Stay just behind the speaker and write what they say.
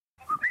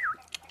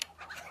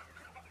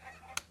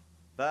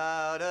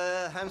About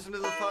a handsome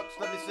little fox,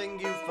 let me sing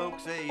you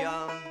folks a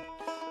yarn.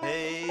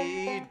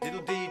 Hey,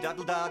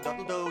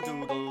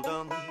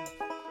 diddle-dee-daddle-da-daddle-do-doodle-dum.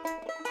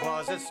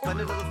 'Twas a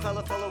splendid little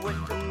fella full of wit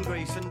and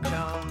grace and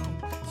charm.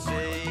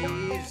 Say,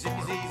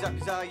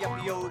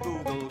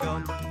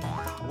 zippy-zee-zappy-zah-yappy-o-google-gum.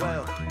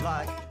 Well,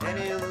 like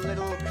any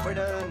little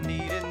critter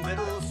needing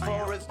victuals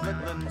for his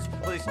littlins,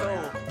 well, he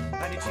stole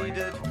and he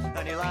cheated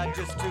and he lied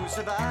just to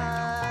survive.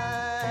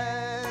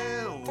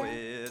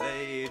 With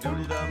a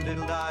doodle-dum,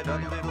 diddle-die,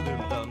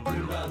 doodle-diddle-doodle-dum,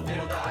 doodle-dum,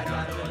 diddle-die,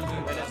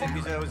 doodle-diddle-dum, and a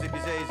zippy-zo,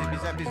 zippy-zay,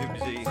 zippy-zappy,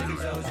 zippy-zee,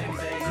 zippy-zo,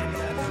 zippy-zay,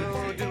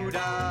 zippy-zappy,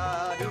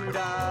 doo-dah,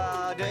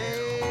 doo-dah, day.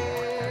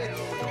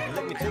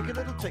 Take a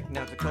little tick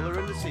now to colour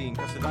in the scene,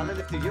 cause the valley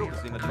lift the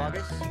yokes in the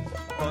boggis,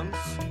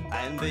 bunce,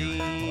 and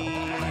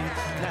beans.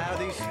 Now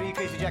these three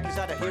crazy jackies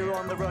had a hero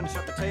on the run,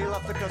 shot the tail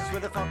off the cuss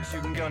with a fox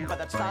shooting gun. But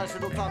that stylish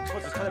little fox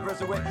was as clever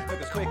as a whip,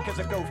 took as quick as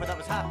a gopher, that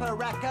was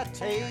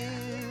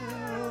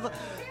Happaracatave.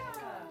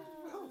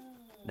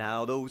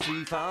 Now those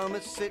three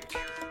farmers sit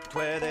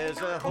where there's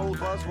a hole,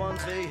 was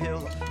once a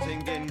hill,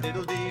 singing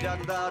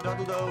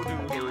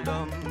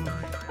diddle-dee-daddle-da-doodle-do-doodle-dum.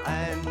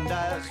 And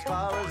as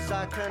far as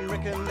I can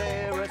reckon,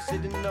 they're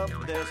sitting up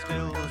there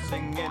still,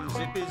 singing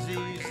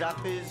zippy-zee,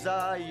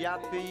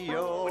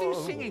 zappy-zah-yappy-o. What are you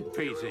singing,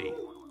 Peasy?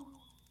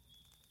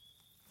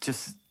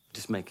 Just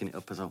making it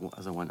up as I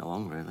went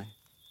along, really.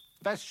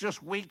 That's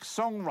just weak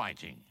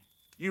songwriting.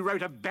 You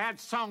wrote a bad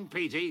song,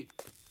 Peasy.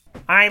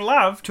 I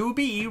love to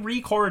be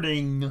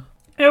recording.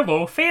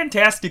 Hello,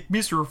 fantastic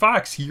Mr.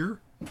 Fox here.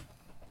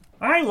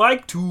 I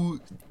like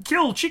to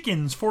kill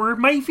chickens for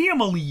my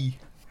family.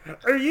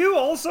 Are you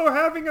also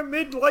having a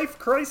midlife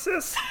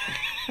crisis?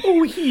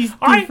 Oh, he's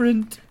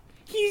different.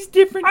 He's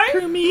different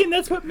from me, and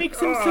that's what makes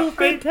him so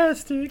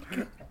fantastic.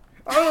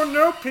 I don't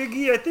know,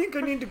 Piggy. I think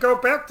I need to go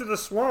back to the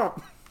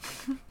swamp.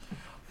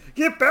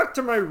 Get back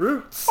to my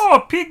roots.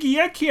 Oh, Piggy,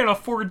 I can't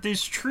afford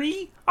this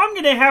tree. I'm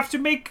gonna have to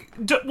make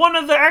one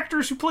of the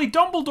actors who play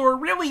Dumbledore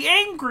really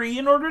angry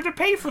in order to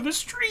pay for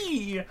this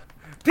tree.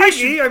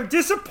 Piggy, I'm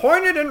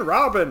disappointed in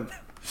Robin.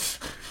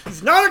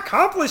 He's not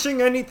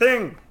accomplishing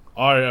anything.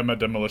 I am a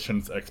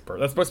demolitions expert.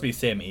 That's supposed to be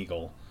Sam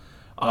Eagle.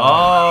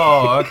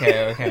 Oh,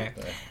 okay.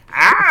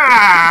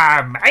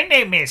 My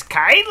name is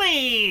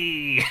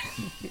Kylie.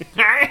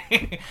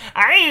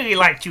 I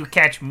like to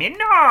catch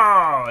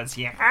minnows.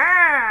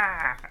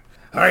 Yeah.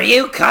 Are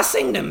you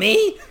cussing to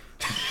me?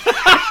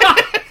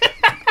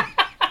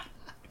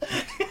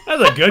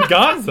 That's a good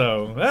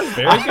Gonzo. That's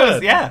very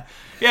good.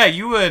 Yeah,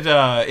 you would,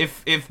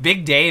 if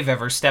Big Dave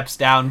ever steps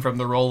down from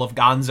the role of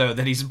Gonzo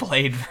that he's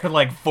played for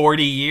like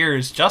 40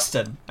 years,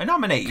 Justin, I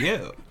nominate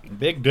you.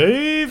 Big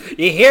Dave.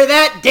 You hear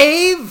that,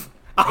 Dave?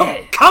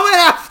 I'm coming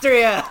after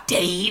you.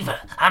 Dave,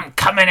 I'm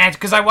coming at you.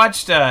 Because I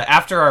watched,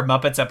 after our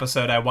Muppets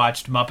episode, I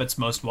watched Muppets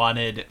Most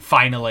Wanted,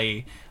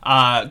 finally.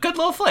 Good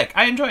little flick.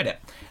 I enjoyed it.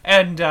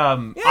 And I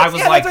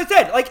was like... that's what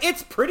I said. Like,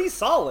 it's pretty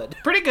solid.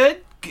 Pretty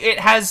good. It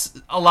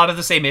has a lot of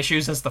the same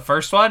issues as the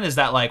first one, is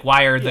that, like,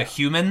 why are the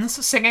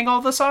humans singing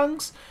all the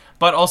songs?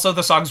 But also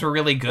the songs were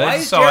really good, why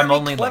is so Jeremy I'm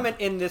only Clement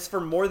in this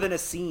for more than a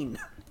scene?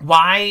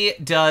 Why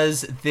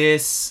does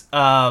this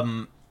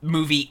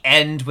movie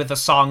end with a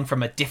song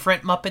from a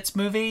different Muppets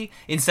movie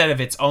instead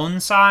of its own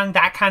song?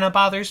 That kind of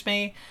bothers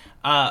me.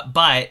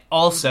 But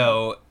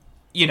also,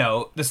 you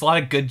know, there's a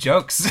lot of good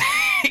jokes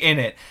in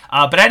it.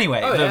 But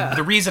anyway,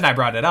 the reason I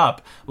brought it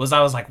up was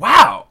I was like,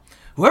 wow,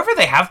 whoever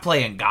they have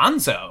playing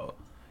Gonzo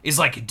is,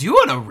 like,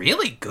 doing a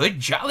really good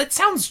job. It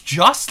sounds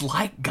just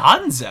like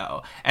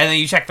Gonzo. And then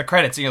you check the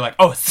credits and you're like,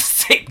 oh, it's the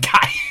same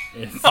guy.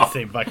 It's the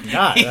same fucking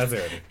guy. That's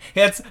it.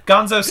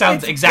 Gonzo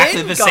sounds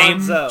exactly the same,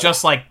 Gonzo.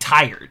 just, like,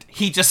 tired.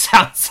 He just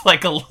sounds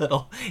like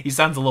he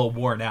sounds a little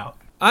worn out.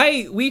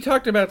 We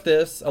talked about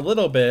this a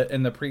little bit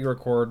in the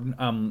pre-record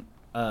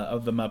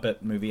of the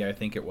Muppet movie, I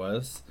think it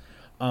was.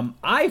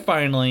 I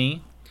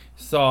finally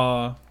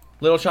saw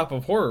Little Shop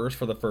of Horrors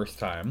for the first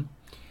time.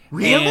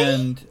 Really?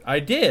 And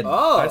I did.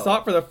 Oh. I saw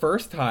it for the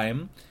first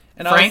time.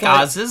 And Frank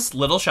I was like, Oz's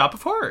Little Shop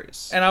of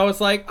Horrors. And I was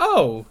like,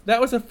 oh,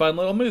 that was a fun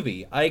little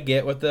movie. I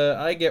get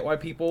why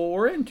people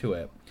were into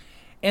it.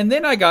 And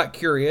then I got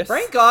curious.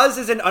 Frank Oz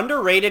is an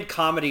underrated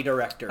comedy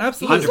director.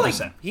 Absolutely.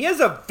 100%. He has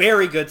a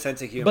very good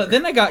sense of humor. But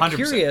then I got 100%.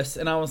 curious,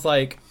 and I was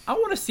like, I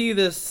want to see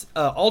this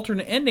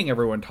alternate ending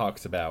everyone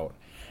talks about.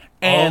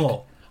 And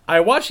I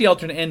watched the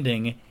alternate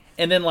ending,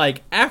 and then,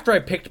 like, after I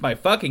picked my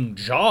fucking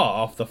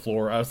jaw off the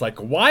floor, I was like,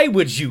 why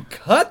would you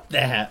cut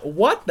that?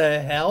 What the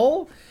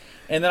hell?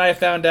 And then I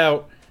found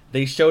out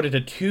they showed it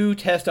to 2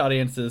 test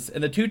audiences,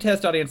 and the 2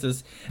 test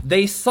audiences,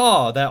 they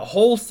saw that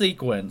whole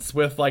sequence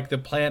with, like, the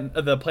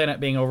planet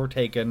being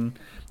overtaken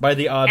by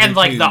the odds and,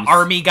 like, the twos.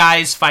 army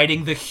guys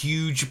fighting the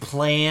huge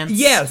plants.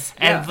 Yes.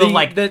 And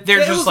Yeah. they're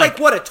it just was like,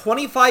 what, a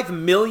 $25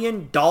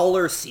 million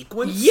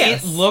sequence?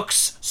 Yes. It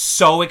looks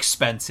so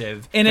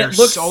expensive. And it There's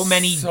looks so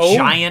many so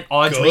giant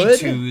Audrey good.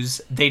 2s.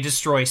 They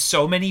destroy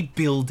so many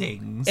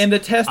buildings. And the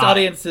test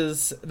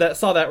audiences that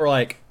saw that were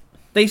like,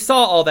 they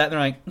saw all that and they're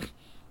like,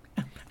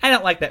 I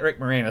don't like that Rick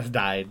Moranis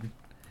died.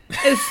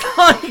 It's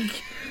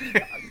like,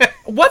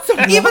 What's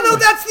wrong Even though with-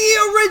 that's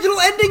the original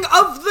ending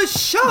of the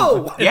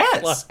show.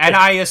 Yes, and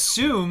I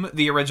assume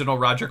the original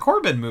Roger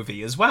Corman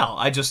movie as well.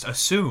 I just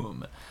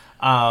assume.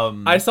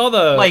 I saw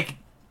the Like,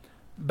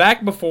 back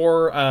in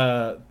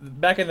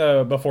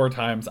the before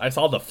times, I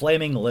saw the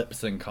Flaming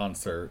Lips in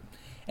concert.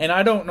 And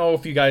I don't know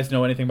if you guys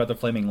know anything about the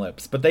Flaming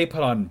Lips, but they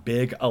put on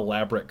big,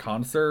 elaborate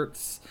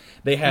concerts.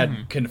 They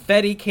had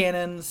confetti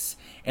cannons,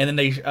 and then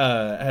they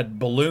had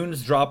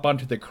balloons drop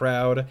onto the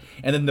crowd,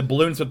 and then the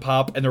balloons would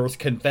pop, and there was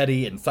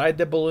confetti inside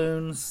the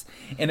balloons,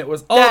 and it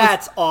was all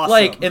That's awesome.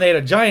 Like, and they had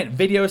a giant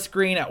video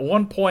screen. At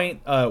one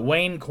point,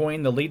 Wayne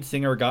Coyne, the lead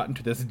singer, got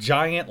into this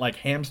giant like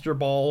hamster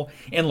ball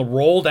and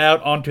rolled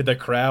out onto the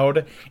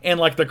crowd, and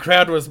like the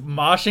crowd was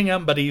moshing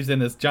him, but he's in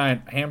this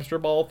giant hamster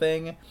ball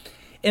thing,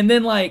 and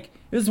then like.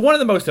 It was one of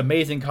the most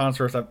amazing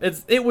concerts.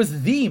 It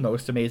was the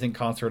most amazing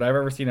concert I've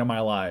ever seen in my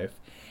life.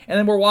 And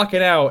then we're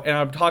walking out, and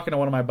I'm talking to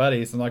one of my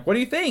buddies. And I'm like, "What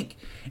do you think?"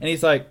 And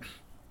he's like,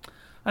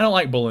 "I don't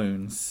like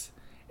balloons."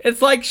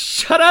 It's like,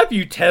 shut up,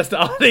 you test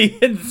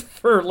audience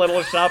for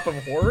Little Shop of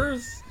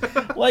Horrors.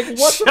 Like,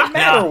 what's the Shut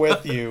matter up.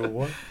 with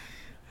you?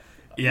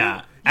 yeah,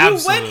 You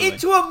absolutely. went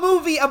into a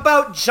movie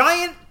about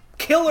giant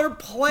killer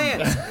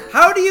plants.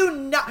 How do you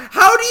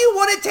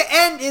want it to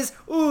end? Is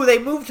they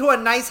moved to a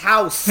nice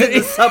house in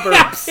the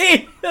suburbs.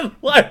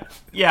 Like,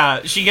 Yeah,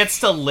 she gets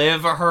to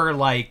live her,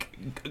 like,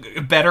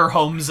 better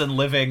homes and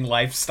living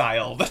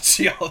lifestyle that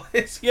she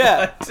always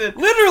Yeah, wanted.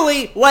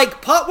 literally,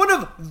 like one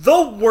of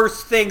the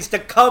worst things to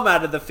come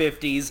out of the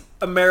 50s,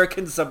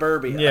 American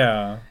suburbia.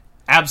 yeah.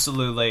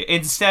 Absolutely.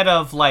 Instead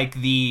of,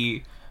 like,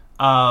 the,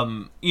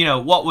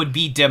 what would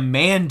be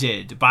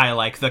demanded by,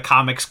 like, the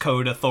Comics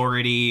Code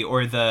Authority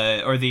or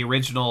the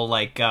original,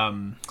 like,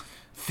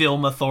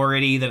 film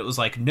authority that it was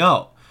like,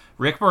 no,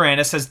 Rick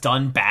Moranis has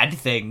done bad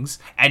things,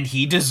 and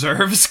he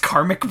deserves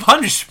karmic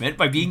punishment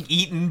by being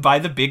eaten by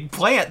the big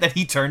plant that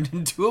he turned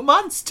into a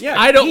monster. Yeah,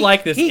 I don't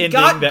like this He ending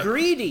got that-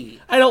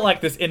 greedy. I don't like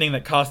this ending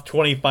that cost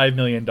 $25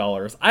 million.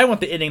 I want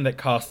the ending that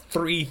cost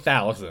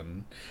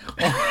 $3,000.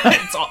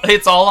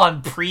 It's all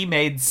on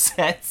pre-made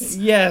sets.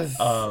 Yes.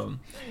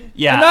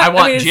 Yeah, And that- I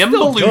want I mean, it's Jim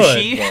still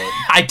Belushi. good,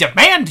 but- I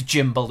demand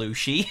Jim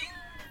Belushi.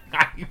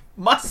 I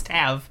must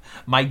have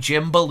my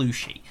Jim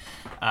Belushi.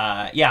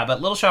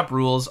 But Little Shop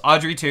rules.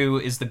 Audrey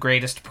 2 is the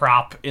greatest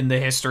prop in the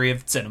history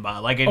of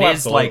cinema. Like, it is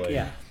absolutely. like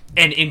Yeah.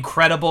 an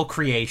incredible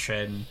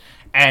creation.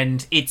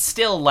 And it's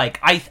still, like,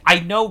 I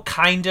know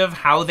kind of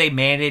how they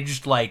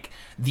managed, like,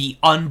 the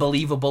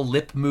unbelievable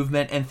lip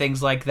movement and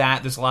things like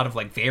that. There's a lot of,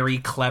 like, very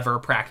clever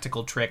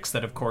practical tricks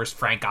that, of course,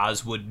 Frank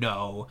Oz would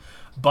know.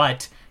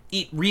 But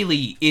it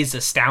really is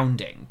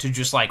astounding to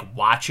just, like,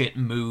 watch it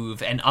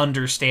move and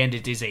understand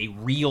it is a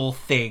real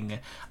thing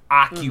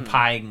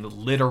occupying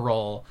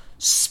literal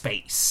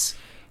space.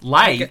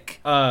 Like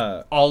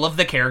all of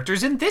the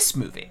characters in this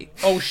movie.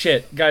 Oh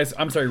shit, guys!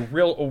 I'm sorry.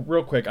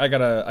 Real quick. I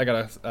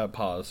gotta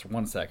pause for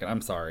 1 second.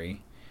 I'm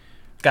sorry.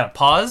 Got to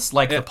pause,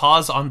 like the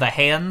pause on the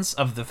hands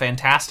of the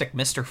fantastic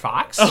Mr.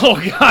 Fox.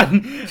 Oh god,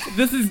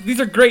 these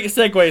are great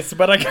segues,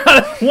 but I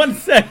got 1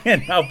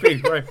 second. I'll be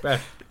right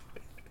back.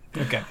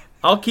 Okay.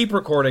 I'll keep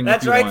recording.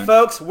 That's if you right, want.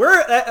 folks.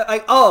 We're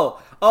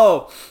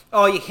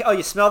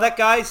you smell that,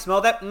 guys?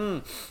 Smell that?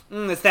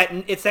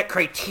 It's that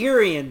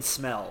Criterion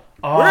smell.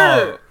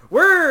 Oh.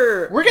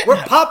 We're getting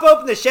pop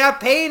open the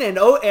champagne and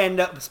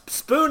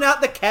spoon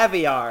out the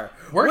caviar.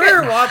 We're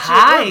getting watching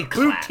high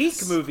boutique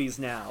class. movies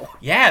now.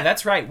 Yeah,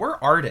 that's right. We're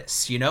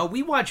artists, you know.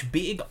 We watch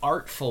big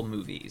artful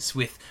movies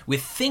with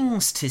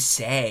things to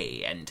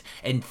say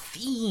and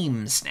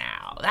themes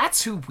now.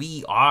 That's who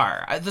we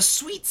are. The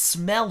sweet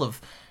smell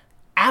of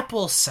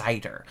apple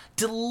cider,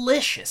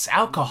 delicious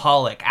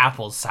alcoholic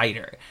apple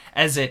cider,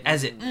 as it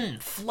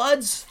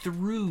floods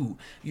through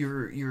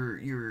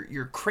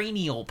your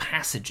cranial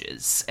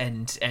passages,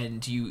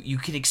 and you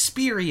can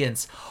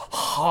experience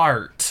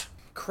heart.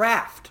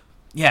 Kraft.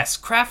 Yes,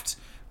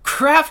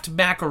 Kraft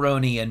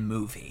macaroni and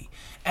movie,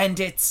 and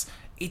it's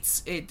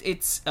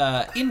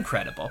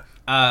incredible.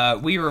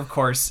 We were, of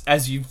course,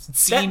 as you've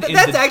seen,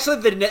 That's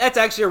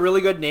actually a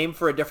really good name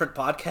for a different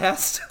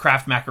podcast.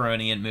 Kraft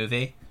macaroni and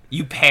movie.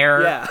 You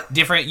pair Yeah.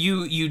 different.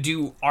 You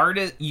do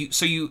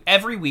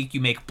every week you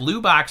make blue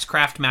box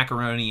Kraft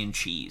macaroni and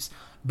cheese,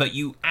 but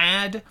you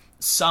add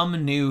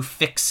some new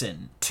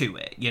fixin' to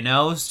it, you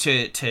know,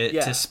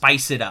 to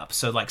spice it up.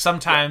 So like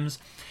sometimes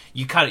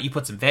you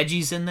put some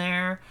veggies in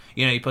there,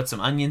 you know, you put some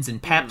onions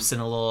and peps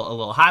and a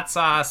little hot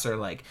sauce, or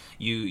like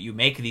you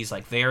make these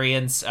like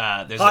variants.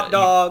 There's Hot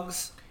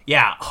dogs.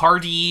 Yeah,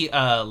 hearty,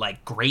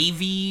 like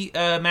gravy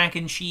mac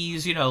and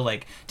cheese, you know,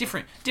 like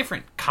different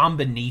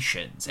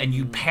combinations, and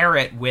you pair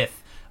it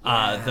with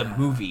the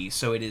movie,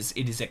 so it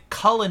is a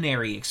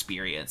culinary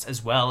experience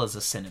as well as a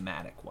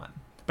cinematic one.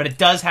 But it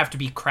does have to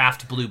be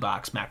Kraft Blue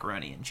Box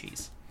macaroni and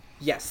cheese.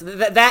 Yes,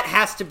 that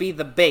has to be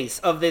the base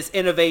of this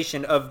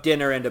innovation of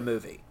dinner and a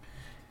movie.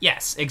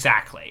 Yes,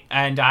 exactly.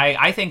 And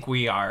I think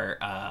we are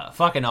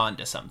fucking on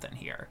to something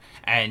here.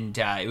 And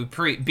it would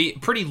be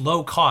pretty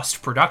low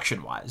cost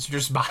production wise,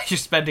 just by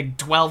spending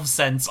 12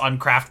 cents on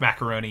Kraft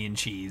macaroni and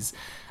cheese.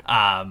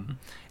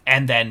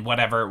 and then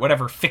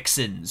whatever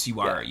fixins you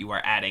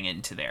are adding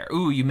into there.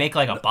 Ooh, you make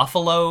like a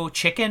buffalo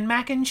chicken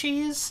mac and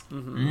cheese.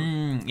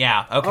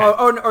 Yeah, okay.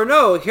 Or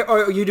no,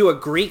 or you do a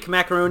Greek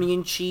macaroni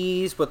and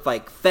cheese with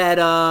like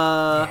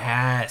feta.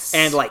 Yes.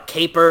 And like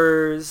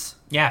capers.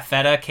 Yeah,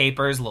 feta,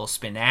 capers, a little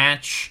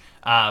spinach,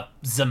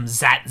 some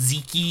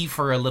tzatziki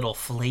for a little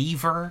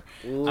flavor.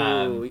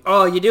 Ooh.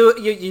 You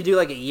do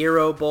like a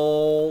gyro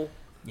bowl.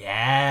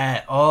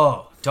 Yeah.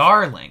 Oh,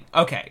 darling.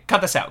 Okay,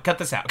 cut this out. Cut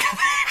this out.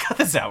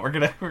 We're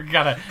gonna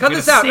Cut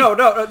this out.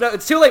 No,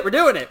 it's too late. We're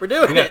doing it. We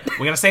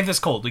gotta save this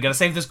gold.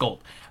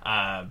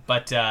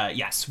 But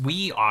yes,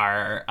 we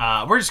are.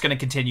 We're just gonna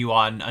continue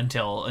on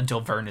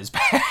until Vern is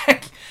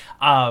back.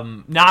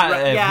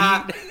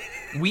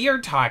 We are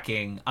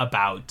talking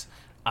about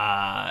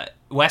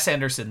Wes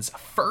Anderson's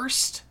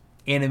first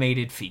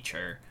animated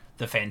feature,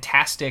 The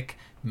Fantastic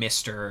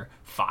Mr.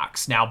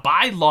 Fox. Now,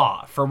 by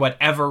law, for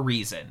whatever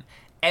reason,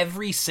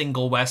 every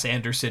single Wes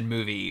Anderson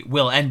movie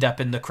will end up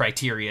in the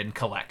Criterion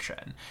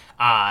Collection.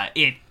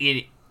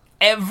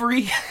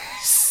 Every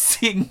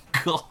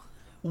single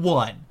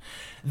one.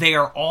 They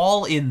are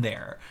all in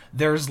there.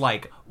 There's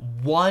like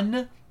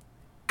one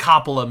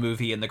Coppola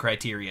movie in the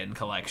Criterion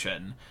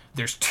Collection.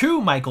 There's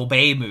 2 Michael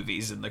Bay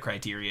movies in the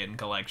Criterion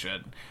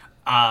Collection.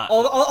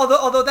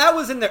 Although that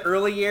was in the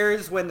early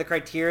years when the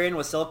Criterion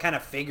was still kind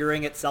of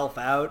figuring itself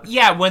out.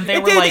 Yeah, when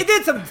it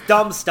did some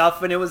dumb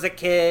stuff when it was a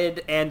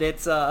kid, and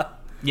it's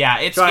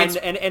it's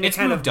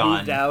kind of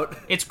moved out.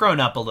 It's grown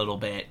up a little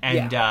bit,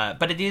 and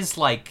but it is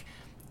like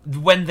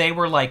when they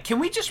were like, can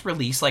we just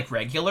release like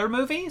regular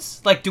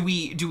movies? Like, do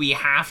we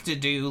have to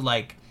do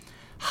like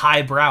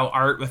highbrow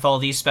art with all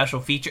these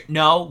special features?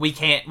 No, we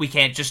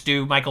can't just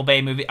do Michael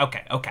Bay movie.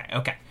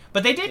 Okay.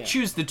 But they did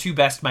choose the 2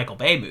 best Michael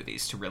Bay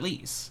movies to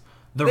release.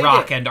 The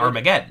Rock and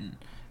Armageddon.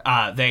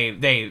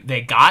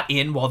 They got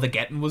in while the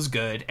getting was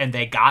good, and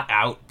they got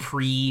out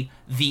pre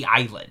The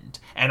Island,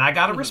 and I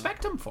gotta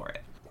respect them for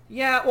it.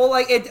 Yeah, well,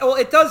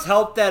 it does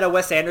help that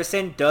Wes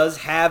Anderson does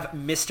have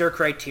Mr.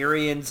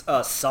 Criterion's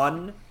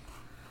son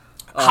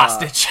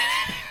hostage,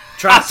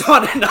 trapped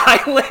on an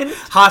island,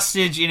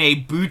 hostage in a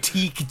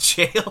boutique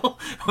jail.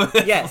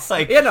 Yes,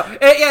 a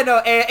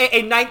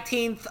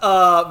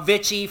 19th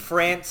Vichy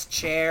France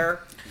chair.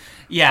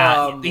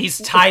 Yeah, he's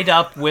tied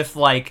up with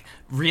like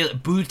real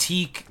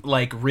boutique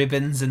like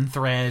ribbons and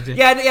thread.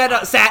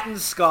 Satin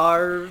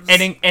scarves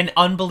and an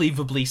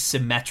unbelievably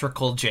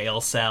symmetrical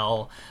jail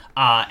cell.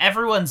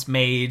 Everyone's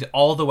made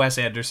all the Wes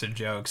Anderson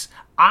jokes.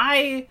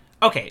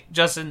 Okay,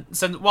 Justin,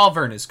 while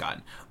Vern is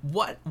gone,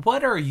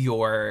 what are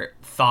your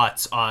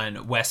thoughts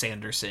on Wes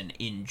Anderson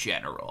in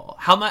general?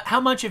 How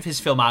much of his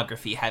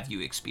filmography have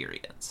you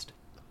experienced?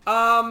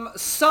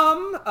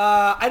 Some.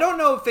 I don't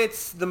know if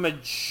it's the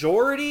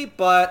majority,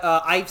 but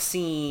I've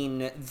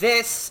seen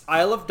this,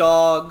 Isle of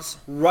Dogs,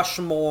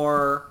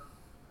 Rushmore,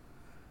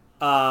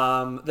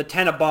 The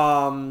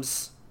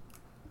Tenenbaums,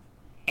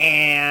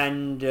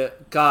 and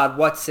God,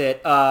 what's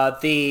it?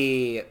 Have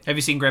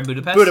you seen Grand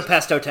Budapest?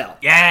 Budapest Hotel.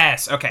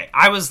 Yes. Okay.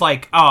 I was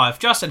like, oh, if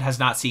Justin has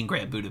not seen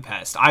Grand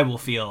Budapest, I will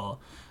feel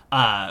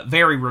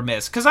very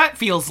remiss, because that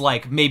feels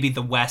like maybe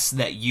the Wes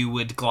that you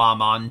would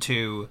glom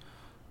onto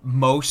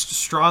most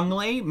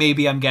strongly.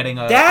 Maybe I'm getting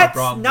a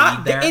wrong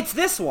read there. It's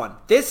this one.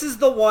 This is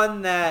the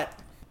one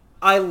that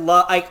I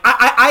love.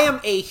 I am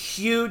a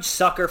huge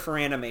sucker for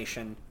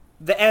animation.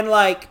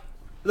 I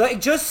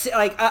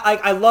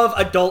love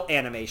adult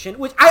animation,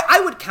 which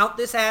I would count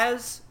this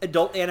as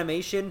adult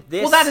animation.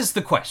 This that is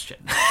the question.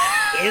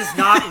 Is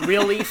not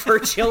really for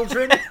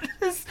children.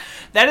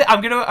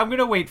 I'm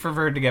gonna wait for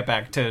Vern to get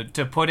back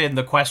to put in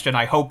the question.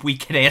 I hope we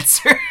can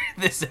answer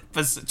this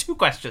episode. 2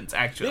 questions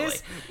actually.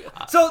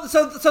 So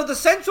the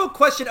central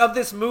question of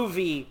this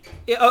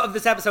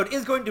episode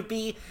is going to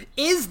be: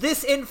 is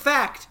this in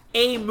fact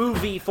a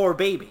movie for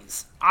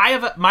babies? I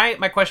have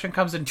my question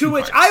comes in 2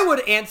 parts. To which I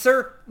would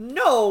answer,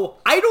 no.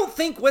 I don't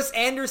think Wes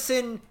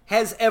Anderson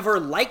has ever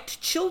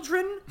liked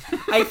children.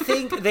 I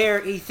think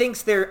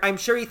I'm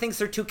sure he thinks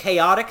they're too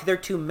chaotic, they're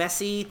too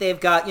messy. They've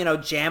got,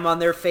 jam on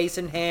their face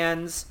and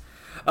hands.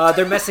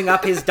 They're messing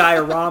up his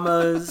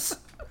dioramas.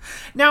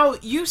 Now,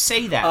 you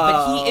say that,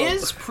 but he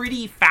is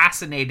pretty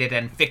fascinated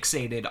and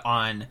fixated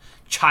on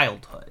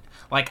childhood,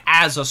 like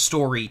as a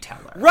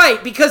storyteller.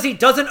 Right, because he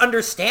doesn't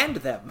understand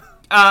them.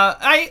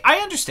 I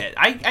understand.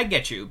 I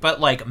get you.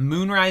 But, like,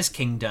 Moonrise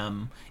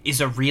Kingdom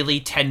is a really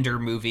tender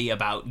movie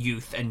about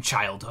youth and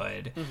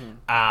childhood.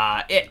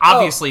 Mm-hmm. It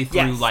obviously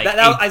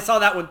I saw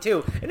that one,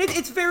 too. And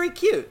it's very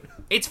cute.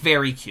 It's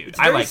very cute. It's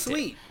very liked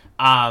sweet.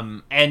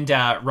 It. And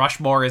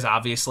Rushmore is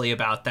obviously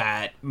about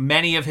that.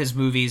 Many of his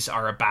movies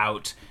are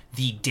about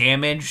the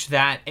damage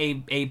that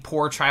a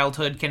poor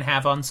childhood can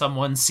have on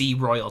someone. See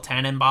Royal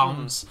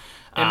Tenenbaums.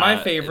 And my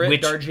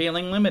favorite,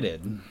 Darjeeling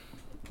Limited.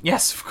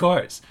 Yes, of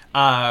course.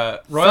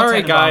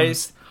 Sorry,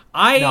 guys.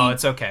 No,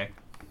 it's okay.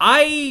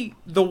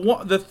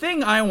 The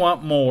thing I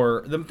want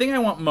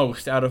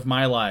most out of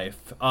my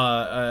life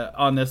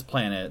on this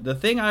planet, the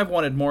thing I've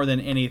wanted more than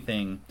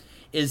anything,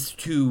 is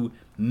to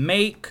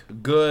make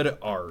good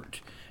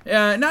art.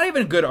 not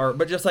even good art,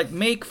 but just like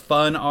make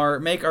fun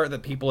art, make art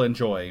that people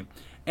enjoy.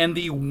 And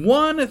the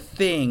one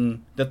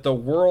thing that the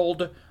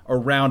world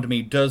around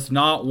me does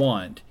not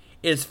want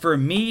is for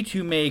me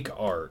to make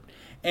art.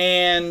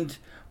 And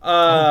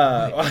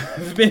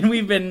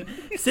we've been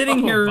sitting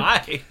here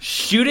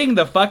shooting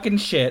the fucking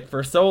shit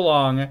for so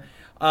long.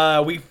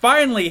 We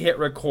finally hit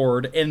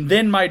record, and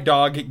then my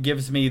dog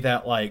gives me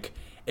that, like,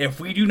 if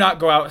we do not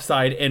go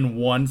outside in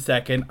 1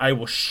 second, I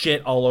will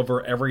shit all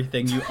over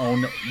everything you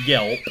own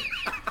Yelp.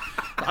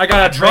 I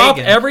gotta drop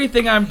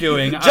everything I'm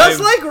doing.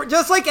 Just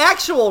like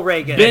actual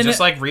Reagan.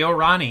 Just like real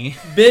Ronnie.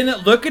 Been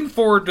looking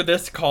forward to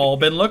this call.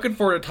 Been looking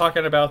forward to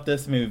talking about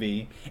this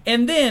movie.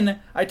 And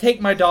then I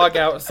take my dog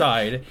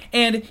outside.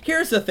 And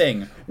here's the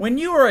thing. When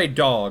you are a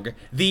dog,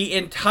 the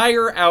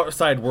entire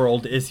outside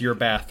world is your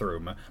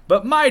bathroom.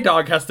 But my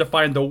dog has to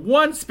find the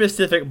one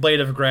specific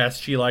blade of grass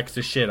she likes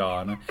to shit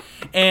on.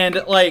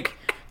 And, like,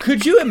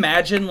 could you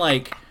imagine,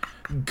 like,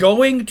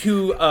 going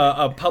to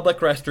a public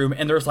restroom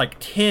and there's like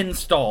 10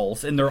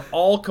 stalls and they're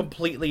all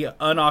completely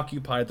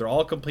unoccupied, they're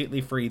all completely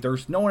free,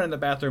 there's no one in the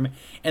bathroom,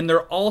 and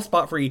they're all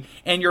spot free,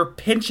 and you're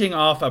pinching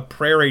off a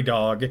prairie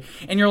dog,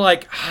 and you're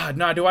like,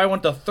 nah, do I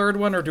want the third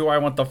one or do I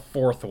want the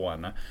fourth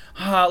one?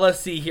 Let's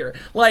see here.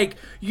 Like,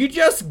 you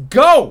just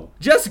go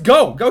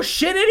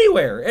shit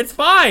anywhere. It's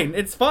fine.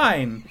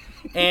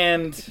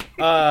 And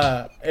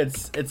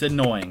it's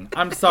annoying.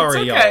 I'm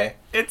sorry, y'all.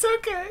 It's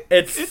okay.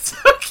 It's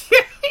okay.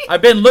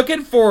 I've been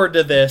looking forward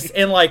to this,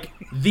 and like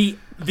the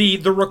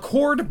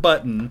record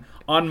button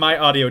on my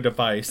audio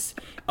device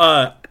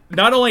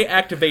not only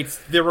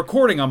activates the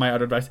recording on my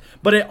audio device,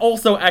 but it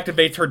also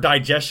activates her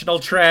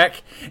digestional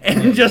tract,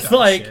 and just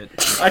like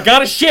shit. I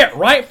gotta shit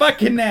right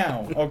fucking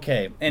now.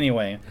 Okay.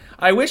 Anyway,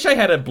 I wish I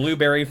had a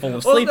blueberry full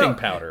of sleeping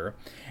powder,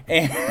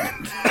 and.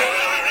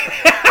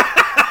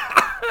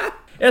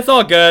 It's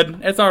all good.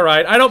 It's all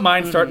right. I don't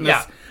mind starting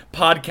this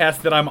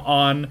podcast that I'm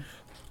on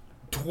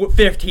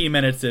 15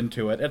 minutes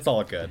into it. It's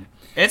all good.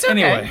 It's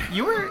okay. Anyway.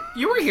 You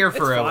were here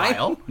for a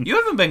while. You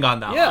haven't been gone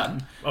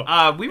that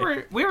long. We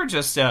were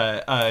just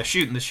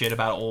shooting the shit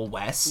about Old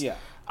Wes. Yeah.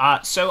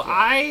 So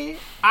I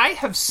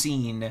have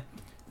seen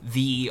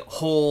the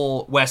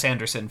whole Wes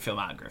Anderson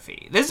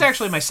filmography. This is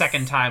actually my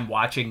second time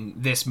watching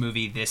this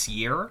movie this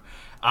year.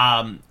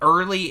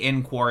 Early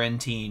in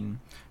quarantine,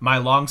 my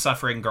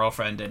long-suffering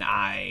girlfriend and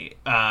I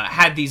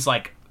had these,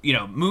 like, you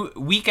know,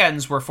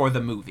 weekends were for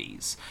the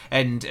movies,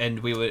 and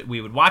we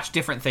would watch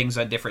different things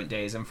on different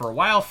days. And for a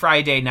while,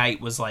 Friday night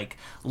was like,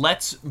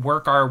 let's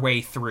work our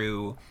way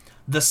through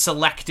the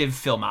selective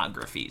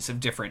filmographies of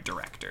different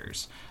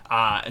directors.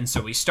 And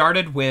so we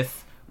started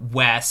with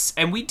Wes,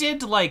 and we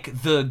did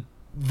like the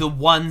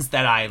ones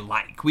that I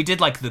like. We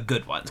did like the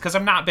good ones because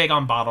I'm not big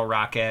on Bottle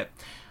Rocket.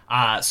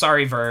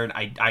 Sorry, Vern,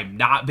 I'm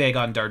not big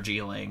on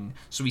Darjeeling,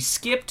 so we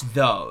skipped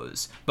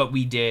those, but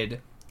we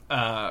did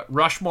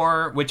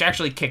Rushmore, which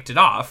actually kicked it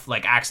off,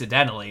 like,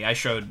 accidentally. I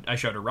showed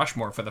a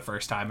Rushmore for the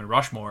first time, and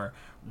Rushmore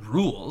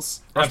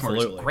rules. Rushmore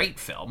is a great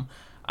film.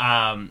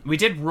 We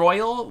did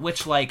Royal,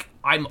 which, like,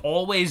 I'm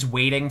always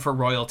waiting for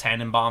Royal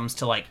Tenenbaums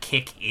to, like,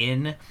 kick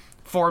in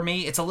for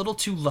me. It's a little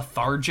too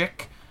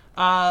lethargic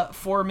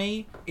for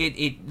me.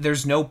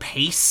 There's no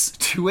pace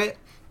to it,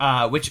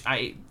 which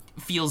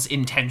feels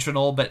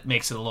intentional but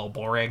makes it a little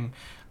boring.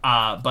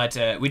 But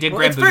we did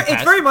Grand Budapest.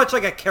 It's very much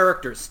like a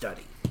character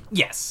study.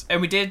 Yes,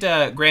 and we did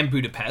Grand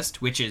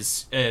Budapest, which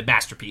is a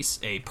masterpiece,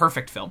 a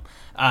perfect film,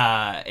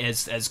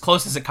 as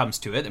close as it comes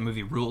to it. The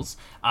movie rules.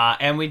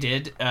 And we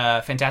did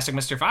Fantastic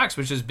Mr. Fox,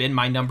 which has been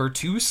my number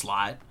 2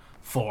 slot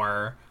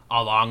for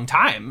a long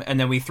time. And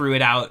then we threw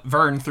it out.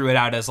 Vern threw it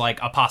out as like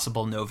a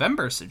possible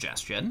November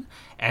suggestion,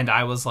 and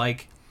I was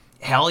like,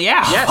 hell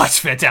yeah, yes. Watch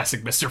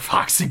Fantastic Mr.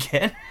 Fox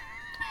again.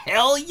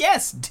 Hell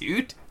yes,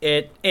 dude.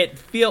 It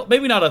feels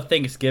maybe not a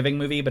Thanksgiving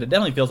movie, but it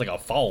definitely feels like a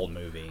fall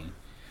movie.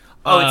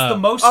 Oh, it's the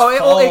most fall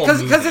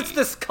because it's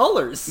this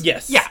colors.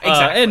 Yes. Yeah,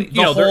 exactly. And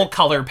the whole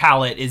color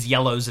palette is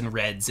yellows and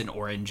reds and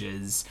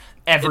oranges.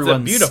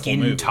 Everyone's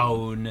skin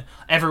tone,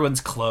 everyone's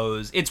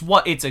clothes. It's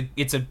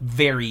a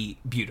very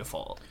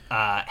beautiful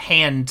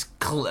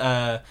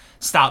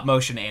stop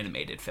motion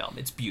animated film.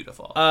 It's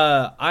beautiful.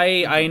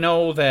 I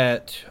know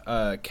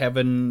that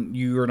Kevin,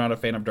 you are not a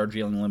fan of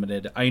Darjeeling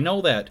Limited. I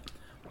know that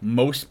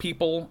most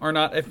people are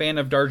not a fan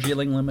of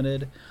Darjeeling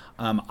Limited.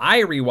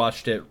 I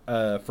rewatched it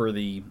for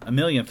the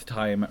 1,000,000th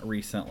time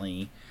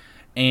recently,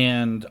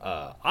 and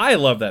I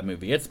love that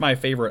movie. It's my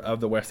favorite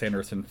of the Wes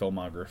Anderson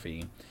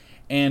filmography.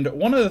 And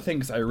one of the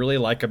things I really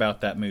like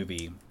about that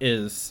movie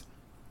is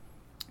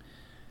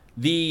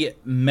the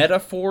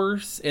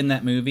metaphors in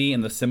that movie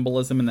and the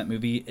symbolism in that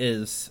movie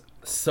is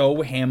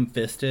so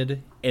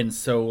ham-fisted and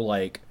so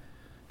like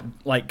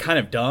kind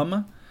of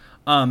dumb.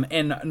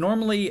 And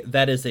normally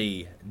that is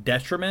a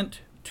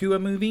detriment to a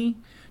movie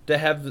to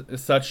have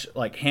such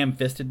like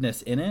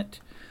ham-fistedness in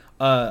it.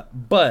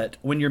 But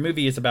when your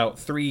movie is about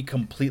 3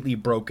 completely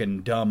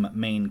broken, dumb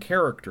main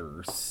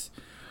characters,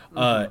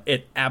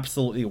 it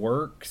absolutely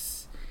works.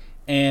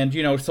 And,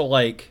 you know, so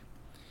like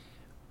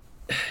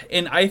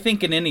and I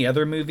think in any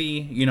other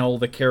movie, you know,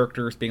 the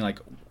characters being like,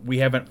 we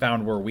haven't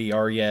found where we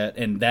are yet,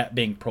 and that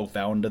being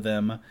profound to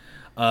them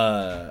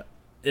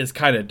is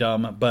kind of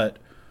dumb. But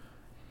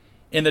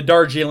in the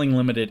Darjeeling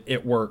Limited,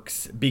 it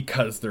works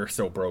because they're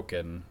so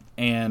broken.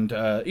 And,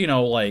 you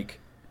know, like,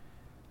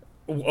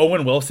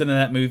 Owen Wilson in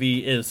that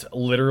movie is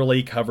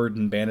literally covered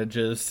in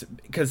bandages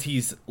because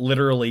he's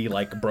literally,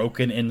 like,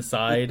 broken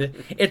inside.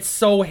 It's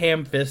so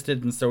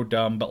ham-fisted and so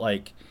dumb, but,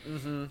 like,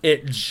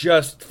 it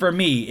just, for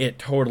me, it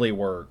totally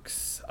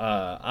works.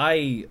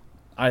 I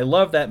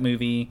love that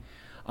movie.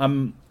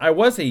 I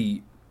was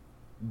a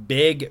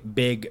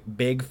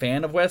big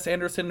fan of Wes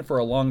Anderson for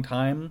a long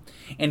time,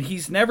 and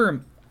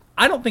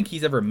I don't think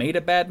he's ever made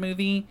a bad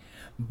movie,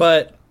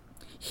 but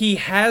he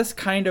has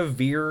kind of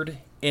veered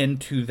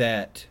into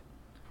that,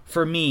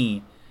 for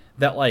me,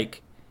 that,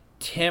 like,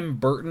 Tim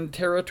Burton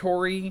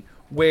territory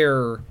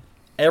where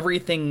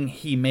everything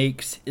he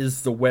makes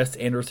is the Wes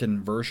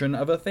Anderson version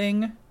of a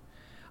thing.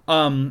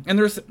 And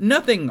there's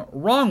nothing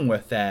wrong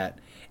with that.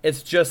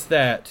 It's just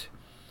that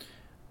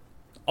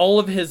all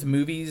of his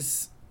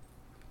movies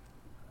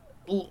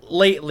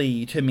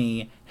lately, to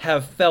me,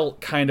 have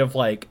felt kind of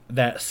like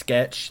that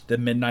sketch, The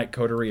Midnight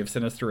Coterie of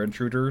Sinister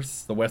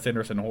Intruders, the Wes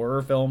Anderson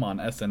horror film on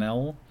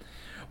SNL,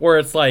 where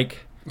it's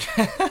like,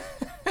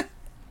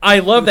 I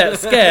love that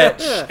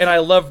sketch, and I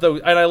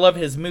love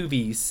his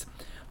movies,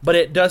 but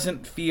it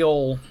doesn't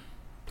feel,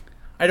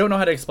 I don't know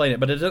how to explain it,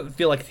 but it doesn't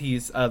feel like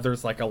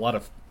there's like a lot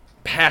of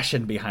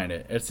passion behind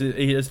it. It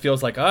just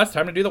feels like, it's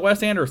time to do the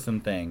Wes Anderson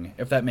thing,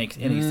 if that makes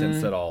any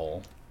sense at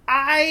all.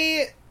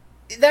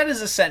 That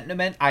is a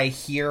sentiment I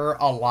hear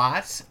a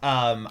lot.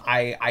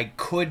 I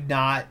could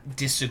not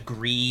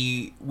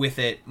disagree with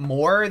it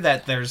more,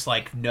 that there's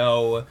like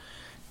no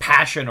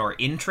passion or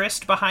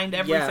interest behind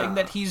everything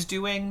that he's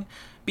doing,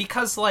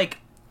 because like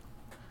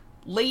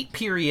late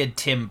period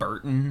Tim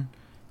Burton,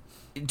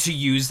 to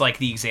use like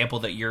the example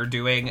that you're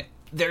doing,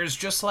 there's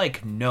just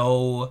like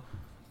no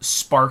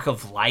spark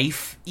of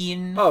life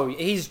in. Oh,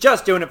 he's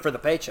just doing it for the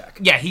paycheck.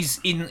 Yeah,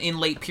 he's in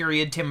late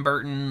period Tim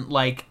Burton,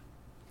 like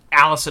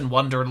Alice in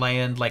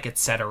Wonderland, like,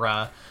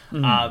 etc.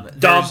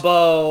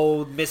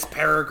 Dumbo, Miss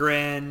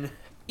Peregrine.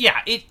 Yeah,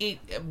 it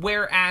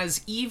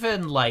whereas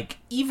even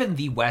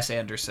the Wes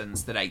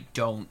Andersons that I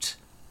don't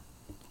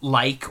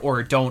like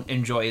or don't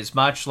enjoy as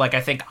much, like, I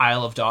think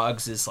Isle of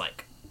Dogs is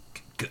like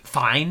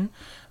fine.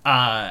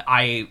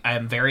 I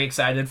am very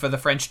excited for The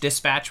French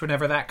Dispatch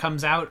whenever that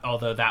comes out,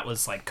 although that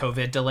was like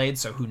COVID delayed,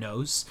 so who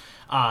knows.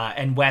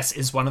 And Wes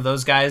is one of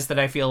those guys that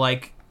I feel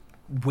like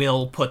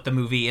will put the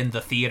movie in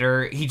the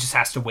theater. He just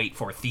has to wait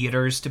for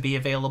theaters to be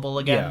available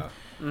again.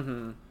 Yeah.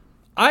 Mm-hmm.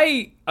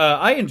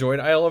 I enjoyed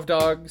Isle of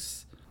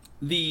Dogs.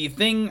 The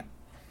thing,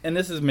 and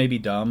this is maybe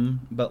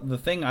dumb, but the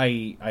thing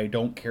I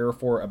don't care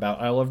for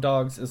about Isle of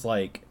Dogs is,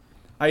 like,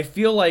 I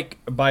feel like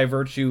by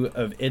virtue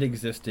of it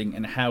existing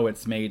and how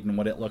it's made and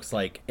what it looks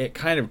like, it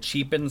kind of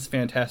cheapens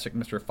Fantastic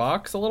Mr.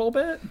 Fox a little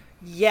bit.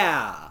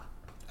 Yeah.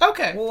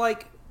 Okay. Well,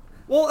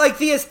 like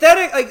the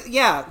aesthetic, like,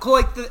 yeah,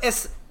 like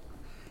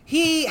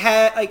he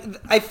had, like,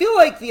 I feel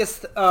like the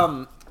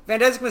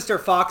Fantastic Mr.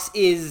 Fox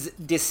is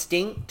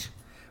distinct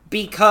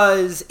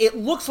because it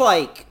looks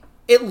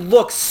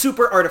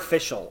super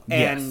artificial,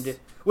 and yes.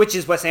 Which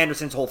is Wes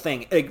Anderson's whole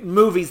thing. Like,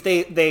 movies,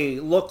 they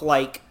look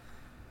like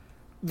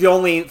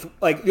something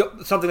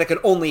that could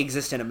only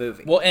exist in a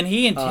movie. Well, and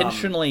he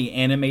intentionally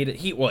animated.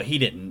 He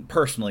didn't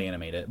personally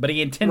animate it, but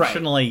he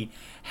intentionally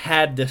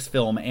had this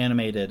film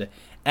animated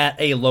at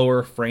a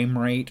lower frame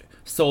rate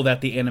so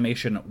that the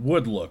animation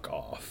would look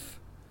off.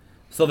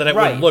 So that it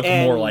would look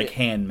more like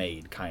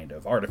handmade, kind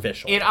of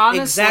artificial. It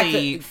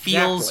honestly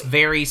feels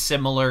very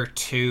similar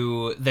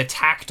to the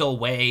tactile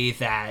way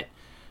that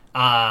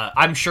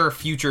I'm sure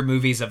future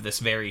movies of this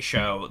very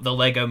show, the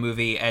Lego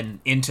Movie and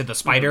Into the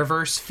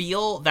Spider-Verse,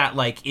 feel that,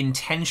 like,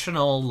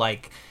 intentional,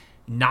 like,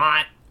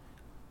 not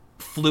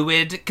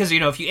fluid, because, you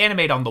know, if you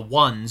animate on the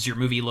ones, your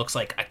movie looks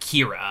like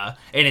Akira,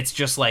 and it's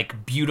just,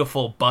 like,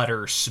 beautiful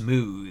butter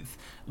smooth.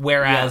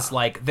 Whereas,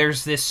 like,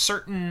 there's this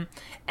certain,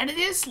 and it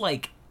is,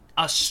 like,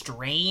 a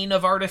strain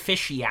of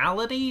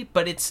artificiality,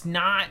 but it's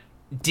not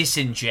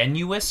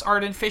disingenuous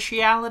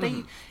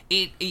artificiality.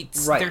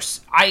 It's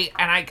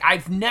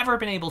I've never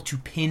been able to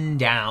pin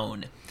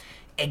down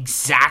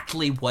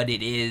exactly what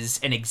it is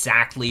and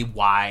exactly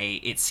why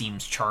it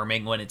seems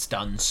charming when it's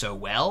done so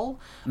well.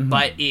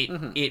 But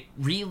it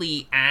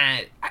really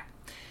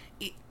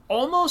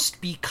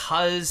almost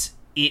because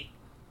it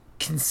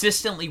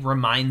consistently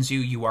reminds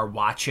you are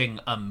watching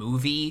a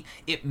movie,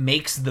 it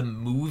makes the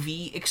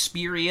movie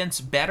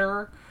experience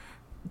better.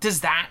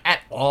 Does that at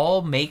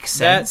all make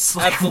sense?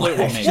 That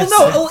absolutely makes sense.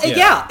 Well, no,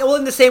 yeah. Well,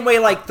 in the same way,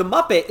 like the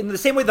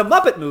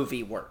Muppet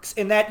movie works,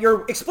 in that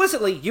you're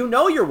explicitly,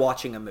 you're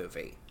watching a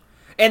movie,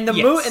 and the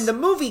the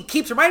movie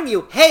keeps reminding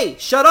you, hey,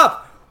 shut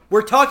up,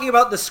 we're talking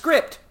about the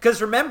script,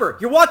 because remember,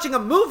 you're watching a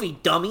movie,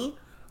 dummy.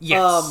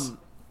 Yes.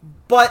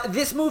 But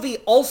this movie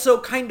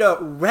also kind of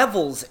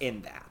revels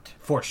in that.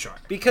 For sure.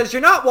 Because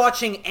you're not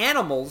watching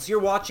animals, you're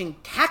watching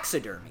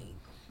taxidermy.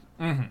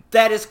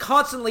 that is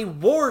constantly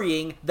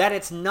worrying that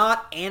it's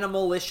not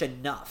animalish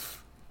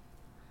enough.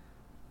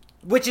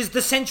 Which is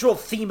the central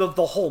theme of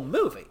the whole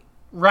movie.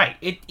 Right.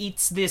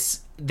 It's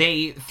this,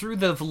 through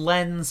the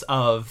lens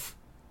of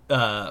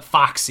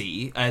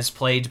Foxy, as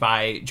played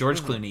by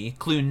George Clooney,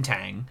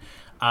 Cloontang,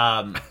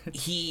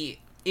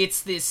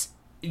 it's this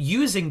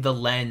using the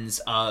lens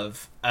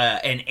of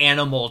an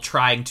animal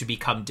trying to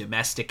become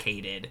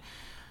domesticated.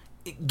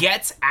 It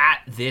gets at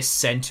this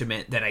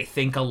sentiment that I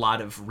think a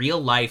lot of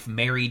real-life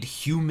married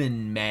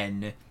human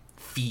men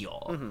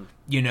feel.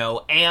 You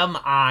know, am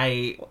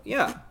I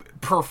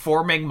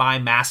performing my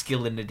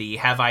masculinity?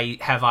 Have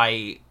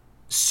I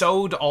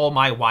sowed all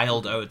my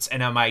wild oats,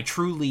 and am I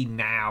truly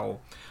now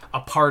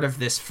a part of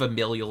this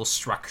familial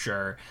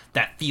structure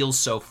that feels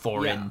so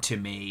foreign to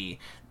me?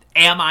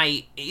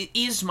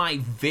 Is my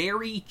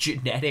very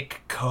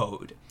genetic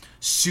code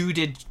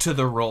suited to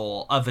the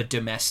role of a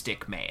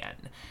domestic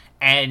man?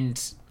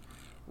 And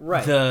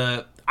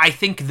I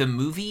think the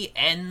movie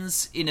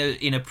ends in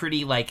a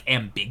pretty like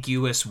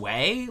ambiguous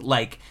way.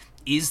 Like,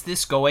 is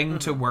this going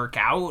to work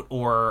out,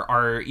 or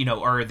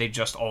are they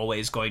just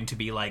always going to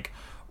be like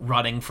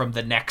running from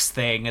the next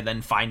thing and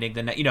then finding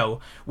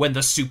when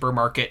the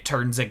supermarket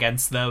turns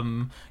against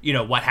them,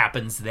 what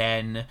happens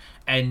then?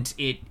 And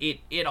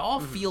it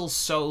all feels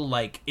so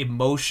like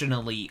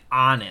emotionally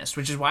honest,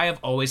 which is why I've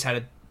always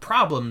had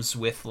problems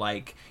with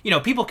like,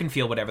 people can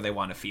feel whatever they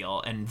want to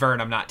feel, and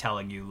Vern, I'm not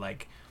telling you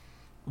like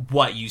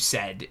what you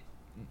said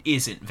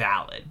isn't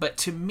valid, but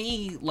to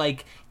me,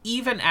 like,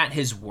 even at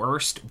his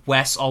worst,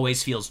 Wes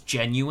always feels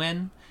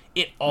genuine.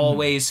 It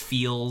always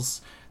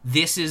feels,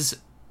 this is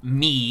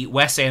me,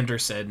 Wes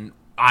Anderson.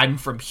 I'm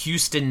from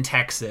Houston,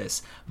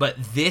 Texas, but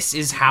this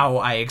is how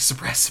I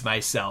express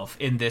myself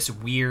in this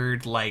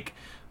weird, like,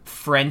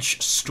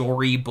 French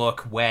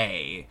storybook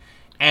way.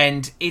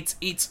 And it's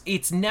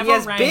never he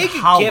has rang big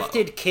hollow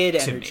gifted kid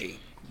to energy. me.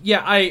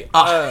 Yeah,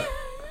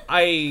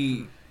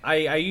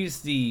 I use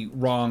the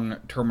wrong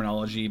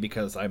terminology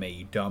because I'm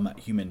a dumb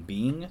human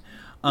being.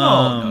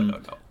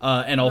 No.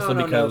 And also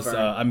No, because Vern.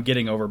 I'm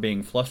getting over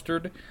being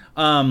flustered.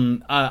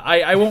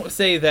 I won't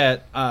say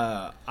that.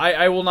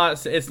 I will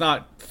not. It's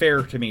not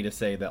fair to me to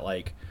say that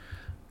like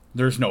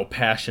there's no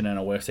passion in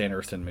a Wes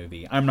Anderson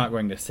movie. I'm not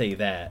going to say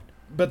that,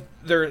 but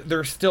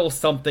there's still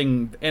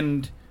something,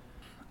 and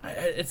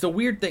it's a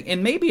weird thing.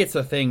 And maybe it's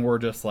a thing where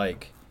just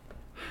like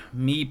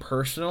me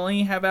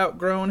personally have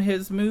outgrown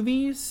his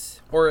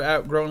movies, or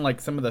outgrown like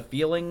some of the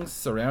feelings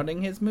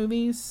surrounding his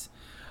movies.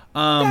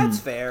 That's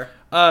fair.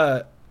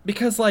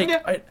 Because like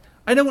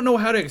I don't know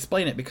how to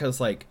explain it, because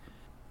like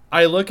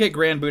I look at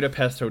Grand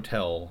Budapest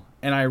Hotel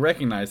and I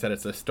recognize that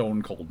it's a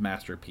stone cold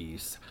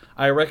masterpiece.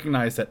 I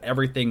recognize that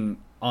everything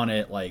on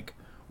it like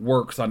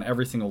works on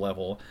every single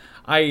level.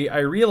 I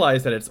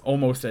realize that it's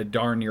almost a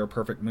darn near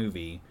perfect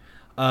movie.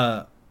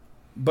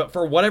 But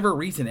for whatever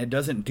reason, it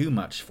doesn't do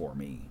much for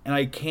me. And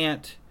I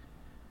can't...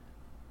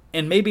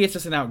 And maybe it's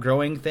just an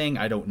outgrowing thing,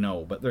 I don't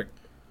know. But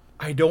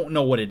I don't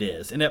know what it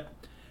is. And it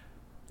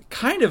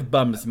kind of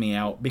bums me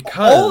out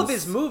because... All of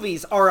his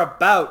movies are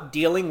about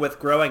dealing with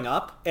growing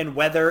up and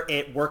whether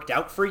it worked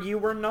out for you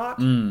or not.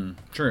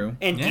 True.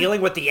 And dealing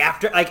with the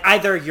after... Like,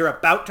 either you're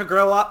about to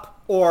grow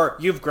up, or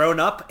you've grown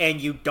up and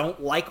you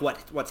don't like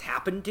what's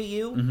happened to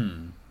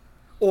you.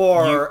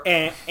 Or...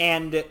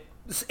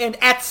 And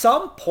at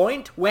some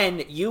point,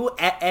 when you,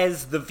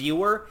 as the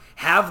viewer,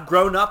 have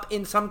grown up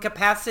in some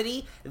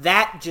capacity,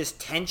 that just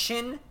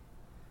tension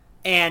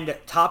and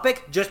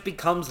topic just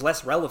becomes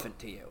less relevant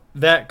to you.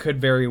 That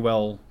could very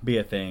well be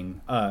a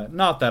thing.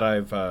 Not that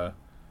I've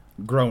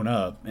grown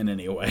up in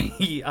any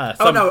way.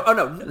 Oh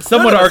no.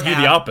 Some would argue the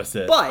have,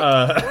 opposite.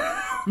 But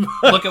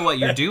Look at what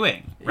you're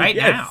doing right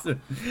yes.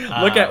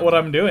 now. Look at what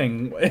I'm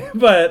doing.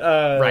 But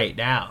Right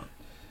now.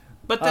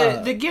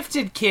 But the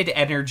gifted kid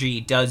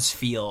energy does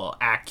feel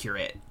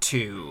accurate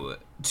to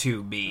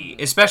me,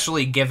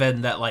 especially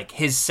given that like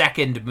his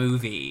second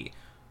movie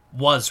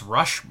was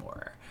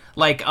Rushmore,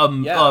 like a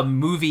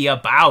movie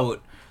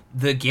about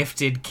the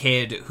gifted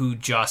kid who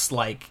just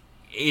like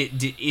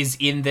is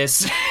in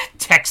this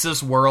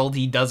Texas world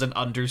he doesn't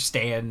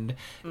understand.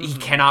 He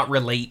cannot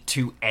relate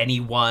to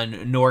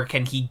anyone, nor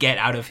can he get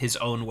out of his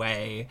own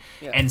way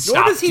and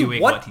stop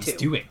doing what he's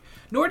doing.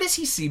 Nor does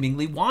he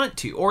seemingly want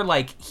to. Or,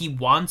 like, he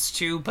wants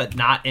to, but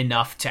not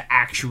enough to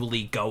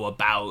actually go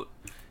about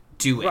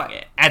doing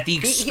it. At the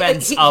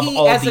expense of all the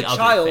other things. As a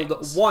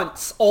child,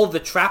 wants all the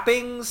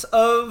trappings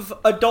of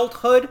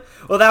adulthood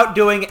without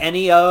doing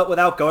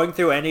without going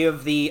through any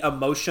of the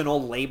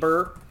emotional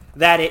labor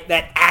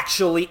that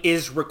actually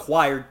is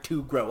required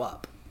to grow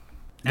up.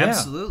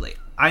 Absolutely.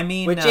 I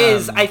mean... Which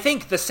is, I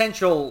think, the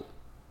central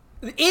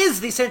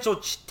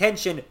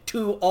tension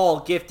to all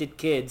gifted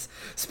kids,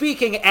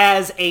 speaking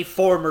as a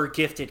former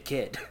gifted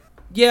kid.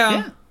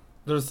 Yeah.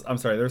 There's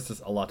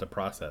just a lot to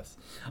process.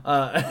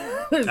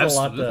 There's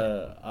Absolutely.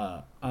 a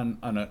lot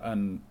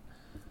to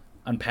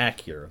unpack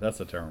here. That's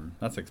the term.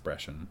 That's the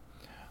expression.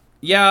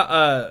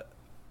 Yeah,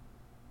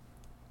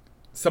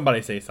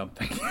 Somebody say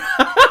something.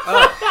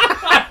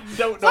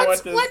 Don't know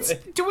what to say.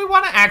 Do we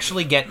want to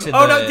actually get to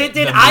Oh no! Did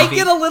the I movie?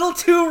 get a little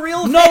too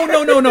real?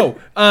 No.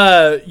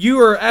 You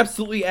are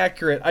absolutely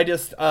accurate. I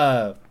just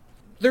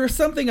there's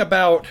something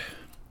about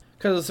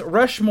because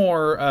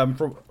Rushmore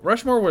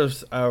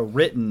was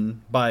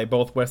written by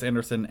both Wes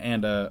Anderson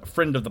and a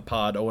friend of the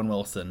pod, Owen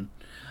Wilson,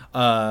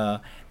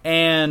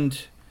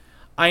 and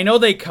I know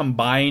they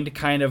combined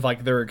kind of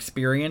like their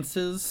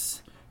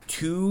experiences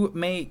to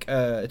make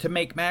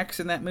Max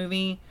in that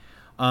movie.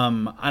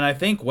 And I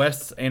think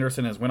Wes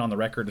Anderson has went on the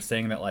record as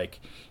saying that like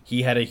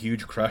he had a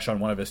huge crush on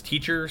one of his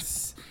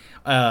teachers,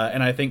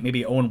 and I think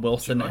maybe Owen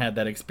Wilson had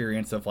that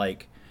experience of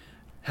like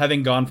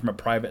having gone from a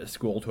private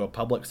school to a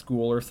public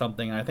school or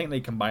something. And I think they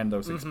combined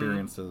those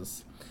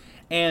experiences.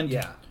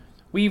 And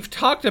we've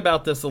talked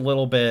about this a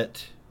little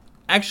bit.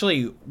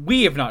 Actually,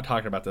 we have not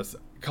talked about this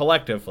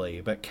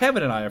collectively, but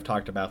Kevin and I have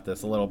talked about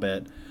this a little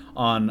bit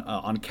on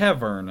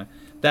Kevern.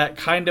 That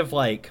kind of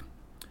like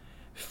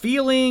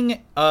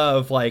feeling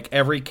of like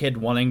every kid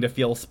wanting to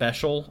feel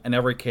special and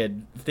every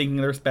kid thinking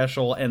they're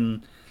special,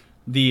 and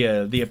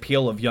the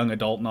appeal of young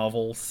adult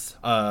novels,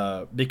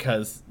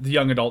 because the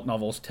young adult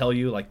novels tell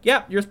you like,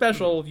 yeah, you're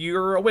special,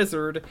 you're a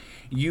wizard,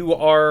 you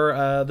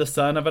are the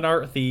son of an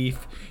art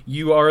thief,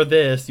 you are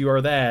this, you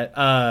are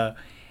that,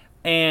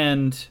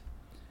 and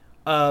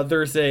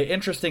there's a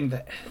interesting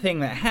thing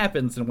that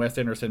happens in Wes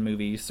Anderson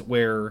movies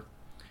where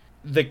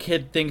the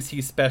kid thinks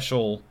he's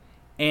special.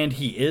 And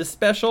he is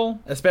special,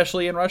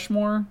 especially in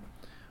Rushmore.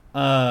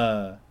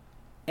 And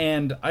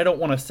I don't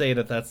want to say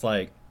that that's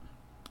like...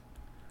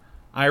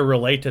 I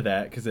relate to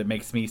that because it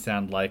makes me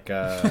sound like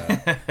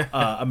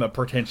I'm a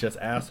pretentious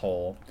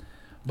asshole.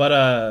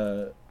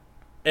 But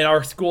and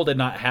our school did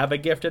not have a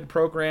gifted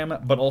program,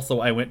 but also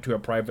I went to a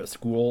private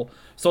school,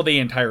 so the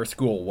entire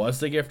school was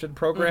the gifted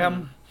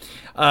program.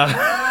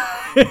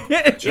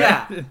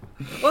 Yeah.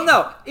 Well,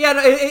 no. Yeah,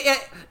 no,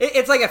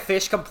 it's like a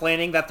fish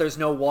complaining that there's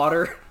no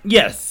water.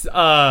 Yes.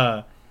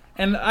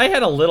 And I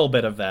had a little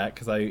bit of that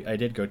because I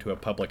did go to a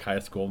public high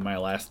school in my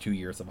last 2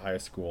 years of high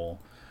school.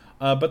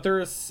 But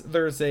there's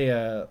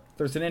an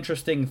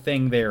interesting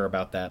thing there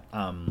about that.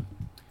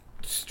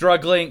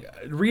 Struggling,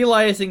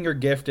 realizing you're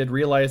gifted,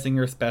 realizing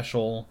you're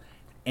special,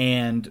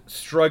 and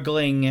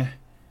struggling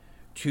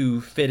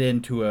to fit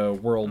into a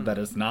world that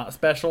is not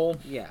special.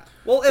 Yeah.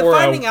 Well, and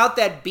finding out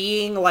that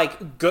being like,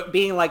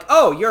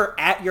 oh, you're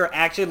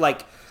actually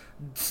like,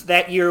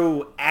 that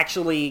you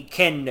actually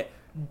can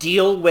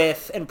deal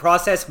with and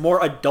process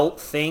more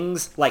adult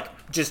things, like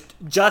just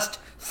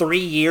 3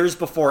 years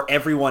before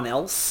everyone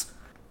else.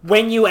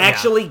 When you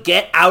actually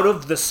get out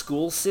of the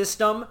school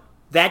system,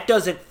 that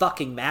doesn't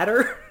fucking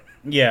matter.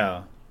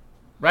 Yeah.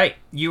 Right.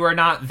 You are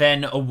not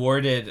then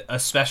awarded a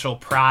special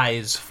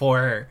prize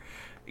for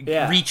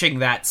reaching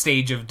that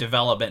stage of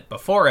development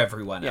before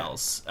everyone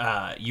else.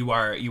 You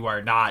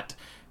are not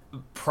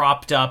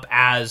propped up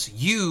as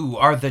you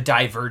are the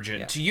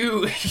divergent.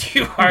 You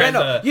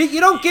are you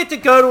don't get to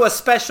go to a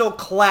special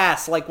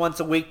class like once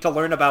a week to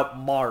learn about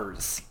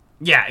Mars.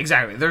 Yeah,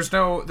 exactly. There's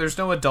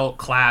no adult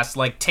class.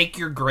 Like, take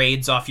your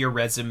grades off your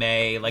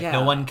resume. Like,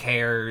 no one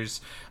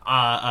cares.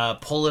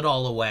 Pull it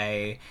all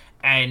away.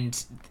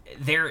 And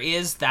there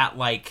is that,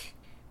 like,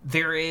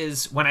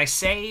 when I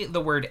say the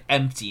word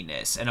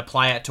emptiness and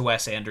apply it to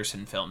Wes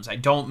Anderson films, I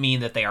don't mean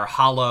that they are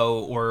hollow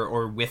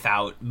or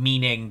without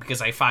meaning,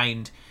 because I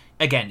find,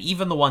 again,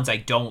 even the ones I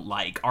don't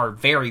like are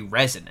very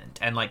resonant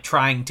and, like,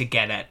 trying to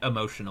get at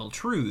emotional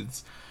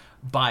truths.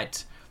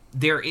 But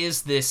there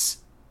is this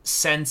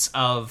sense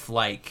of,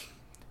 like,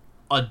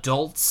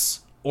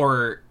 adults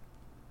or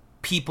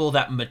people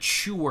that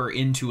mature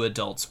into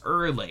adults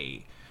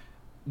early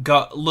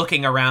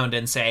looking around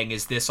and saying,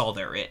 is this all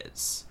there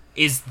is?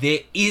 Is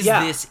this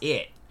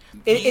it?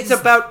 It's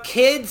about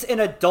kids in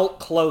adult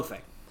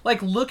clothing.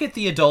 Like, look at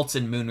the adults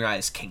in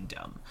Moonrise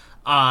Kingdom.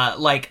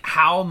 Like,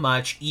 how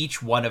much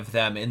each one of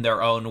them in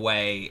their own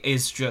way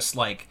is just,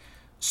 like,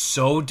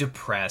 so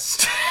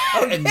depressed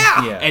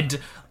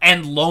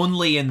and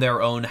lonely in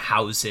their own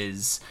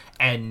houses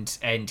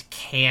and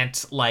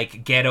can't,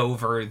 like, get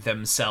over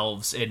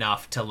themselves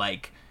enough to,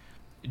 like,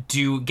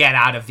 get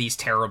out of these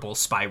terrible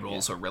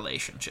spirals or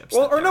relationships.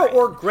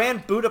 Or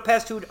Grand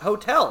Budapest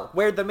Hotel,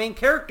 where the main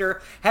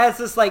character has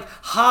this, like,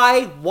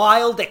 high,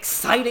 wild,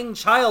 exciting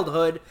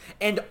childhood,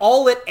 and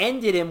all it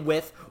ended him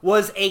with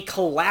was a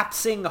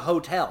collapsing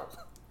hotel.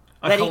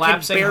 A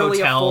collapsing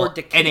hotel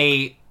and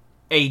a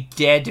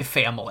dead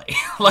family.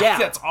 Like,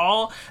 that's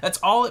all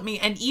it means.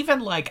 And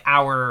even, like,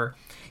 our,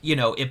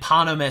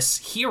 eponymous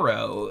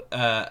hero,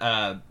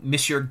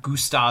 Monsieur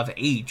Gustave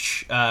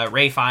H.,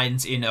 Ray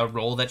finds in a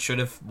role that should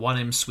have won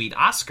him Sweet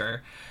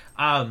Oscar,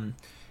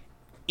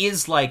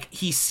 is, like,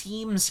 he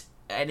seems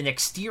at an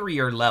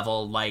exterior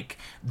level like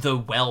the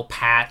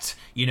well-pat,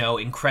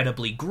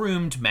 incredibly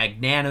groomed,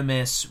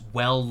 magnanimous,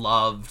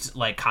 well-loved,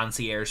 like,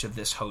 concierge of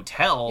this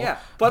hotel. Yeah,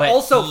 but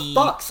also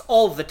fucks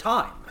all the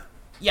time.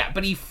 Yeah,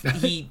 but he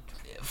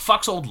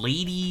fucks old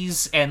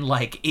ladies and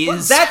like is Well,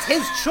 that's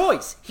his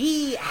choice.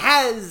 He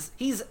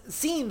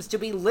seems to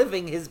be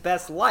living his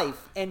best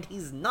life, and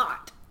he's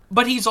not.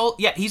 But he's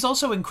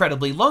also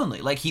incredibly lonely.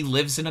 Like, he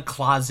lives in a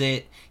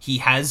closet. He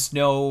has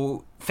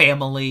no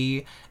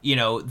family. You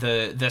know,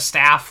 the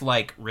staff,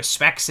 like,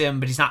 respects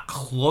him, but he's not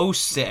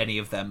close to any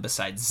of them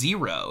besides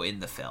Zero in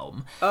the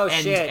film. Oh,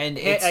 and, shit. And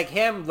it's, like,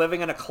 him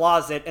living in a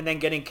closet and then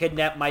getting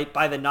kidnapped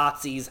by the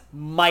Nazis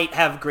might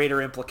have greater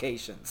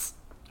implications.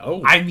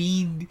 Oh. I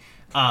mean,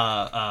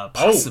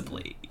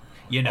 possibly,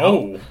 you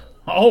know?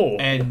 Oh.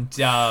 And,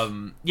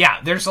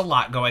 yeah, there's a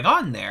lot going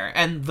on there.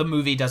 And the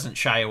movie doesn't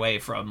shy away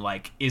from,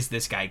 like, is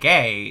this guy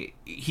gay?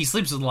 He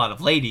sleeps with a lot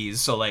of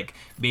ladies, so, like,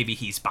 maybe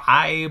he's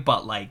bi,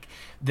 but, like,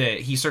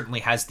 he certainly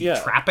has the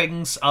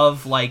trappings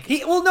of, like,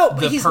 he's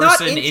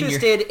not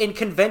interested in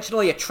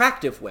conventionally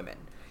attractive women.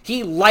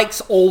 He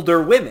likes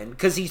older women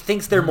because he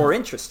thinks they're more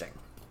interesting.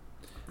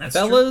 That's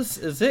Fellas,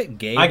 is it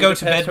gay? I go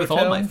to Budapest bed with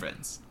Hotel? all my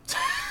friends.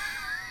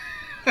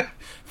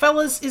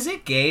 Fellas, is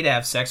it gay to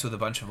have sex with a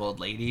bunch of old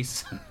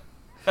ladies?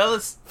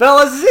 Fellas,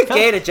 is it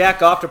gay to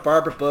jack off to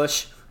Barbara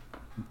Bush?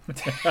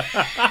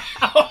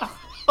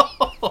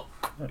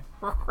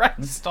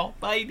 Christ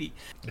almighty.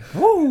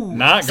 Woo!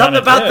 Not Something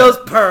gonna about do it. those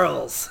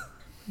pearls.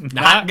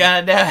 Not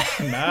gonna do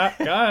it. Not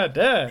gonna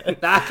do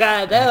it. Not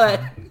gonna do it.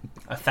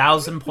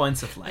 1,000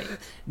 points of light.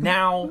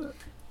 Now,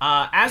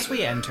 as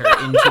we enter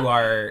into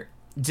our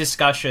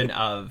discussion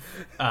of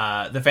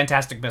the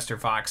Fantastic Mr.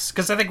 Fox,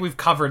 because I think we've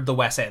covered the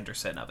Wes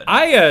Anderson of it.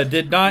 I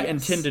did not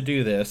intend to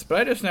do this,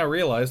 but I just now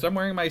realized I'm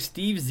wearing my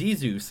Steve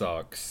Zissou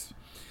socks.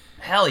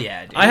 Hell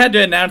yeah, dude. I had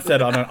to announce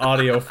that on an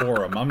audio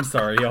forum. I'm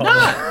sorry, y'all.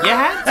 You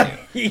had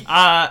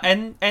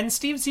to. And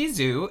Steve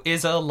Zissou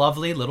is a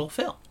lovely little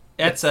film.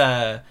 It's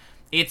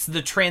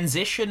the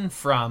transition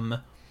from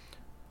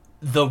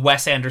the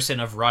Wes Anderson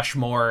of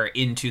Rushmore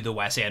into the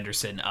Wes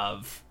Anderson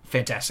of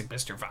Fantastic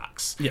Mr.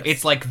 Fox. Yes.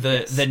 It's like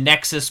the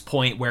nexus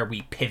point where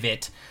we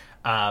pivot.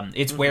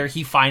 It's where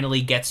he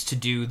finally gets to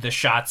do the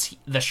shot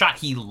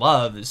he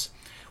loves,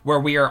 where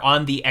we are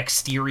on the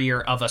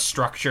exterior of a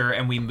structure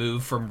and we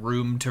move from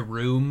room to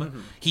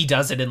room. He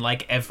does it in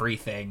like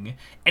everything,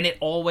 and it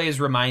always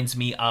reminds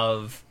me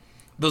of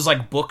those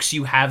like books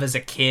you have as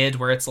a kid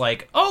where it's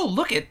like, oh,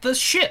 look at the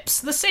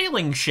ships, the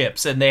sailing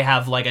ships, and they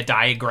have like a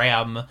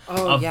diagram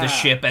of the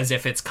ship as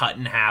if it's cut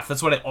in half.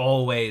 That's what it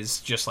always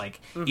just like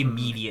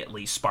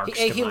immediately sparks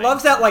to He mind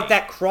loves for that, me. like,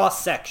 that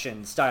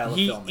cross-section style of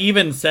He filming.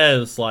 even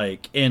says,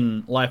 like,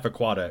 in Life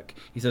Aquatic,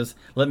 he says,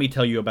 let me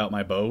tell you about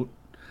my boat.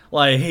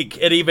 Like,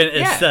 it even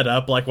is set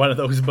up like one of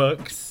those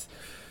books.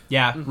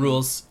 Yeah,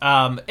 rules.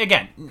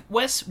 Again,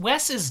 Wes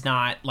is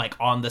not like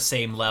on the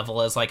same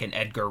level as like an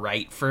Edgar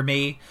Wright for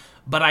me,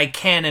 but I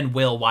can and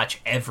will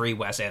watch every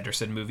Wes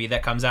Anderson movie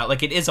that comes out.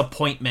 Like, it is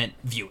appointment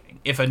viewing.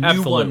 If a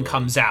new one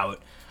comes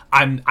out,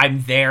 I'm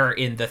there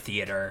in the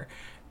theater.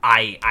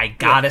 I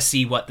gotta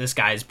see what this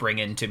guy's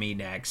bringing to me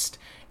next.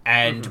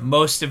 And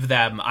most of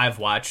them I've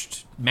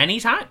watched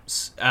many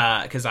times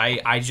because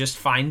I just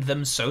find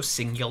them so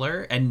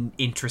singular and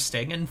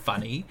interesting and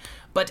funny.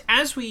 But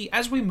as we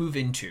move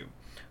into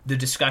the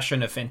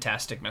discussion of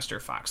Fantastic Mr.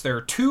 Fox, there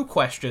are two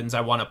questions I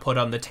want to put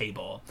on the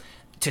table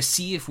to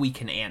see if we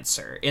can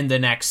answer in the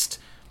next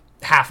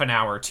half an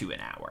hour to an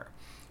hour.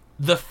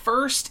 The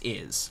first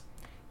is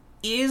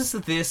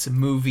this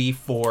movie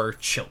for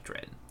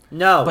children?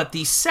 No. But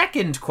the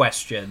second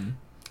question,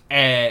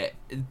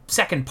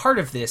 second part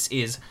of this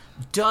is,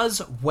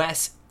 does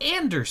Wes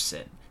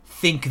Anderson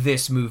think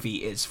this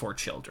movie is for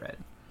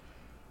children?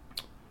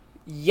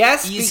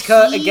 Yes,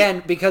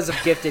 because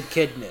of Gifted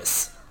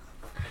Kidness.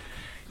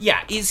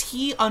 Yeah, is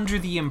he under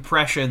the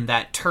impression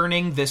that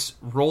turning this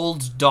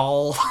Roald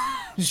Dahl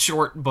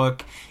short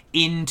book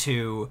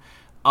into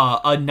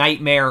a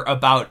nightmare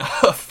about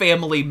a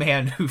family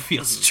man who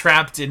feels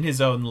trapped in his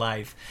own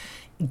life,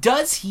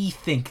 does he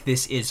think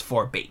this is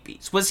for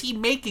babies? Was he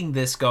making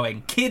this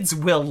going, kids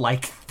will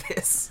like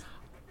this?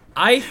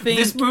 I think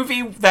This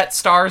movie that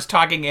stars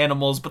talking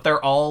animals, but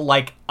they're all,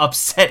 like,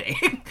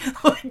 upsetting.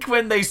 Like,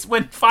 when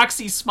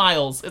Foxy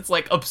smiles, it's,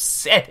 like,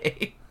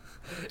 upsetting.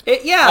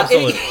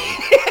 absolutely.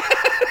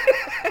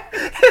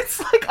 It's,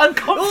 like,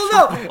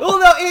 uncomfortable. Well,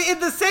 no. In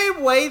the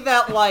same way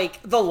that,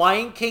 like, the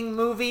Lion King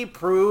movie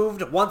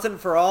proved once and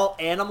for all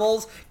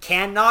animals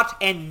cannot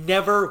and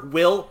never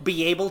will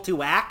be able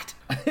to act,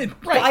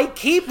 by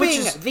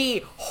keeping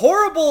the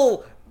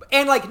horrible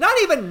and, like, not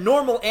even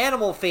normal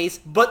animal face,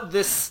 but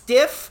the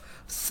stiff,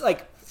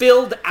 like,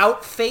 filled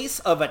out face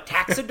of a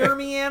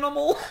taxidermy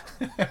animal.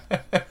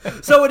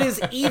 So it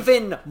is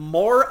even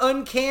more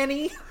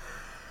uncanny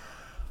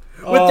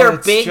with their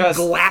big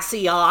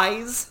glassy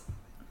eyes.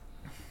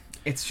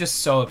 It's just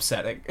so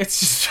upsetting. It's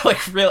just,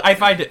 like, real. I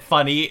find it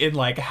funny in,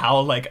 like, how,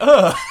 like,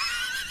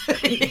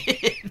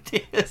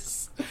 it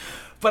is.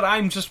 But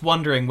I'm just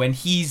wondering, when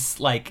he's,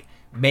 like,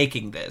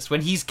 making this,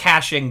 when he's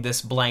cashing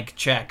this blank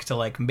check to,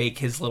 like, make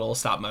his little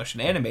stop-motion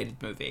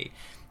animated movie,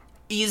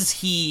 is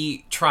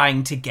he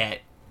trying to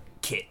get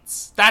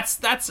kids?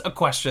 That's a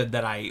question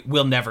that I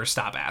will never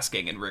stop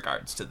asking in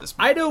regards to this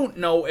movie. I don't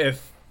know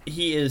if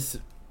he is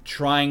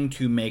trying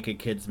to make a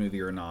kids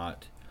movie or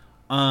not.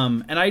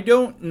 And I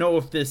don't know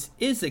if this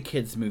is a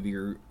kids movie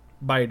or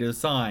by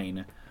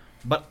design,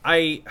 but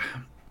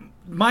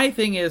my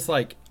thing is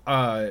like,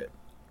 I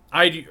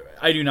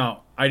do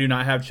not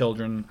have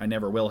children. I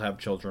never will have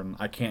children.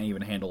 I can't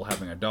even handle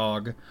having a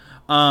dog.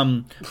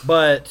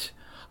 But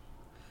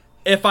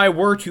if I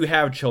were to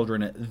have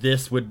children,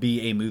 this would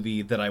be a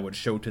movie that I would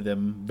show to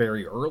them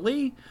very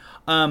early.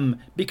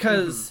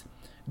 Because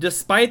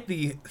despite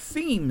the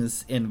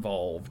themes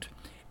involved,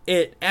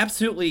 it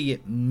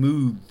absolutely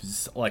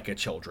moves like a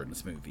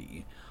children's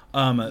movie.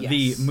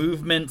 The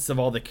movements of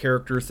all the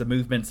characters, the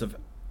movements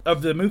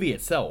of the movie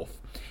itself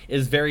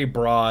is very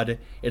broad.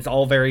 It's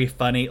all very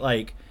funny.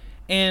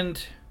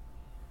 And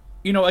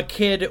a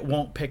kid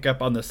won't pick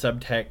up on the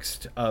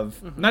subtext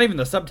of, not even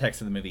the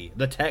subtext of the movie,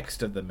 the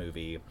text of the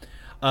movie.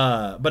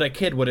 But a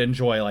kid would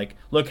enjoy,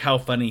 look how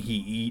funny he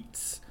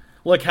eats.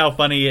 Look how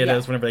funny it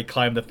is whenever they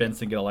climb the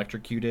fence and get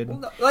electrocuted.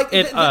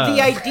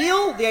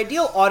 The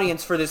ideal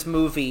audience for this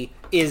movie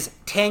is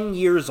 10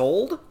 years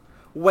old,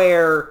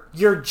 where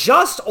you're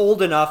just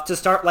old enough to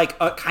start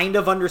kind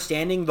of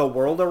understanding the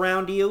world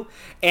around you,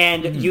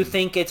 and you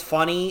think it's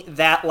funny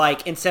that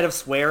instead of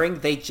swearing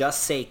they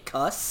just say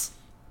cuss.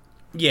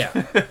 Yeah.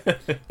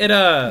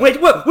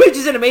 Which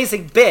is an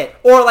amazing bit.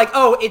 Or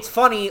it's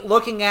funny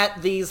looking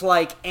at these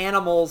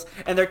animals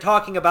and they're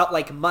talking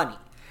about money.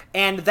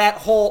 And that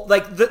whole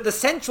the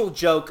central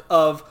joke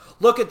of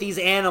look at these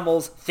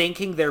animals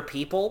thinking they're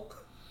people.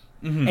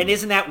 And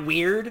isn't that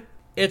weird?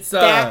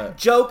 That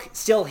joke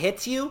still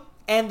hits you.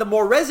 And the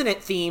more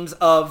resonant themes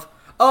of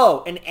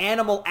an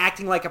animal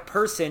acting like a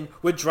person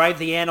would drive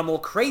the animal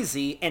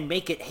crazy and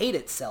make it hate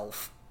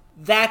itself.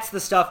 That's the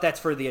stuff that's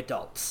for the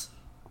adults.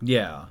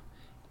 Yeah.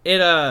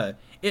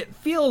 It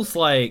feels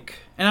like,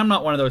 and I'm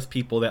not one of those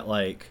people that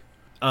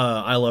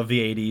I love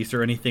the 80s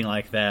or anything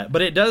like that,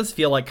 but it does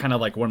feel kind of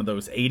like one of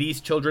those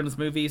 80s children's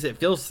movies. It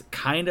feels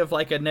kind of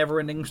like a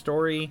Never-Ending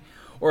Story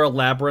or a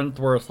Labyrinth,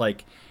 where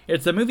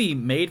it's a movie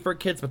made for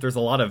kids, but there's a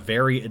lot of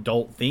very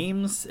adult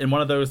themes, and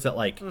one of those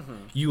that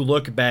you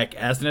look back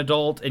as an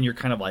adult and you're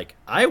kind of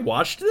I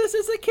watched this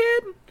as a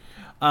kid.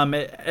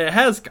 It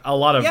has a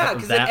lot of that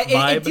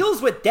vibe. It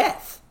deals with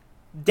death.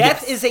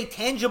 Death is a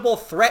tangible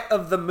threat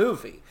of the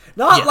movie.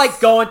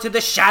 Not going to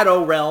the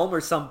Shadow Realm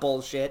or some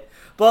bullshit.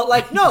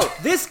 But no,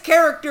 this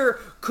character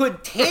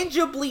could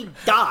tangibly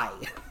die.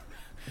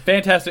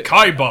 Fantastic.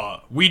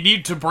 Kaiba, we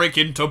need to break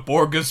into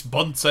Borgus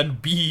Bunsen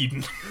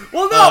Bean.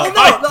 Well,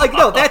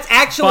 no, that's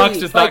actually... Fox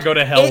does not go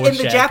to hell with in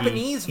the Shaggy.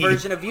 Japanese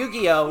version of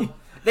Yu-Gi-Oh!,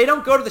 they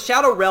don't go to the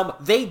Shadow Realm,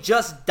 they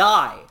just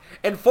die.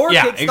 And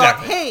 4Kids thought,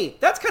 hey,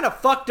 that's kind of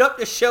fucked up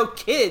to show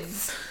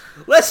kids.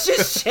 Let's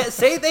just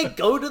say they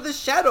go to the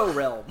Shadow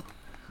Realm.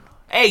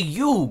 Hey,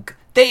 Yug,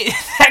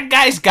 that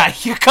guy's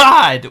got your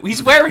card.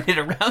 He's wearing it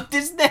around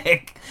his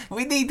neck.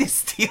 We need to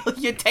steal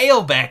your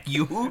tail back,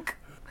 Yug.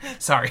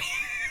 Sorry.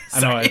 I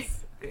know,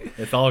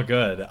 it's all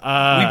good. We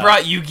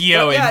brought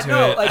Yu-Gi-Oh!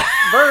 Into it.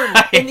 Vern,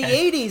 in the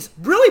 80s,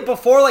 really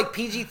before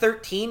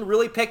PG-13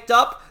 really picked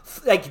up,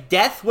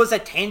 death was a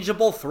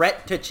tangible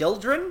threat to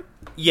children.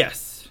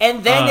 Yes.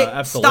 And then it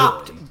absolutely.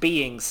 stopped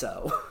being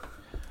so.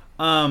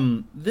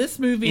 This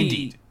movie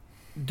Indeed.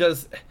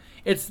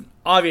 it's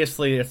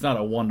obviously it's not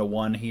a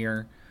 1-to-1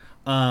 here.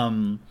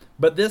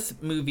 But this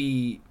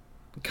movie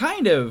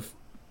kind of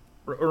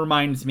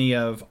reminds me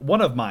of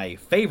one of my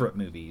favorite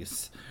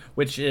movies,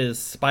 which is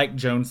Spike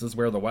Jonze's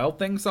Where the Wild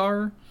Things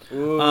Are.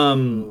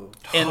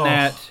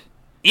 That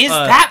is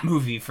that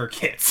movie for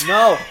kids?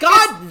 No,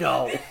 God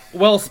no.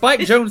 Well,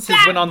 Spike Jonze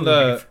went on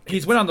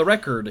the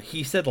record.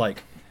 He said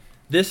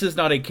this is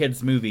not a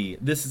kid's movie.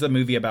 This is a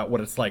movie about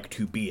what it's like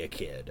to be a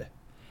kid.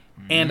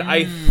 And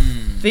I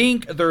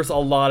think there's a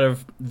lot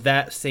of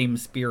that same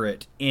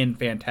spirit in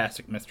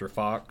Fantastic Mr.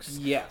 Fox.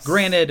 Yes.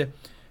 Granted,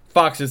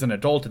 Fox is an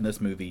adult in this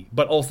movie,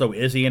 but also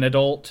is he an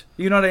adult?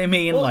 You know what I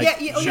mean? Well,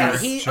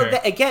 Sure.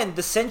 Again,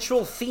 the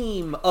central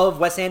theme of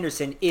Wes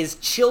Anderson is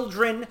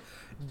children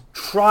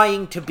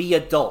trying to be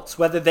adults,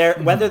 whether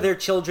they're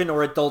children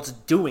or adults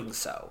doing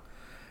so.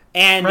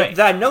 And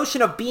the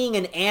notion of being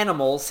an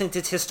animal, since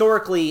it's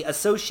historically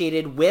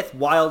associated with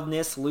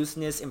wildness,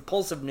 looseness,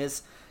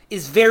 impulsiveness,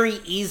 is very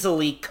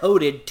easily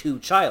coded to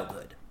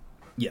childhood.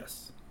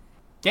 Yes.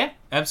 Yeah,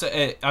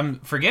 absolutely.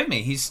 Forgive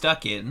me, he's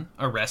stuck in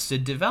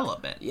Arrested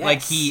Development.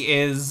 Yes. He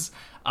is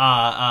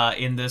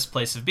in this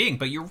place of being.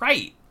 But you're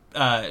right,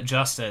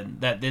 Justin,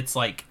 that it's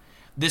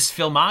this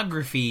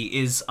filmography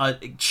is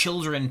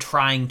children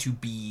trying to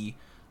be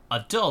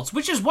adults,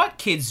 which is what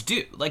kids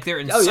do. They're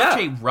in such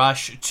a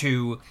rush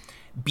to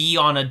be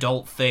on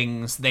adult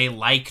things. They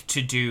like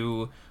to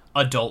do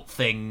adult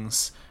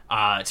things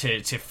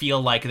to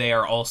feel like they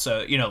are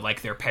also,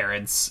 like their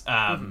parents.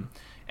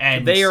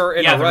 And they are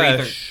in a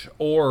rush,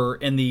 or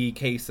in the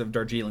case of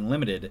Darjeeling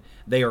Limited,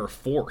 they are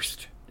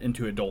forced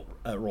into adult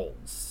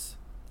roles.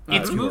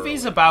 It's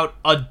movies about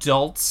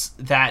adults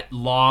that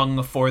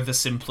long for the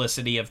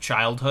simplicity of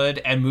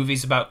childhood, and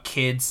movies about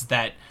kids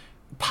that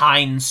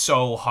pine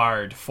so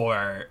hard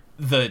for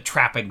the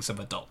trappings of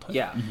adulthood.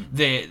 Yeah.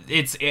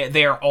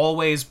 They're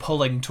always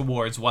pulling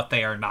towards what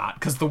they are not,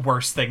 because the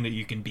worst thing that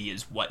you can be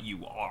is what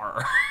you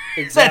are.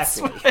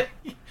 Exactly.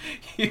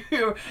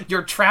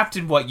 You're trapped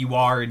in what you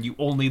are, and you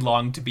only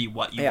long to be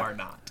what you Yeah. are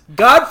not.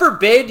 God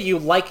forbid you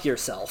like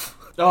yourself.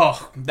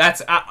 Oh,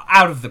 that's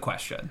out of the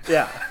question.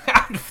 Yeah.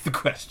 Out of the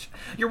question.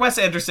 You're Wes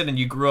Anderson, and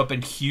you grew up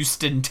in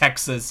Houston,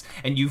 Texas,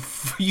 and you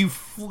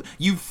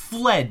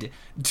fled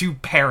to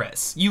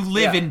Paris. You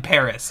live Yeah. in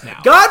Paris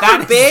now. God That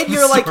is forbid the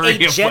you're like story a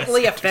of Wes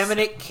gently Anderson.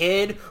 effeminate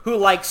kid who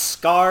likes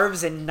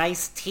scarves and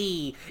nice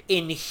tea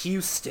in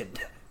Houston.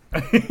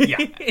 Yeah.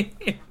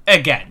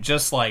 Again,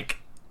 just like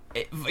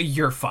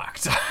you're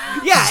fucked.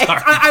 Yeah,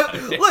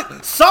 Sorry.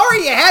 look.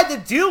 Sorry you had to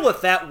deal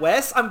with that,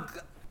 Wes.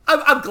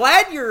 I'm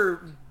glad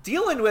you're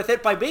dealing with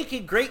it by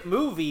making great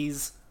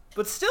movies,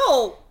 but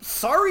still,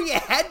 sorry you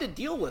had to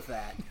deal with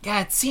that. Yeah,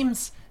 it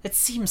seems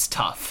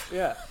tough.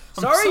 Yeah,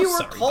 I'm sorry so you were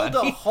sorry, called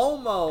buddy. a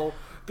homo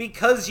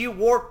because you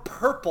wore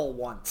purple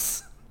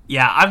once.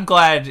 Yeah, I'm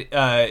glad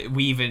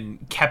we even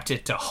kept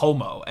it to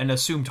homo and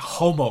assumed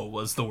homo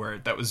was the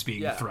word that was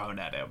being Yeah. thrown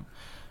at him.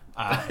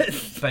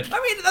 But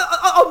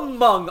I mean,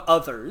 among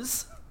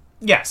others.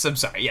 yes, I'm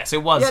sorry. Yes,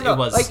 it was. Yeah, no, it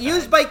was like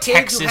used by kids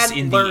Texas who hadn't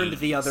in learned the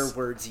the 80s. other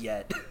words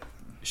yet.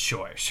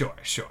 Sure.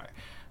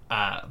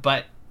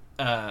 But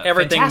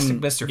Everything Fantastic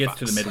Mr. gets Fox.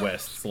 to the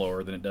Midwest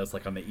slower than it does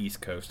like on the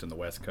East Coast and the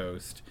West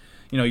Coast.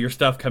 You know, your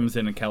stuff comes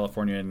in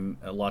California and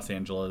Los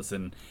Angeles,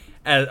 and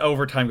as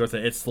over time goes,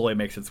 it slowly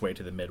makes its way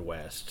to the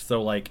Midwest.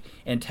 So, like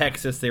in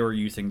Texas, they were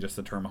using just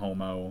the term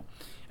homo,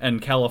 and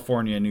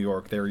California and New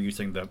York, they were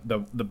using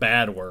the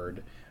bad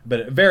word. But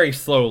it very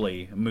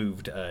slowly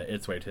moved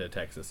its way to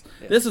Texas.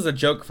 This is a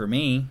joke for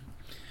me.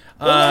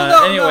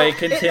 No, Anyway, no,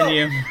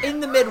 continue. In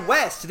the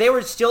Midwest, they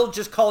were still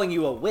just calling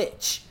you a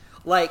witch.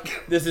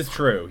 Like, This is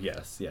true.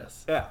 Yes.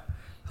 yeah.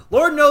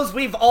 Lord knows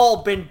we've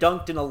all been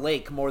dunked in a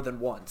lake more than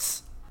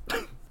once.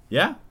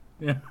 Yeah.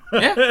 Yeah,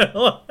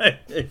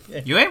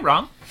 you ain't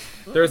wrong.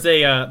 There's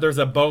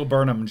a Bo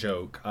Burnham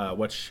joke,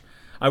 which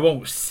I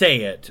won't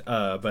say it,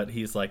 but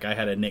he's like, I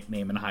had a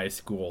nickname in high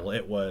school.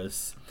 It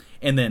was,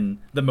 and then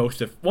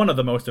one of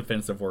the most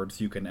offensive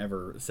words you can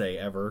ever say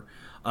ever.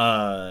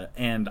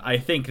 And I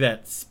think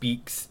that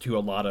speaks to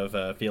a lot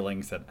of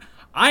feelings that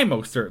I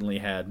most certainly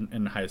had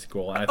in high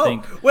school. I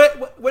think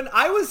when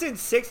I was in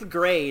 6th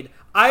grade,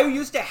 I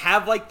used to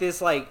have like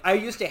this, like, I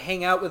used to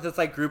hang out with this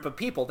like group of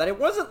people that I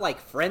wasn't like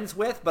friends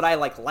with, but I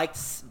like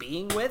liked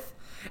being with,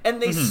 and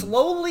they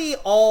slowly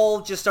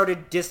all just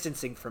started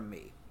distancing from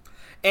me.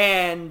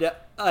 And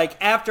like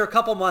after a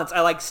couple months,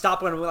 I like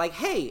stopped and was like,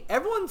 "Hey,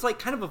 everyone's like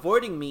kind of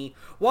avoiding me.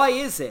 Why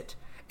is it?"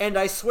 And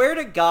I swear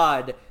to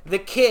God, the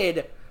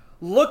kid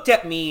looked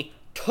at me,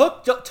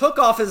 took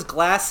off his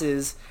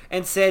glasses,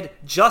 and said,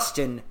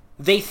 "Justin,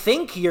 they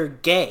think you're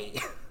gay."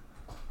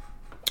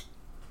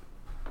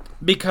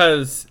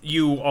 because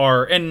you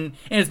are, and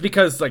it's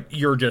because like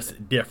you're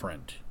just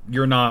different.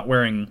 You're not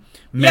wearing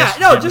mesh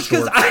gym just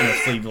 'cause shorts and a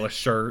sleeveless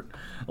shirt.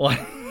 Like,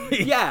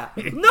 Yeah.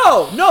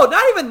 No,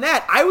 not even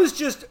that. I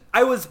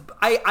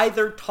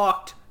either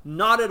talked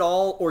not at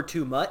all or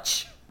too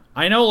much.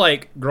 I know,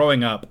 like,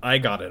 growing up, I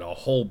got it a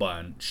whole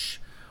bunch.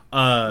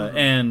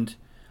 And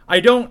I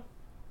don't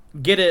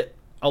get it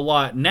a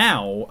lot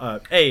now,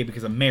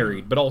 because I'm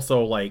married, but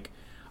also, like,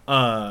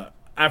 in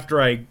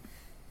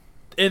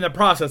the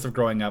process of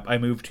growing up, I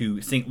moved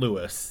to St.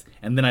 Louis,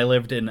 and then I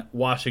lived in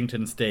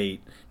Washington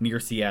State, near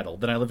Seattle.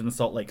 Then I lived in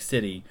Salt Lake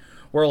City,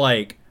 where,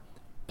 like,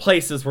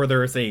 places where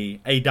there's a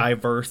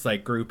diverse,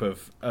 like, group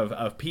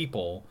of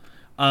people.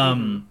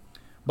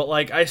 But,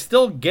 like, I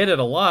still get it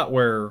a lot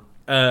where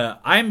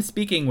I'm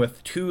speaking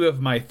with 2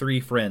 of my 3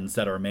 friends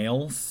that are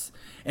males,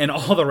 and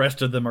all the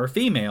rest of them are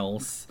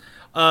females.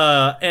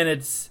 And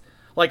it's,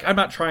 like, I'm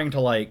not trying to,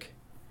 like,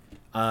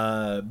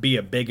 be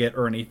a bigot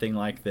or anything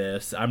like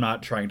this. I'm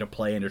not trying to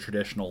play into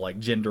traditional, like,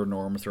 gender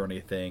norms or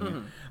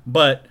anything.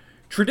 But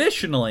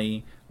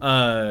traditionally,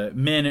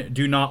 men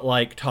do not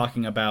like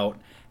talking about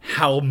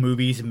how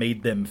movies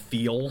made them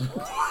feel.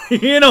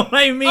 You know what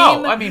I mean?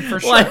 Oh, I mean, for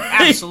sure. Like-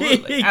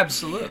 Absolutely.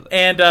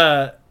 And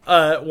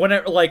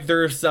whenever, like,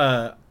 there's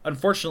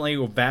unfortunately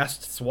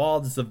vast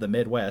swaths of the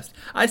Midwest.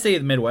 I say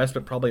the Midwest,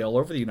 but probably all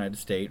over the United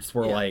States,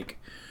 where like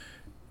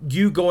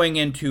you going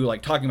into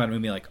like talking about a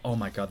movie like, oh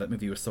my god, that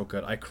movie was so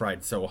good, I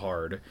cried so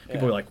hard.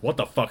 People are like, what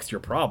the fuck's your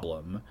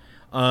problem?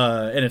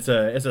 And it's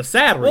a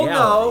sad reality.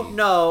 Well,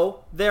 no.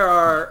 There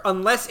are,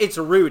 unless it's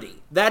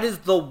Rudy. That is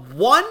the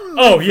one movie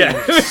Oh yeah.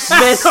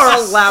 men are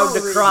allowed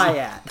to cry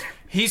at.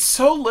 He's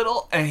so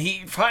little, and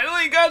he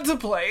finally got to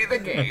play the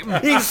game.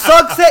 He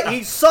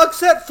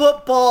sucks at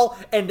football,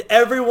 and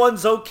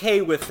everyone's okay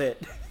with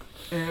it.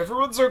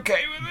 Everyone's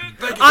okay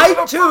with it.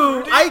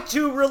 I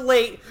too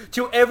relate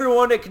to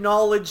everyone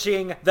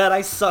acknowledging that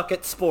I suck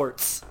at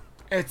sports.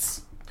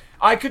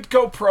 I could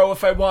go pro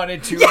if I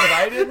wanted to, but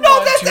I didn't No,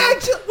 want that's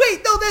to.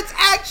 that's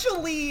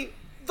actually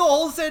the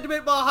whole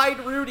sentiment behind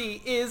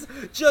Rudy is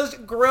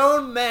just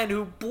grown men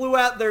who blew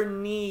out their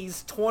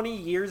knees 20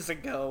 years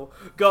ago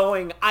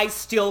going, I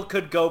still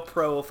could go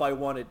pro if I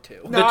wanted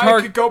to. No,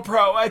 I could go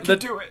pro. I could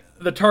do it.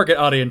 the target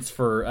audience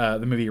for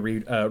the movie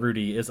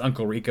Rudy is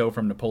Uncle Rico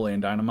from Napoleon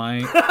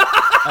Dynamite.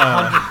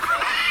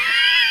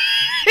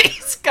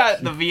 He's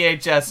got the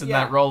VHS in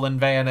Yeah. that rolling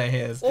van of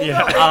his. Well, Yeah.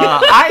 no,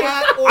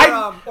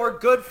 that or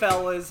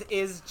Goodfellas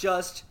is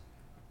just,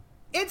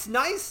 it's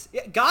nice.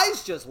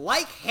 Guys just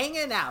like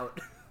hanging out.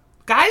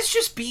 Guys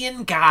just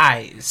being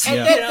guys. And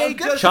Yeah. then You know, they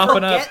just chopping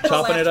forget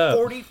chopping the it last up.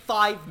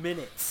 45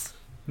 minutes.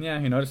 Yeah,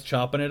 just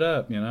chopping it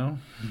up,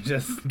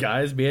 Just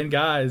guys being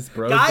guys,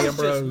 bros Guys being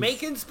bros. just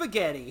making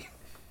spaghetti.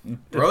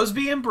 Bros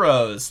being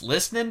bros.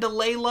 Listening to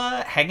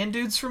Layla, hanging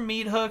dudes from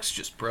meat hooks,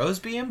 just bros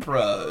being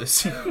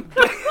bros.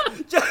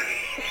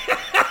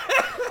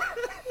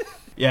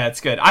 Yeah, it's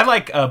good. I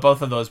like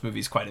both of those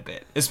movies quite a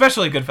bit,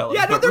 especially Goodfellas.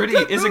 Yeah, no, but they're Rudy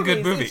good is a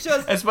good movies. movie. It's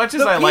just As much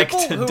as the I like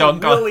people to who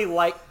dunk really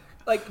on,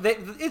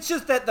 it's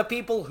just that the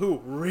people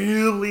who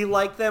really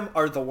like them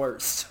are the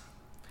worst.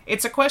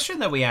 it's a question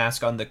that we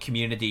ask on the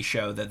community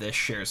show that this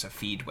shares a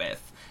feed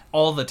with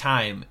all the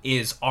time: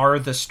 is are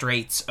the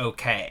straights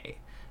okay?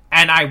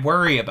 And I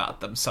worry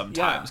about them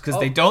sometimes because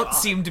Yeah. they Oh, don't God.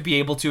 seem to be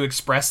able to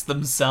express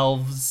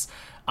themselves.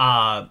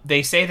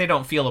 They say they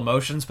don't feel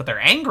emotions, but they're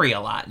angry a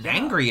lot. And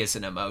angry is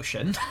an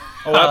emotion.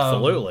 Oh,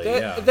 absolutely,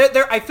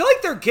 I feel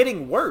like they're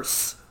getting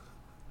worse.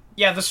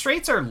 Yeah, the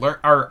straights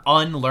are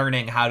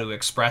unlearning how to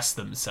express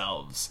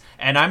themselves,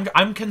 and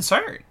I'm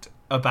concerned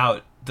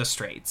about the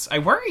straights. I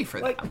worry for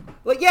them.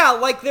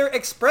 Like their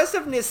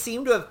expressiveness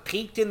seemed to have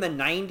peaked in the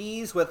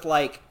 90s with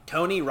like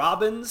Tony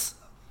Robbins.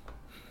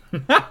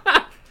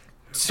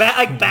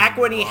 Back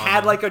when he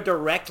had like a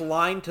direct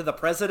line to the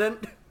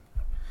president.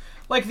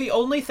 Like, the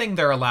only thing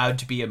they're allowed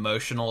to be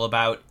emotional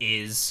about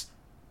is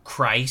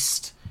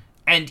Christ,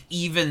 and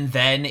even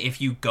then,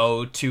 if you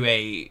go to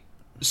a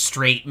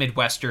straight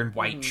Midwestern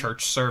white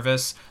church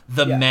service,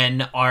 the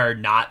men are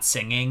not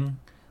singing.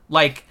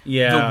 Like,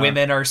 Yeah. the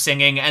women are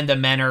singing, and the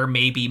men are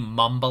maybe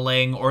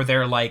mumbling, or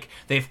they're like,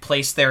 they've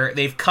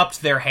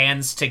cupped their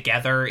hands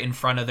together in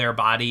front of their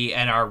body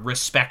and are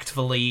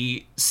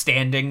respectfully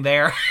standing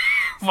there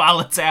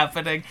while it's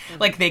happening.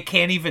 Like, they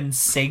can't even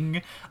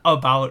sing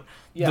about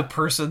the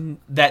person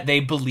that they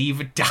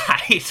believe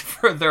died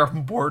for their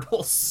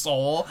mortal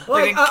soul.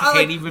 Like, they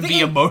can't even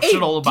be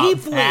emotional about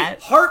deeply that.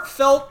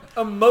 Heartfelt,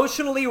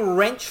 emotionally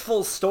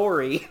wrenchful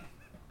story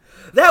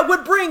that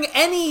would bring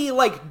any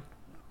like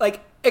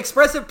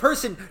expressive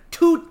person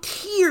to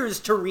tears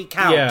to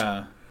recount.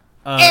 Yeah.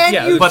 And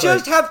yeah, you but,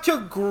 just have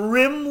to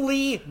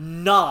grimly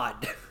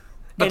nod.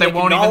 But and they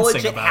won't even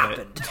acknowledge sing about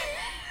happened. it.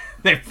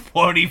 They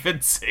won't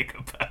even sing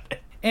about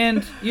it.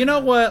 And you know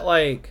what?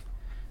 Like,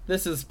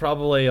 this is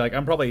probably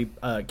I'm probably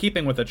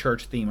keeping with the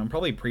church theme. I'm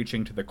probably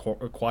preaching to the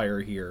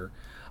choir here.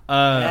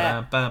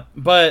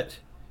 But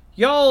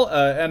y'all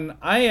and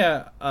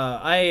I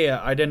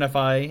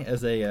identify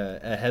as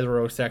a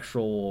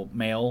heterosexual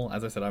male.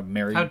 As I said, I'm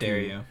married. How dare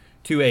you?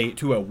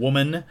 To a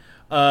woman.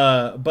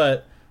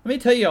 But let me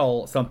tell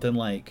y'all something.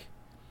 Like,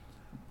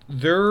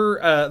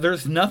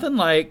 there's nothing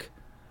like.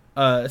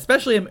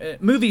 Especially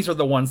movies are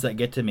the ones that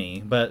get to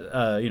me, but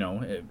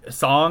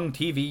song,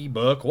 TV,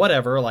 book,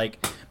 whatever.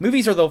 Like,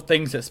 movies are the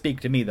things that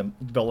speak to me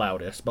the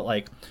loudest. But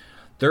like,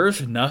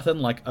 there's nothing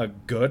like a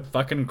good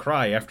fucking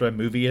cry after a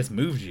movie has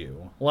moved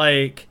you.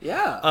 Like,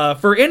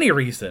 for any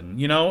reason,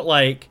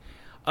 like,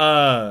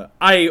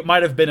 I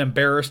might have been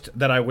embarrassed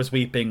that I was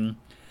weeping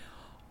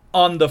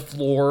on the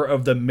floor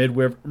of the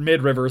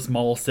Mid-Rivers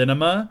Mall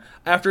cinema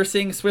after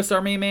seeing Swiss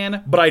Army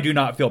Man, but I do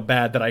not feel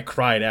bad that I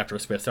cried after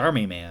Swiss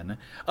Army Man.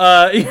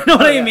 You know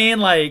what I mean?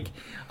 Like,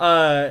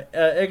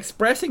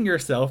 expressing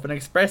yourself and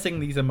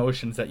expressing these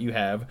emotions that you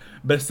have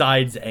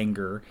besides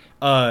anger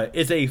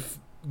is a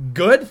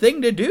good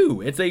thing to do.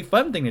 It's a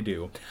fun thing to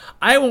do.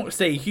 I won't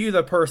say who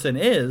the person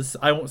is.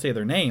 I won't say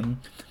their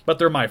name, but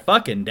they're my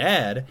fucking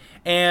dad.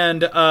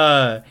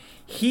 And,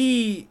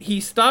 he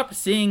stopped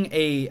seeing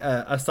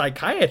a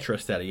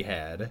psychiatrist that he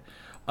had,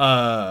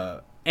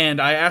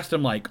 and I asked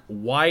him, like,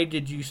 why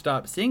did you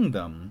stop seeing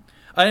them?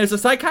 It was a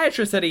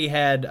psychiatrist that he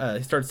had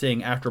started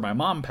seeing after my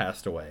mom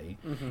passed away.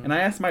 And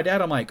I asked my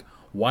dad, I'm like,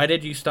 why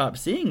did you stop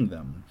seeing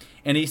them?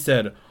 And he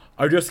said,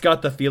 I just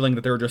got the feeling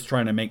that they were just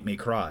trying to make me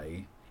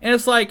cry. And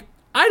it's like,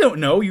 I don't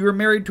know, you were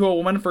married to a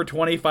woman for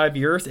 25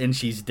 years and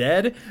she's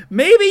dead?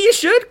 Maybe you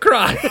should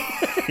cry.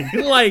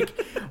 Like,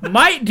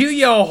 might do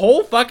you a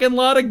whole fucking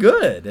lot of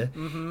good.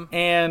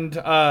 And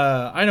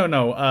I don't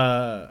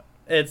know,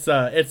 it's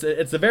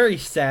a very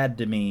sad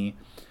to me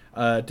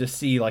to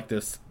see like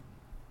this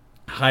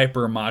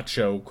hyper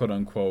macho, quote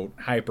unquote,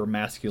 hyper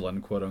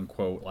masculine, quote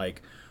unquote,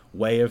 like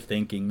way of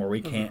thinking where we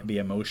can't be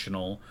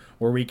emotional,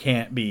 where we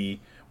can't be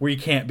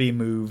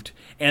moved,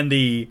 and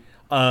the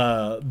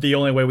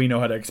only way we know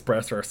how to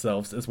express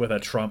ourselves is with a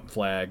Trump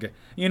flag.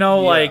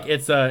 Like,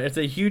 it's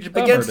a huge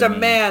bummer Against to a me.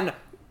 man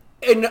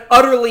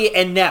utterly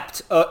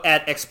inept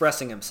at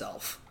expressing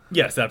himself.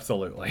 Yes,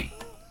 absolutely.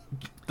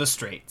 The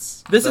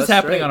straights. This The is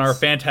happening on our Straights.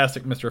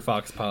 fantastic Mr.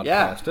 Fox podcast.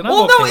 Yeah. And I'm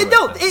Well, okay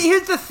with it.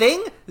 here's the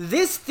thing.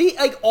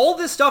 All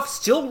this stuff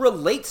still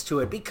relates to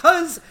it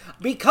because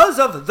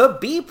of the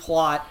B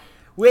plot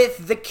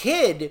with the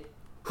kid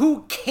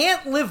who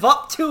can't live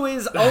up to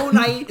his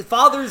own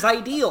father's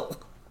ideal.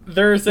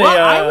 There's a.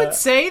 Well, I would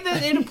say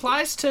that it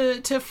applies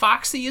to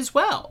Foxy as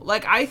well.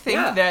 Like, I think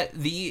Yeah. that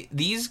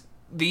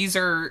these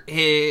are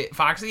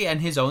Foxy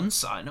and his own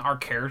son are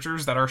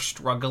characters that are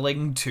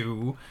struggling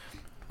to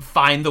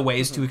find the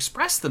ways to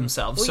express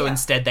themselves. Well, so yeah.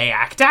 instead they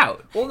act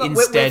out. Well, no,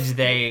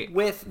 Instead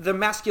with the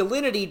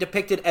masculinity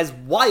depicted as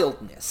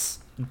wildness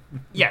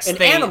yes, and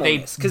they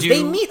animalness, because do-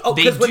 they meet. Oh,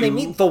 because when they do-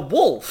 meet the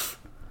wolf,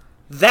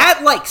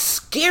 that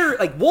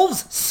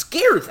wolves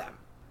scare them.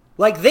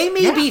 Like they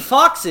may be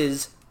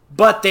foxes,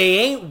 but they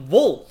ain't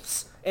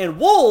wolves. And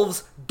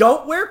wolves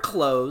don't wear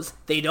clothes.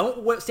 They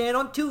don't stand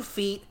on 2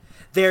 feet.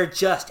 They're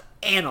just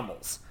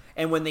animals.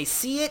 And when they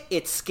see it,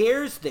 it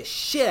scares the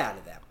shit out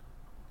of them.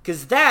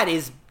 Because that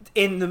is,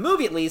 in the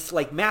movie at least,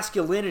 like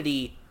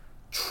masculinity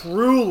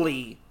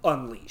truly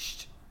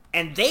unleashed.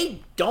 And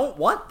they don't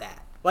want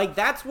that. Like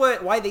that's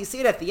why they see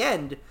it at the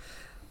end.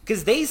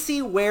 Because they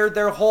see where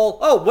their whole,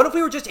 oh, what if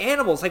we were just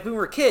animals like we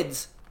were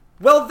kids?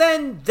 Well,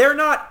 then they're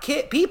not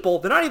people.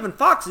 They're not even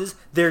foxes.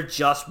 They're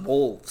just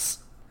wolves.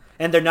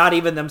 And they're not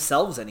even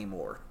themselves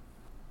anymore.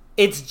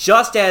 It's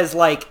just as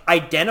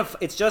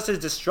it's just as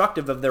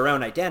destructive of their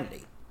own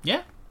identity.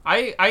 Yeah.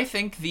 I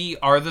think the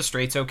are the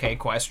straights okay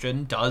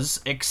question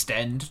does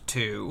extend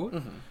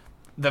to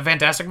the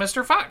Fantastic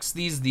Mr. Fox.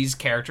 These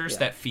characters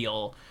that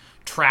feel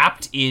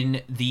trapped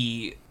in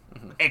the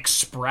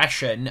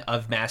expression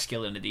of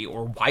masculinity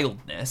or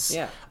wildness.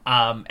 Yeah.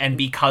 And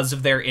because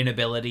of their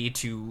inability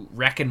to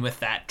reckon with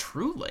that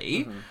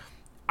truly,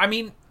 I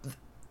mean,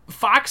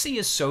 Foxy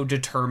is so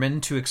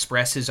determined to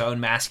express his own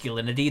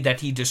masculinity that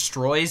he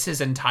destroys his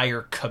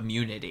entire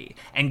community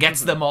and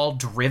gets them all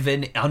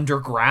driven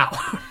underground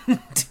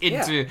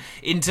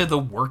into the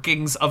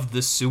workings of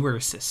the sewer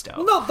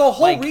system. No, the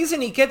whole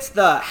reason he gets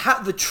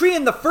the tree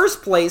in the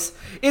first place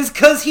is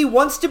because he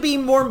wants to be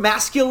more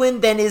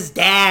masculine than his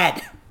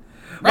dad.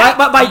 Right.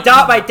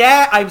 My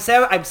dad. I'm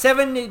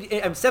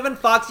 7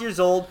 Fox years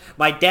old.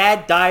 My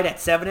dad died at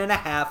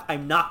 7.5.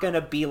 I'm not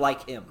gonna be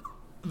like him.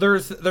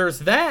 There's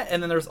that,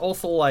 and then there's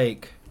also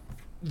like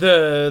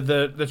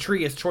the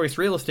tree is choice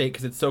real estate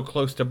because it's so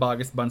close to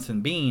Bogus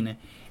Bunsen Bean,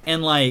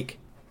 and like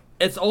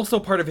it's also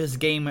part of his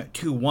game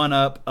to one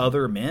up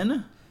other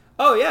men.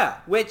 Oh yeah,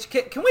 which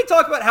can we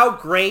talk about how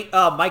great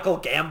Michael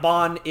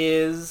Gambon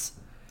is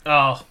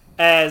Oh,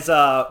 as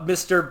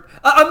Mr.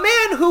 A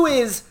man who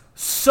is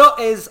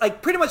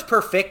like pretty much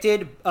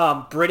perfected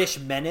British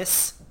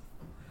menace.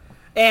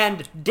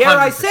 And, dare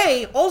I 100%.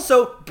 say,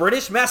 also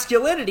British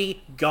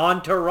masculinity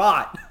gone to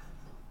rot.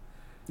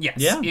 yes.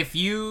 Yeah. If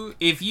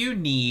you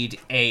need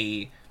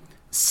a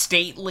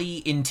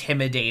stately,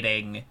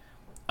 intimidating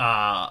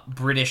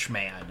British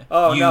man,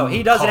 Oh no,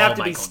 he doesn't call have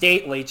to be Michael-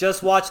 stately.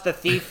 Just watch the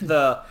thief,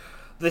 the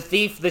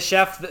thief, the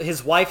chef,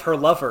 his wife, her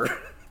lover.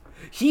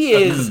 He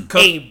is a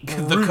brute.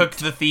 the cook,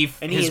 the thief,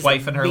 And he his is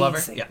wife, and her lover.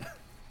 amazing.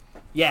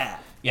 Yeah.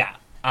 Yeah.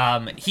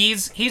 Yeah.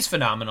 He's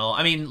phenomenal.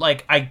 I mean,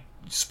 like, I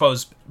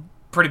suppose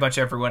pretty much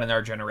everyone in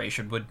our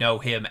generation would know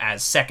him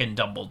as second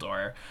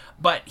Dumbledore,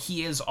 but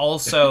he is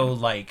also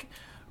like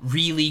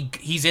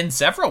he's in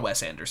several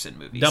Wes Anderson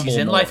movies. He's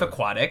in Dumbledore. Life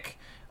Aquatic,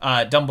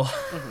 Dumbledore.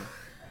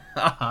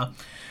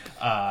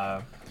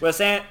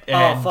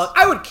 Oh fuck!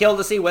 I would kill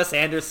to see Wes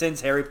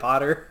Anderson's Harry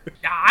Potter.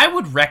 I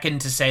would reckon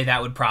to say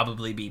that would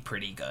probably be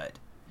pretty good.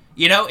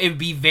 You know, it would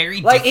be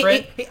very Like,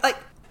 different. like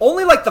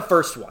only like the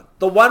first one,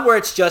 the one where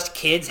it's just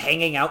kids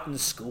hanging out in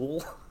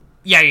school.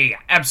 Yeah,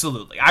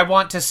 absolutely. I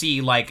want to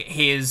see, like,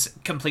 his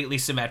completely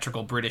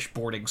symmetrical British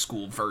boarding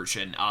school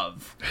version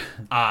of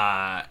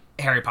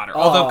Harry Potter.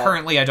 Although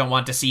currently I don't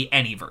want to see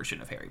any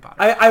version of Harry Potter.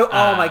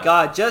 Oh my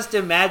god! Just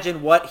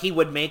imagine what he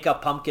would make a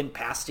pumpkin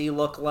pasty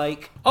look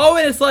like. Oh,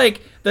 and it's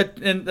like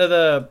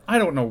the I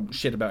don't know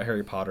shit about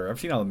Harry Potter. I've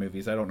seen all the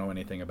movies. I don't know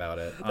anything about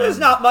it. There's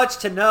not much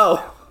to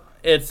know.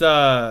 It's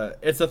a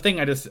thing.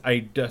 I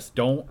just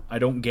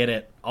don't get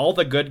it. All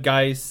the good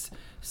guys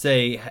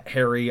say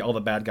Harry, all the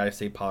bad guys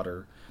say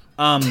Potter.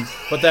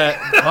 But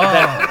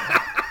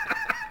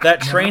that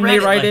train they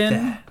ride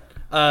in,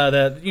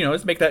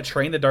 let's make that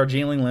train the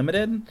Darjeeling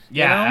Limited.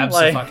 Yeah, you know?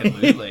 Like-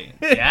 absolutely.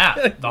 Yeah,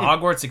 the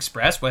Hogwarts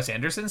Express, Wes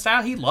Anderson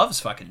style. He loves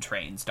fucking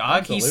trains,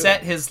 dog. Absolutely. He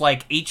set his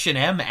like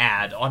H&M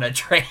ad on a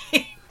train.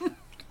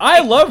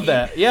 I love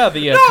that. Yeah,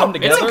 the come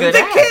together. it's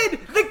a good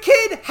The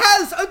kid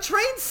has a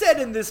train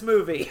set in this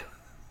movie.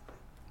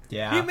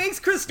 Yeah, He makes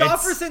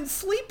Christopherson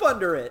sleep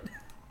under it.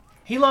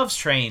 he loves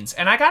trains,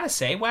 and I gotta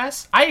say,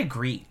 Wes, I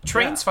agree.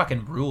 Trains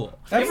fucking rule.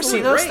 You ever see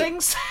Absolutely those great.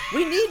 things?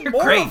 We need They're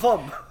more great. of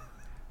them.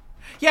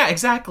 Yeah,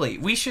 exactly.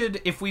 We should,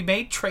 if we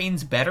made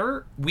trains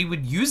better, we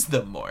would use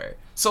them more.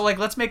 So, like,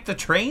 let's make the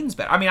trains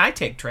better. I mean, I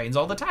take trains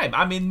all the time.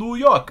 I'm in New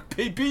York,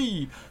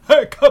 baby.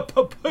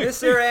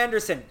 Mr.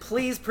 Anderson,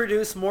 please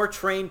produce more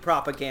train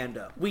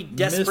propaganda. We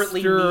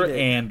desperately Mr. need it.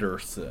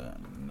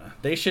 Anderson.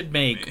 They should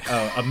make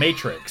a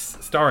Matrix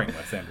starring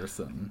Wes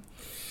Anderson.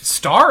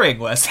 Starring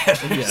Wes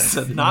Anderson, Yes,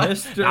 not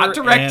Mr.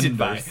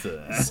 directed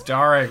Anderson. by.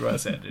 Starring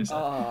Wes Anderson.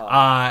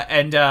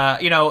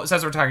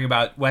 Since we're talking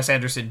about Wes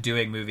Anderson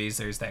doing movies,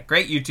 there's that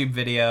great YouTube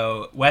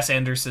video, Wes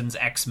Anderson's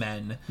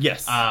X-Men.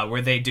 Yes.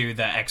 Where they do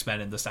the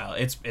X-Men in the style.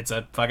 It's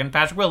a fucking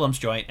Patrick Willems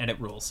joint, and it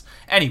rules.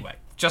 Anyway,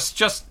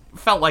 just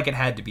felt like it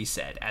had to be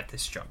said at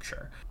this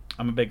juncture.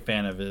 I'm a big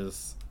fan of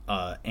his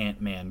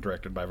Ant-Man,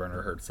 directed by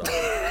Werner Herzog.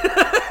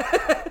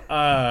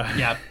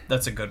 Yeah,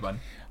 that's a good one.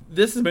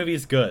 This movie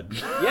is good.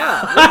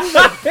 Yeah, this is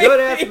a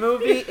good-ass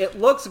movie. It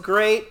looks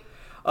great.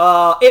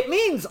 It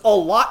means a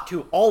lot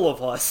to all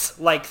of us,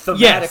 like,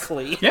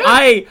 thematically.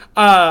 Yeah.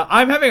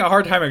 I'm having a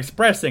hard time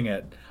expressing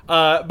it,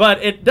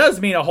 but it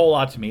does mean a whole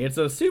lot to me. It's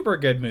a super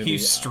good movie. You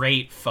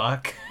straight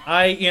fuck.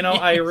 I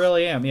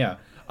really am, yeah.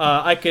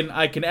 I can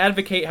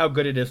advocate how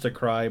good it is to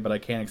cry, but I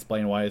can't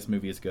explain why this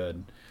movie is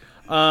good.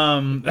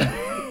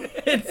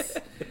 It's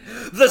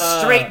The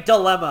straight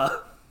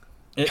dilemma.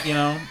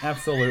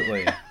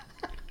 Absolutely.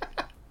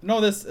 No,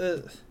 this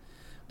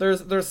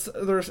there's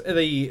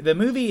the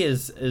movie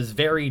is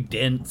very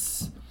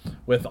dense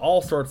with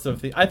all sorts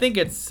of things. I think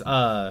it's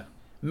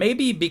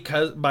maybe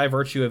because by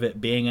virtue of it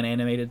being an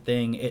animated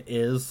thing, it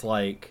is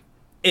like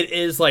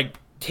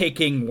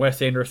taking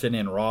Wes Anderson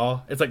in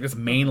raw. It's like this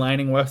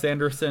mainlining Wes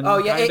Anderson. Oh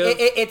yeah, kind of.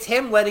 it's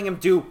him letting him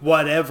do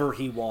whatever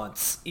he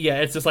wants. Yeah,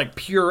 it's just like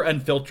pure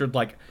unfiltered,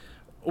 like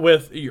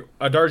with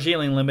a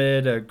Darjeeling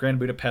Limited, a Grand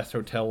Budapest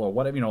Hotel, or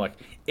whatever. Like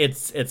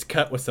it's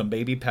cut with some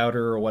baby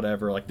powder or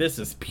whatever. Like this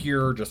is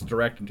pure, just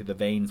direct into the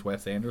veins,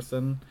 Wes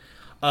Anderson.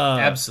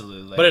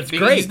 Absolutely, but it's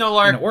because great. He's no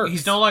longer and it works.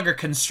 he's no longer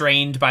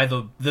constrained by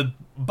the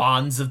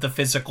bonds of the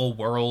physical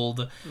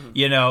world.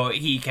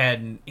 He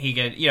can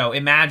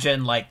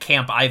imagine like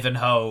Camp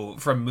Ivanhoe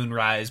from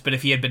Moonrise, but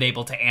if he had been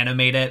able to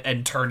animate it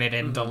and turn it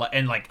into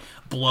and like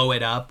blow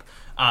it up.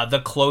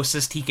 The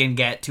closest he can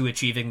get to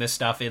achieving this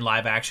stuff in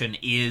live action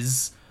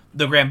is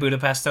the Grand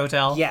Budapest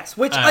Hotel. Yes,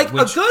 which a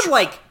good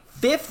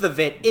fifth of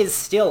it is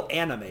still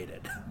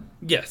animated.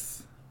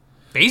 Yes.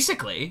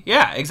 Basically,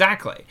 yeah,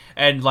 exactly.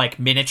 And like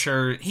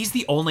miniature, he's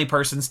the only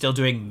person still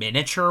doing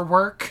miniature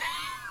work.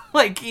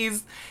 Like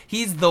he's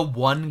the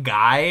one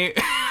guy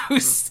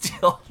who's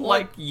still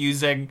like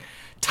using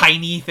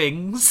tiny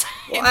things.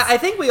 Well, I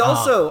think we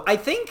also I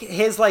think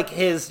his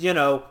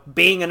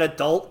being an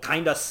adult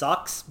kind of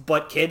sucks,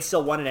 but kids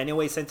still want it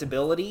anyway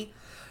sensibility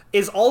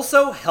is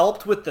also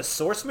helped with the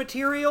source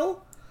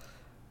material,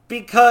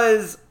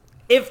 because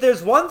if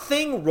there's one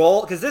thing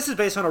because this is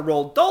based on a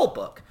Roald Dahl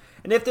book,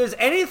 and if there's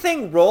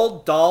anything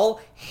Roald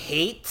Dahl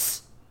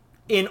hates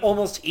in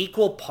almost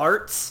equal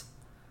parts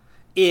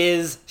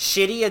is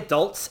shitty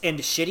adults and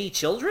shitty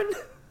children.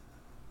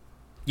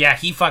 Yeah,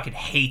 he fucking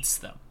hates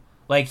them.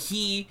 Like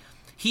he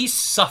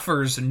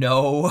suffers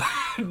no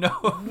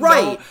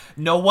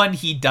one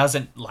he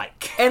doesn't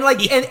like. And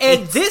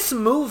and this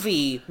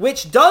movie,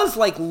 which does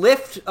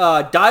lift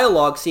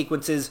dialogue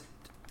sequences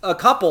a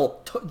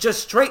couple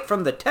just straight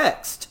from the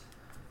text,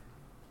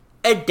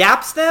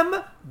 adapts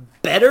them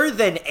better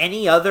than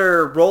any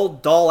other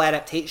Roald Dahl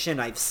adaptation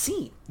I've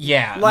seen.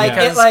 Yeah,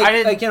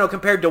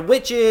 compared to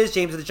Witches,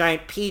 James and the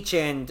Giant Peach,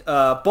 and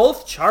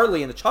both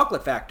Charlie and the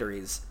Chocolate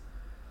Factories.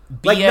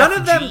 None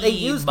of them, they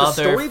use the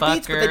story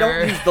beats, but they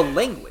don't use the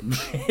language.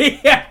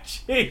 Yeah,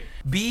 gee.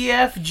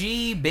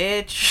 BFG,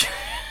 bitch.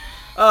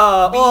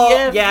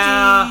 BFG.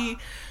 Yeah.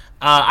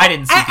 I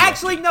didn't see BFG.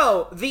 Actually,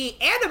 no. The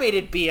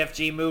animated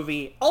BFG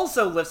movie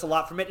also lifts a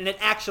lot from it, and it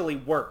actually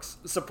works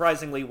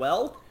surprisingly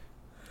well.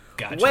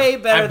 Gotcha. Way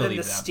better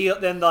than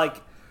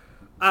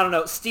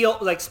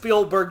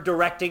Spielberg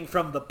directing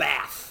from the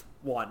bath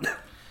one.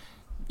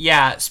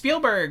 Yeah,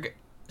 Spielberg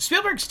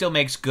still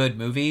makes good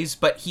movies,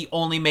 but he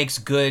only makes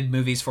good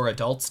movies for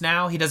adults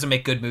now. He doesn't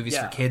make good movies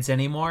for kids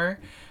anymore.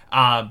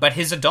 But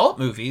his adult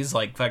movies,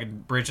 like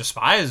fucking Bridge of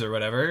Spies or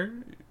whatever,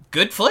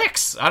 good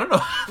flicks. I don't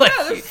know.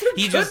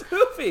 Good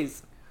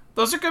movies.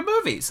 Those are good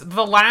movies.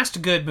 The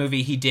last good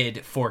movie he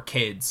did for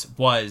kids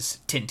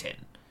was Tintin.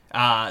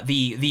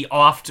 The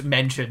oft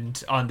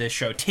mentioned on this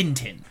show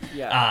Tintin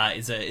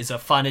is a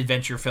fun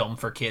adventure film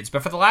for kids.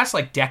 But for the last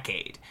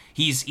decade,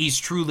 he's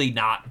truly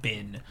not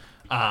been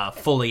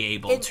fully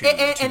able to.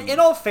 And in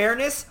all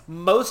fairness,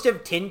 most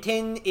of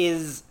Tintin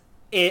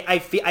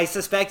I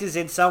suspect is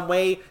in some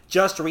way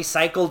just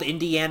recycled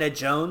Indiana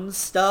Jones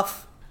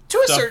stuff.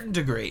 To a certain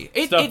degree.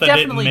 It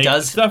definitely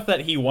does. Stuff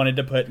that he wanted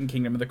to put in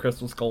Kingdom of the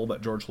Crystal Skull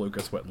that George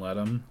Lucas wouldn't let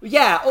him.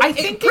 Yeah, I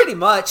think pretty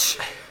much.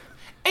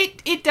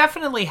 It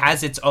definitely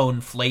has its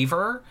own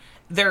flavor.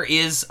 There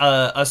is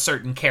a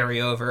certain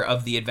carryover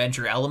of the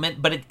adventure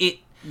element, but it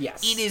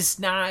is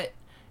not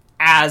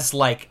as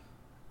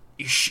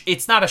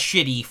it's not a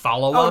shitty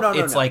follow-up. No,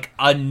 it's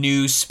a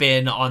new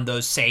spin on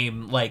those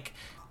same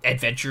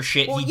adventure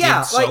shit he did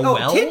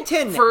well.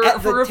 Tintin, for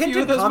a few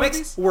Tintin of those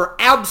comics movies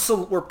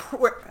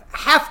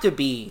have to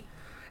be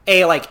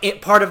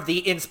part of the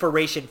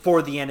inspiration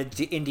for the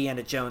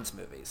Indiana Jones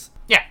movies.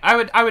 Yeah,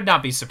 I would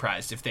not be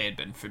surprised if they had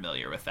been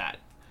familiar with that.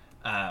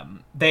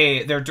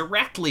 They're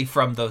directly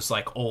from those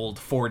like old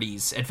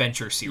 40s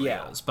adventure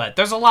serials, but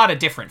there's a lot of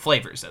different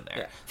flavors in there.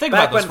 Yeah. Think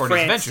Back about those when 40s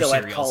France adventure still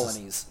had serials.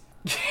 colonies.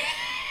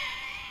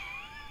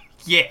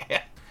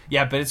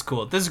 Yeah, but it's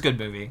cool. This is a good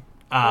movie.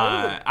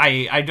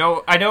 I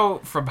know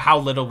from how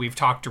little we've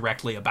talked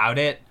directly about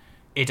it,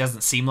 it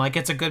doesn't seem like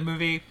it's a good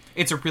movie.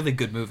 It's a really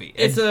good movie,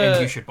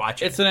 and you should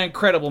watch it. It's an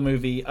incredible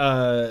movie.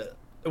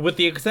 With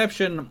the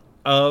exception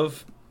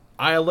of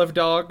Isle of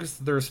Dogs,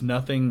 there's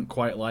nothing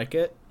quite like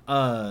it.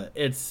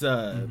 It's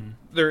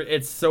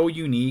so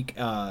unique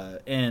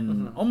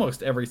in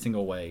almost every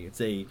single way.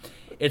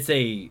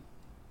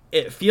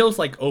 It feels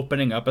like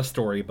opening up a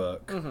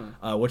storybook,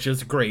 which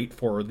is great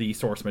for the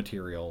source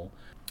material.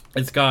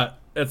 It's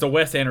a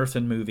Wes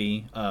Anderson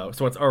movie,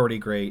 so it's already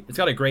great. It's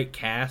got a great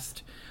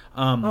cast.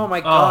 Oh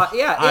my god!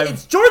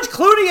 It's George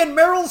Clooney and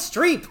Meryl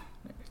Streep.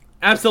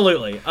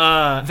 Absolutely.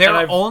 There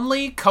are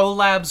only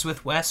collabs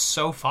with Wes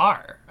so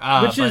far,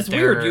 which is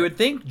weird. You would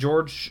think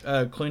George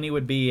Clooney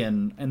would be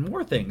in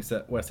more things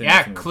that Wes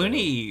Anderson. Yeah,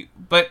 Clooney,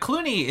 but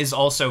Clooney is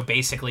also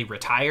basically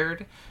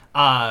retired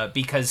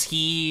because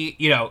he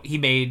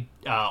made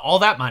all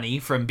that money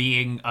from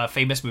being a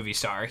famous movie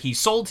star. He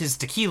sold his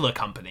tequila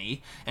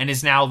company and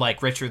is now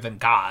like richer than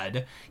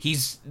God.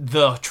 He's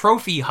the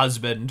trophy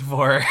husband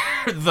for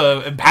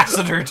the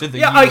ambassador to the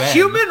UN. A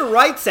human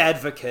rights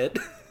advocate.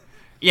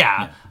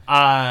 Yeah.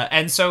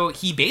 And so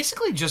he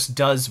basically just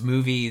does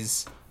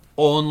movies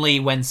only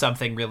when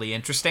something really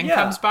interesting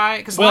comes by.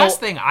 Because the last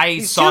thing I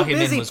saw him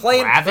in was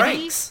Gravity.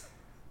 Pranks.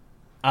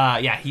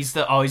 He's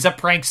a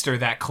prankster,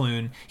 that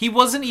Clooney. He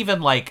wasn't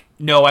even like,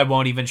 no, I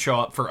won't even show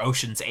up for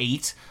Ocean's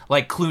 8.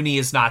 Like, Clooney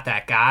is not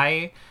that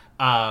guy.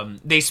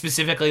 They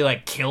specifically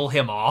like kill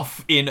him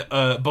off in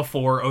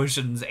before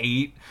Ocean's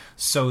 8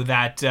 so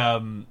that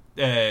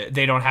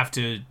they don't have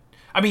to.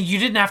 I mean, you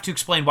didn't have to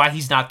explain why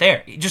he's not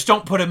there. You just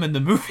don't put him in the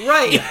movie.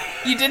 Right.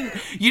 You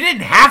didn't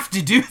have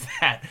to do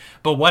that.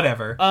 But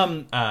whatever.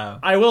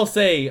 I will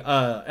say,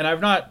 and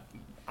I've not.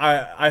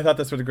 I thought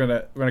this was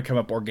gonna come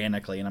up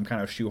organically, and I'm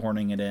kind of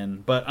shoehorning it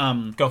in. But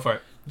go for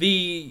it.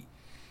 The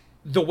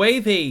way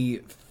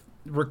they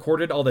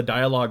recorded all the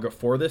dialogue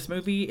for this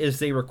movie is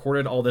they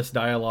recorded all this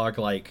dialogue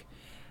like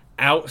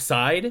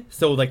outside,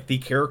 so like the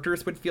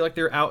characters would feel like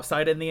they're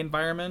outside in the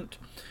environment.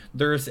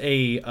 There's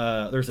a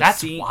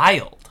scene.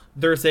 Wild.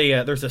 There's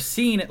a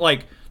scene,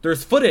 like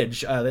there's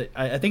footage that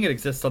I think it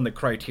exists on the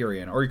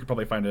Criterion, or you could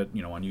probably find it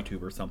on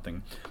YouTube or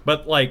something.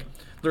 But like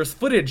there's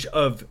footage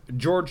of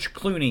George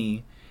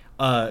Clooney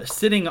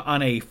sitting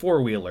on a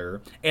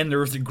four-wheeler, and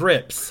there's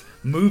grips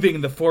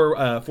moving the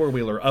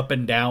four-wheeler up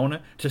and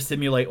down to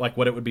simulate like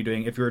what it would be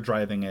doing if you were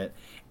driving it.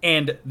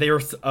 And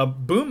there's a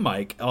boom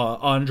mic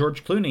on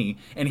George Clooney,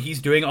 and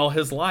he's doing all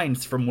his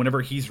lines from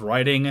whenever he's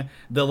riding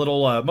the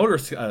little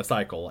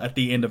motorcycle at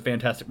the end of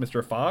Fantastic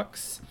Mr.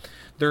 Fox.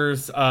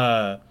 There's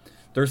a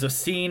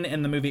scene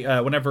in the movie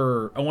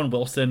whenever Owen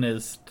Wilson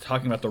is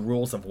talking about the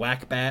rules of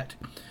Whack-Bat.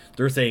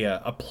 There's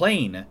a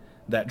plane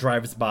that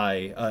drives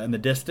by in the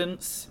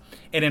distance,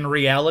 and in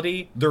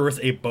reality, there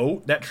was a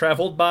boat that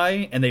traveled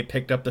by, and they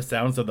picked up the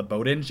sounds of the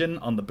boat engine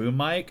on the boom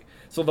mic.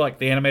 So like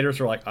the animators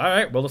were like, all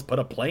right, we'll just put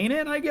a plane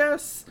in, I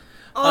guess.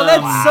 Oh,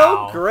 that's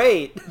so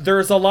great.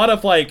 There's a lot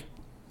of like,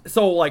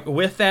 so like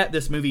with that,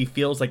 this movie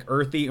feels like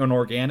earthy and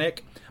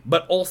organic,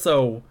 but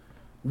also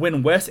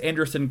when Wes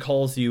Anderson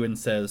calls you and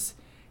says,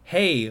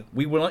 hey,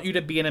 we want you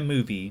to be in a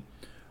movie,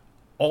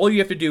 all you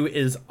have to do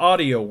is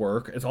audio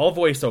work, it's all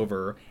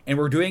voiceover, and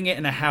we're doing it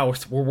in a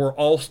house where we're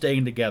all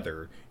staying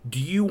together. Do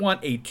you want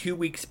a 2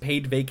 weeks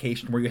paid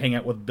vacation where you hang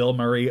out with Bill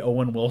Murray,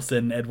 Owen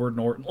Wilson, Edward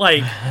Norton?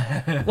 Like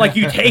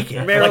you take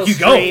it. Meryl like you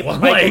Streep, go.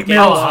 Michael Like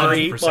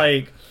Meryl Streep.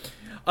 Like,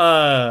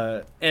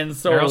 and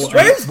so Meryl Streep.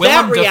 Where's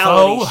Willem that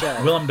reality Dafoe?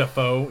 show? Willem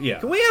Dafoe, yeah.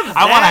 Can we have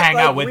I want to that, hang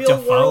like, out with real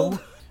Dafoe.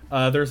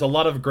 world? There's a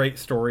lot of great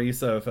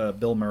stories of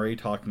Bill Murray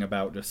talking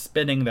about just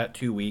spending that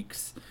 2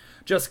 weeks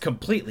just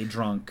completely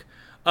drunk.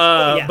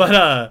 Yeah.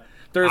 But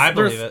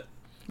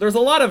there's a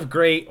lot of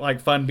great like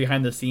fun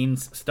behind the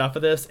scenes stuff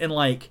of this, and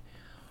like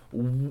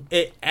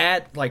it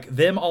at like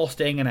them all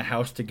staying in a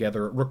house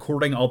together,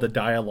 recording all the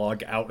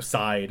dialogue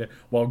outside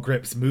while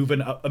Grips move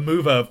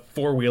a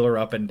four-wheeler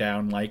up and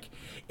down. Like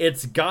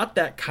it's got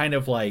that kind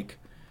of like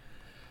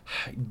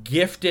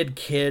gifted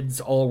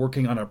kids all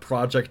working on a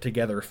project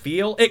together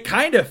feel. It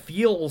kind of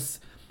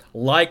feels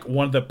like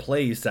one of the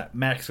plays that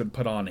Max would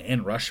put on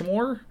in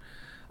Rushmore.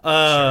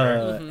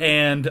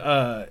 And it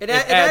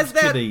adds has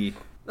that, to the...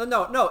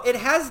 No, it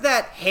has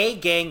that, hey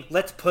gang,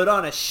 let's put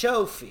on a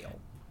show feel.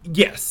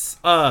 Yes.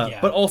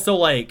 But also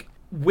like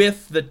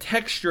with the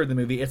texture of the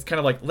movie, it's kind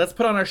of like, let's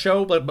put on a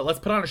show, but let's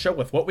put on a show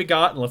with what we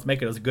got and let's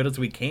make it as good as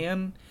we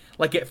can.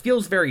 Like it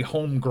feels very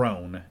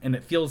homegrown, and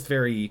it feels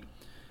very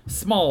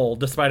small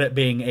despite it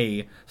being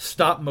a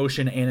stop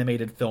motion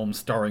animated film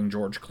starring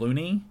George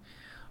Clooney.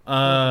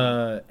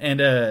 I don't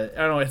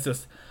know, it's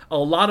just a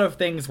lot of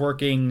things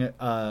working.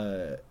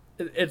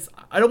 It's,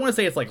 I don't want to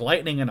say it's like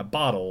lightning in a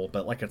bottle,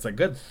 but like it's a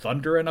good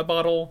thunder in a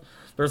bottle.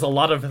 There's a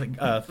lot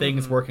of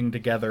things working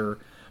together.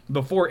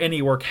 before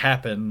any work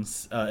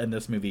happens in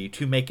this movie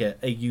to make it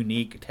a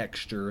unique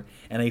texture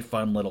and a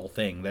fun little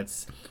thing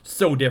that's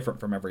so different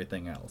from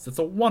everything else. It's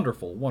a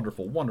wonderful,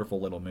 wonderful, wonderful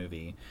little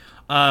movie.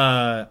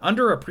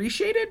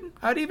 Underappreciated,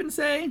 I'd even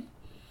say.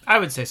 I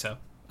would say so.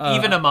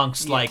 Even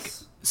amongst like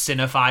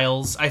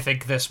cinephiles, I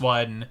think this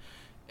one,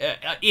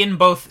 in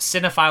both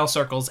cinephile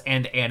circles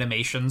and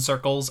animation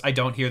circles, I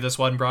don't hear this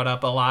one brought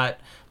up a lot.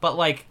 But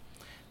like,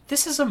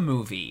 this is a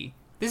movie.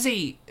 This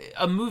is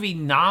a movie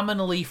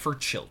nominally for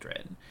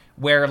children,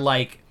 where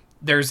like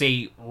there's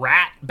a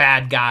rat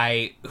bad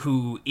guy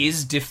who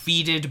is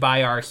defeated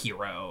by our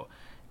hero,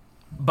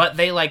 but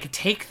they like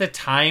take the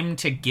time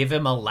to give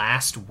him a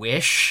last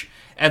wish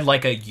and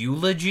like a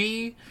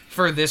eulogy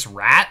for this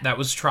rat that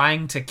was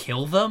trying to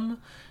kill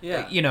them.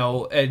 Yeah. You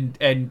know,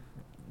 and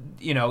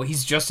you know,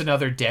 he's just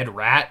another dead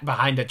rat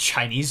behind a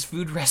Chinese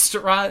food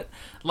restaurant.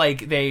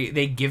 Like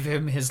they give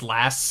him his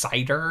last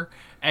cider,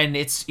 and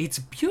it's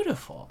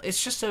beautiful.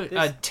 It's just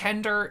a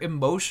tender,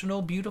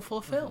 emotional,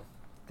 beautiful film.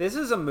 This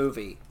is a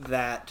movie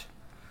that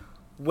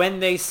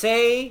when a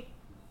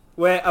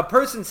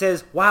person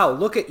says, "Wow,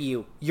 look at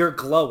you, you're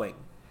glowing,"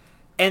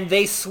 and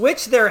they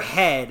switch their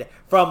head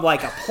from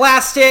like a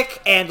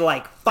plastic and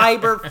like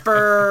fiber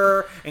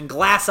fur and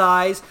glass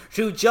eyes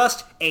to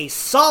just a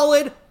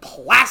solid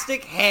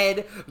plastic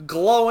head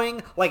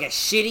glowing like a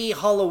shitty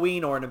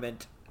Halloween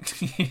ornament.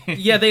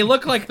 Yeah, they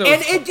look like those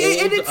And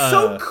it's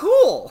so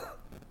cool.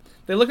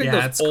 They look like Yeah,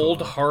 those it's old,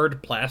 cool.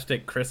 hard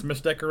plastic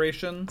Christmas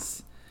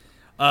decorations.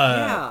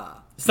 Yeah.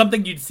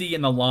 Something you'd see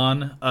in the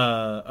lawn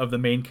of the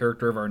main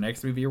character of our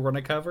next movie we're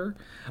going to cover.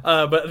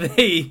 But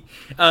they...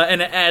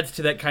 and it adds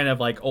to that kind of,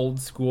 like, old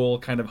school,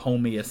 kind of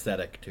homey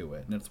aesthetic to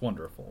it. And it's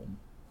wonderful.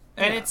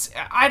 And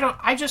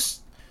I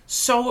just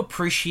so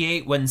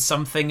appreciate when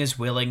something is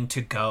willing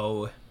to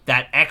go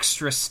that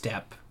extra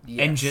step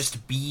and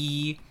just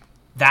be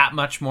that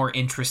much more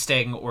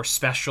interesting or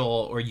special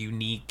or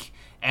unique.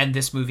 And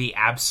this movie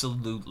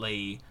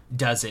absolutely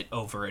does it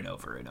over and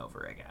over and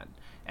over again.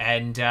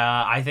 And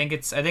I think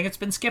it's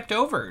been skipped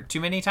over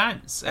too many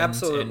times. And,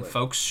 Absolutely. and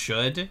folks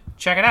should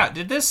check it out.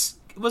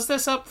 Was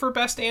this up for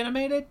Best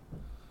Animated?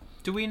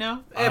 Do we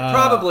know? It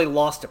probably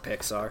lost to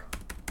Pixar.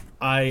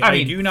 I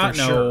mean, do not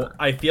for know. sure.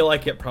 I feel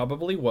like it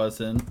probably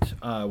wasn't,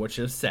 which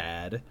is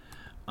sad.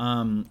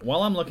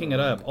 While I'm looking it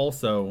up,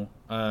 also,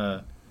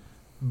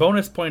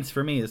 bonus points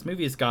for me. This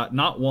movie has got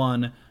not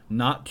one,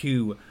 not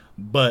two,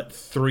 but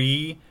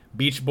 3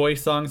 Beach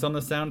Boys songs on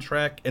the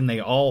soundtrack, and they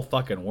all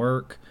fucking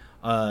work.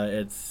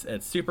 It's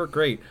super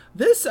great.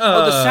 This The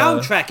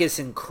soundtrack is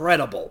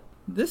incredible.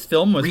 This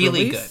film was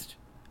Really released.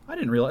 I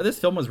didn't realize this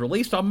film was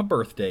released on my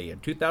birthday in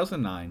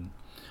 2009.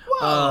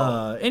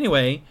 Whoa.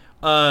 Anyway,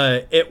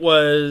 it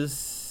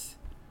was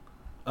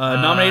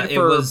nominated it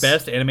for was-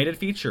 Best Animated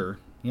Feature.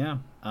 Yeah.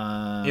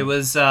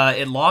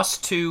 It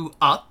lost to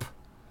Up.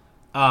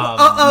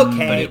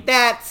 Okay, but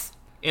that's...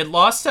 it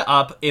lost to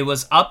Up. It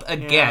was up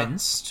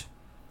against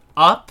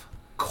Up,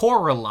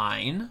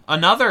 Coraline,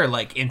 another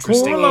like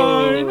interesting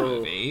Coraline.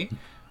 movie.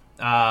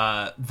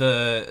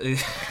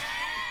 The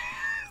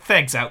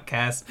thanks,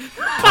 Outcast.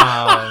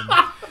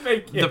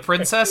 The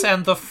Princess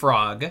and the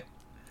Frog,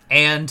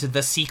 and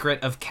The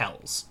Secret of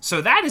Kells.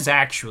 So that is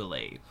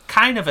actually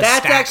kind of a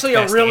That's stacked actually a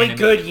Best really Animated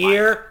good lineup.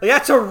 year.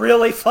 That's a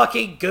really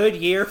fucking good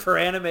year for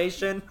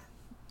animation.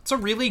 It's a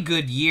really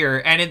good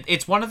year, and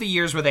it's one of the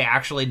years where they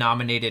actually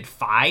nominated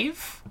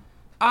 5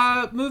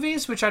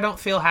 movies, which I don't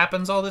feel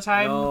happens all the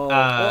time. No.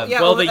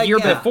 The year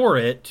yeah. before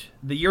it,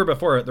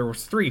 there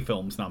was 3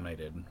 films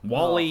nominated: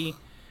 Wall-E,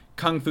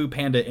 Kung Fu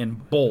Panda,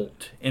 and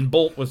Bolt. And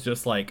Bolt was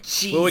just like,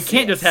 well, we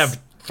can't just Jesus.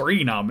 have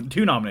 2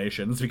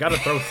 nominations. We got to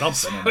throw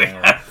something in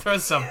there. Throw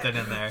something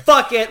in there.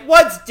 Fuck it.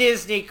 What's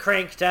Disney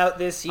cranked out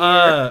this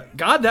year?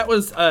 God, that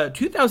was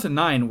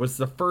 2009 was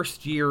the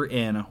first year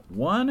in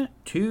 1,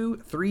 2,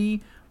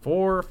 3,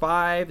 4,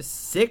 5,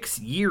 6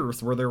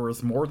 years where there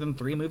was more than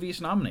 3 movies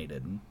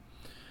nominated.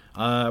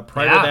 Prior to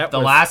that, the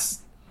was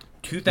last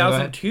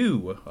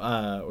 2002.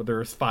 There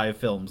was 5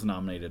 films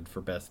nominated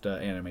for Best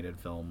Animated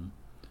Film,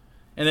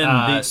 and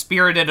then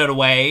Spirited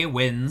Away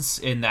wins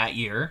in that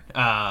year.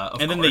 the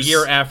course.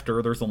 year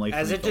after, there's only 3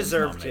 As it films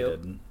deserved to.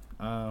 nominated.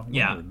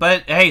 Yeah, Weird.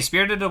 but hey,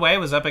 Spirited Away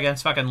was up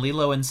against fucking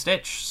Lilo and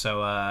Stitch, so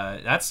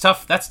that's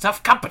tough. That's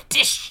tough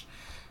competition.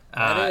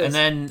 That is.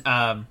 And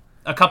then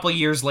a couple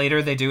years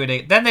later, they do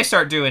it. Then they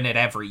start doing it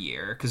every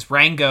year because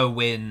Rango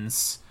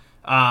wins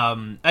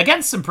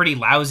against some pretty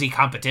lousy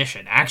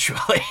competition.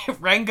 Actually,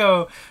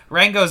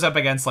 Rango's up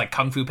against like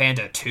Kung Fu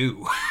Panda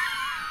 2.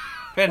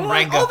 And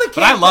Rango, all the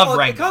but I love the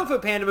Rango. Kung Fu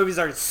Panda movies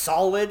are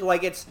solid.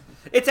 Like it's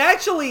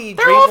actually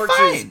They're all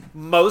DreamWorks' fine.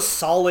 most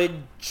solid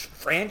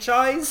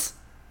franchise.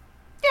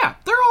 Yeah,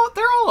 they're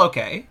all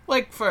okay.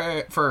 Like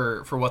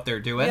for what they're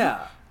doing.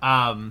 Yeah.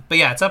 But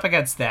yeah, it's up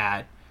against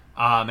that.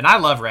 And I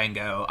love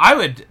Rango. I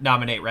would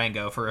nominate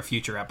Rango for a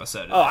future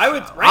episode. Of Oh, the I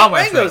would. show. I'll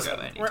watch Rango's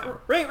Rango anytime.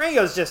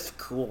 Rango's just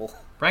cool.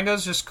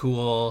 Rango's just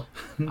cool.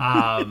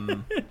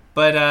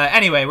 But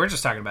anyway, we're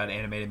just talking about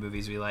animated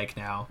movies we like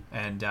now,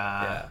 and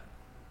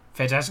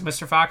Fantastic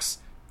Mr. Fox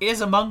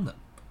is among them.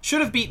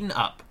 Should have beaten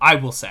Up, I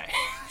will say.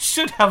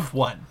 Should have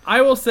won.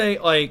 I will say,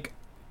 like,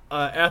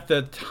 at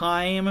the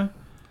time,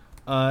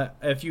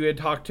 if you had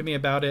talked to me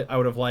about it, I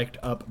would have liked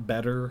Up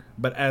better.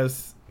 But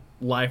as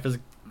life has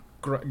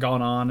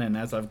gone on and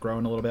as I've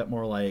grown a little bit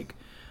more, like,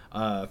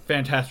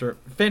 Fantastic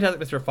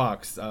Mr.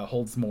 Fox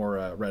holds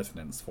more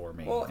resonance for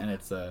me. Well, and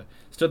it's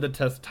stood the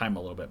test of time a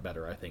little bit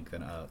better, I think,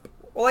 than Up.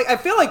 Well, like, I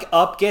feel like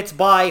Up gets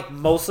by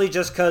mostly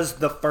just because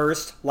the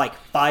first, like,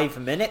 5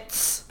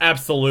 minutes.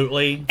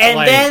 Absolutely. And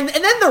like, then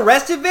the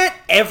rest of it,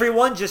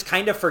 everyone just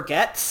kind of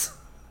forgets.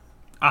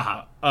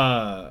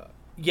 Uh-huh.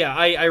 Yeah,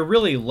 I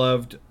really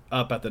loved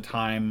Up at the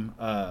time.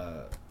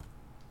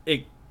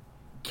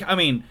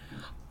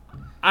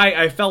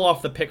 I fell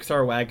off the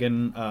Pixar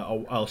wagon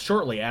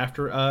shortly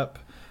after Up.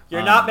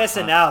 You're not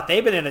missing out.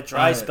 They've been in a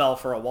dry spell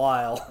for a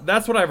while.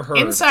 That's what I've heard.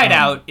 Inside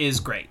Out is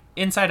great.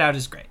 Inside Out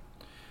is great.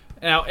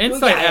 Now,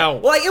 Inside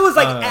Out. Well, like, it was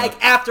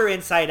like after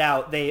Inside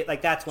Out, they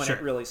like that's when Sure.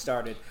 it really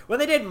started. When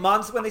they did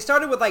when they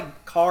started with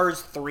like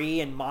Cars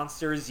 3 and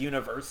Monsters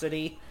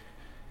University.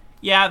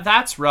 Yeah,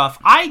 that's rough.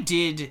 I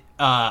did.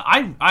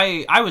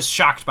 I was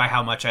shocked by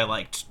how much I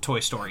liked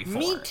Toy Story 4.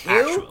 Me too.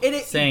 Actually.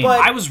 Same.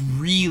 But I was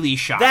really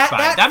shocked that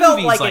by it. that felt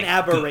movie like is, an good.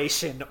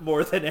 aburation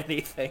more than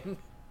anything.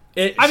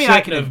 It I mean,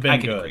 I shouldn't can have been I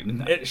can good. agree with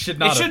that. It should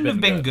not. It shouldn't have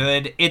been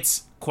good.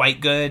 It's quite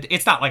good.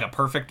 It's not like a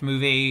perfect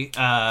movie,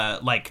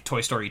 like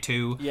Toy Story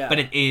 2. Yeah. But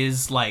it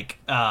is like,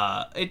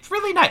 it's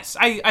really nice.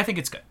 I think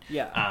it's good.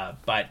 Yeah.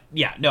 But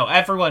yeah, no,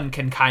 everyone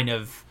can kind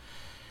of,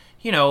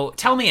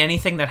 tell me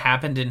anything that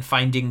happened in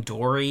Finding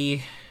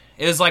Dory.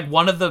 It was like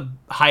one of the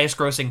highest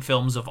grossing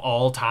films of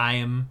all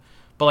time.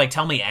 But like,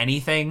 tell me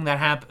anything that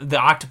happened. The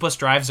octopus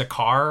drives a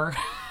car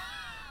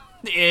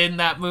in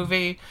that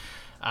movie.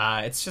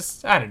 It's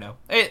just, I don't know.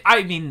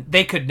 I mean,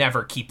 they could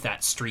never keep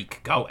that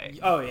streak going.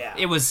 Oh yeah.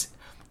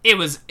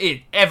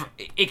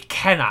 It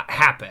cannot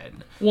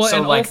happen. Well, so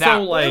and like also, that.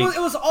 like, it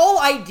was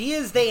all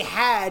ideas they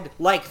had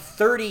like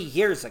 30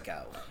 years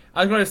ago.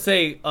 I was going to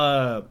say,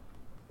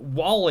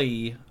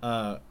 WALL-E,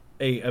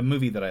 a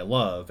movie that I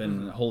love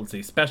and holds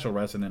a special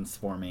resonance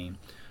for me,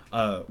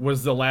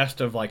 was the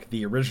last of like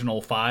the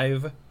original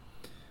 5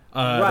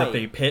 that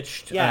they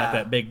pitched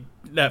at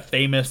that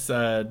famous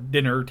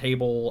dinner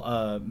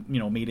table,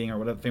 meeting or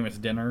whatever, famous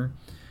dinner,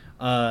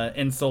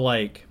 and so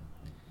like,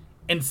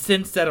 and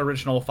since that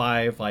original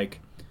 5, like,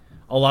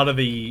 a lot of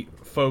the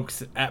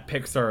folks at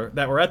Pixar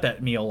that were at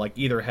that meal like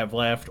either have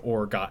left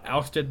or got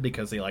ousted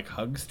because they like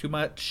hugs too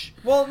much.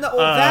 Well, no,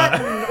 that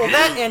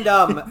and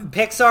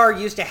Pixar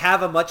used to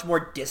have a much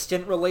more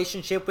distant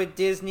relationship with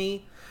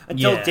Disney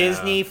until Yeah.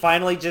 Disney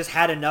finally just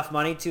had enough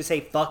money to say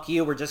 "fuck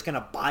you," we're just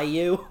gonna buy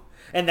you,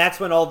 and that's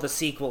when all the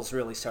sequels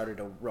really started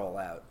to roll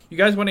out. You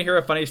guys want to hear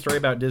a funny story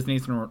about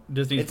Disney's It's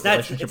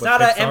relationship with not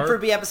Pixar? an M for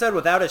B episode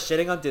without us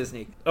shitting on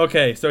Disney.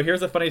 Okay, so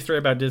here's a funny story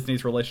about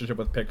Disney's relationship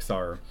with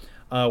Pixar.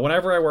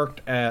 Whenever I worked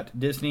at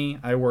Disney,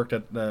 I worked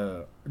at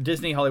the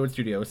Disney Hollywood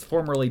Studios,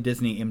 formerly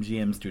Disney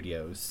MGM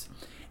Studios.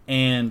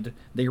 And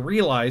they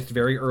realized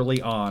very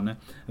early on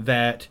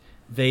that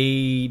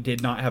they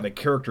did not have a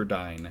character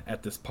dine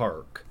at this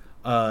park.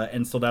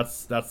 And so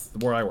that's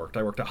where I worked.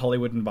 I worked at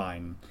Hollywood and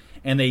Vine.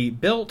 And they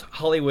built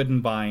Hollywood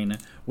and Vine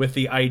with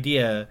the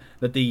idea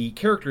that the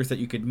characters that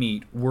you could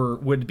meet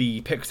would be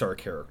Pixar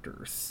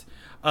characters.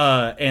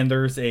 And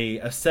there's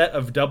a set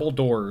of double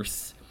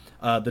doors,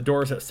 the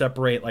doors that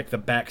separate like the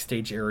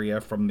backstage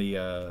area from the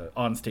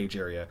onstage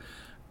area,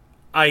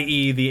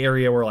 i.e. the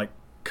area where like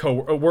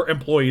where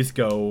employees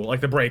go, like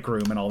the break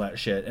room and all that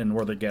shit, and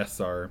where the guests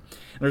are.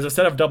 And there's a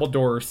set of double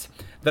doors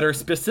that are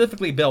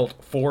specifically built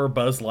for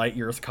Buzz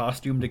Lightyear's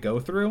costume to go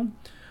through.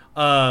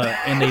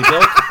 And they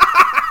built.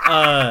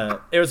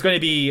 It was going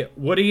to be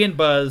Woody and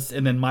Buzz,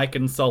 and then Mike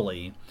and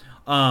Sully.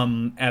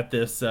 It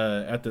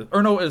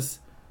was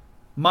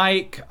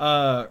Mike,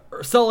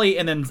 Sully,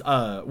 and then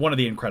one of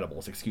the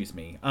Incredibles. Excuse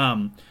me.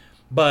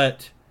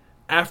 But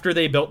after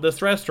they built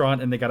this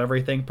restaurant and they got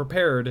everything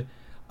prepared,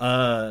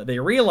 they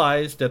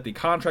realized that the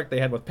contract they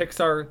had with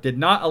Pixar did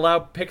not allow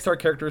Pixar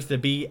characters to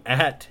be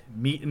at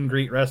meet and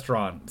greet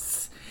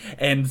restaurants.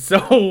 And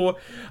so,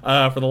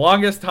 for the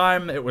longest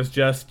time, it was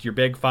just your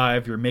Big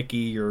Five, your Mickey,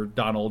 your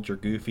Donald, your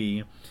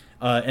Goofy.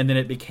 And then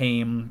it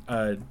became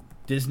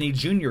Disney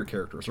Junior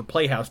characters, or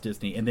Playhouse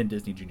Disney, and then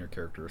Disney Junior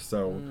characters.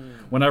 So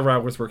whenever I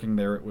was working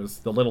there, it was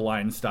the Little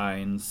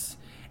Einsteins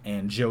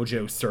and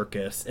JoJo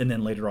Circus, and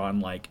then later on,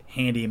 like,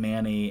 Handy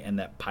Manny and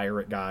that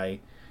pirate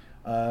guy.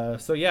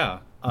 So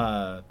yeah,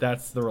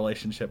 that's the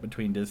relationship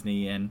between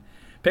Disney and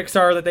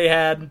Pixar that they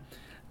had.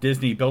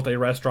 Disney built a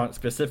restaurant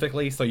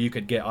specifically so you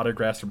could get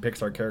autographs from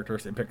Pixar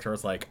characters, and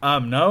Pixar's like,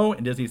 no,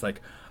 and Disney's like,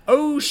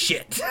 oh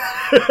shit.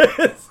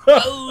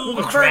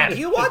 Oh, crap.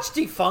 You watch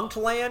Defunct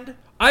Land?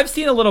 I've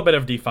seen a little bit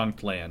of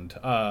Defunct Land.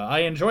 I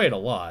enjoy it a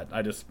lot.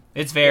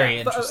 It's very Yeah,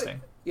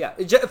 interesting. Yeah,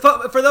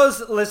 for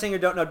those listening who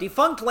don't know,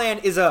 Defunct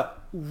Land is a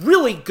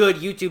really good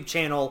YouTube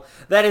channel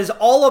that is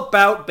all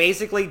about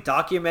basically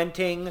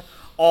documenting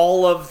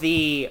all of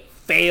the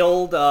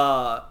failed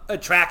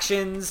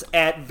attractions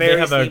at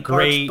various theme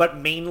parks, but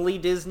mainly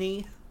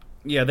Disney.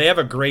 Yeah, they have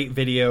a great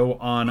video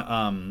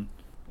on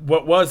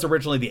what was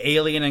originally the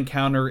Alien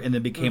Encounter and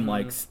then became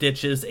like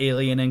Stitch's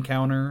Alien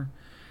Encounter.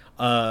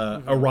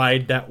 A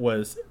ride that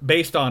was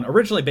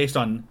originally based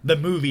on the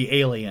movie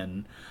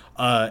Alien,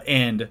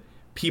 and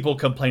people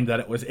complained that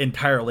it was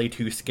entirely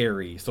too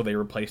scary, so they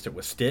replaced it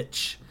with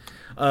Stitch.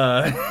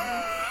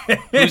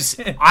 Who's,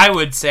 I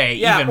would say,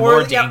 even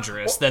more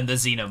dangerous than the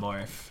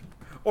Xenomorph.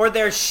 Or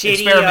their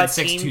shitty Experiment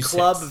Teen 626.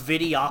 Club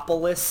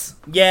Videopolis.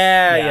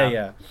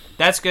 Yeah.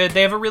 That's good.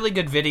 They have a really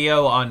good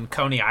video on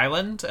Coney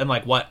Island and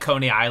like what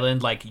Coney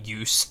Island like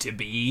used to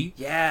be.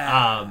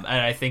 Yeah. And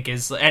I think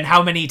and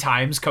how many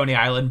times Coney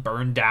Island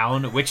burned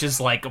down, which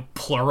is like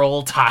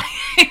plural times.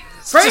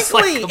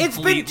 Frankly, it's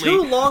been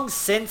too long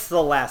since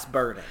the last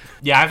burning.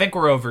 Yeah, I think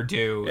we're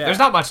overdue. Yeah. There's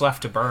not much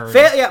left to burn.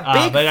 Big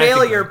but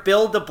failure.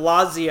 Bill de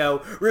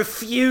Blasio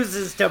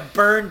refuses to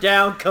burn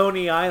down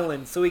Coney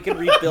Island so he can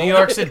rebuild New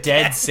York's it. a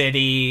dead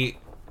city.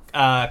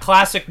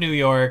 Classic New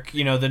York.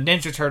 You know, the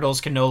Ninja Turtles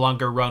can no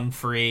longer run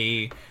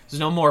free. There's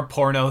no more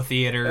porno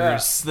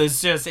theaters. There's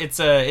just it's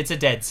a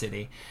dead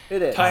city.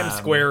 It is. Times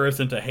Square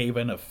isn't a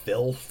haven of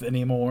filth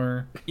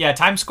anymore. Yeah,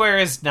 Times Square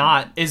is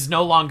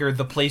no longer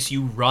the place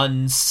you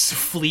run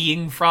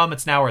fleeing from.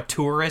 It's now a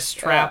tourist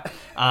trap.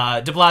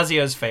 De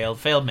Blasio's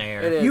failed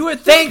mayor. It is. You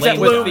would Thanks, think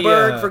that with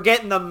Bloomberg, the, for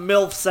getting the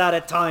MILFs out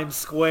of Times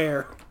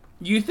Square.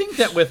 You think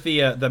that with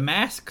the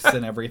masks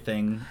and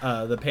everything,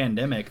 the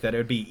pandemic, that it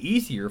would be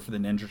easier for the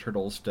Ninja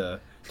Turtles to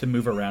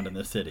move around in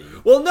the city.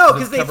 Well, no,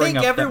 because It's they covering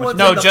think up that everyone's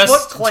much- in the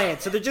just- Foot Clan,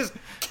 so they're just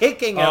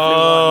kicking everyone.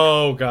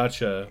 Oh,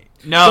 gotcha.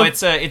 No,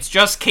 it's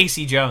just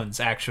Casey Jones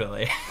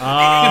actually.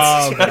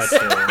 Oh, Just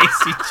gotcha.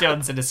 Casey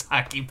Jones in his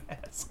hockey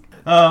mask.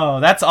 Oh,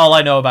 that's all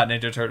I know about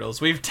Ninja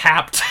Turtles. We've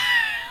tapped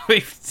my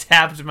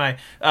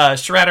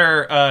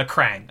Shredder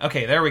Krang.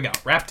 Okay, there we go.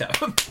 Wrapped up.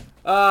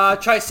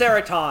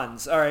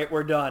 Triceratons. All right,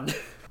 we're done.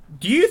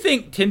 Do you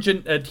think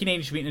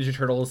Teenage Mutant Ninja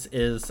Turtles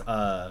is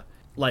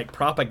like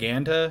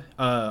propaganda?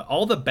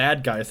 All the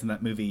bad guys in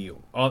that movie,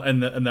 in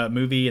the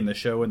movie, and the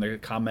show, and the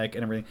comic,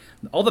 and everything,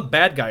 all the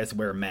bad guys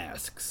wear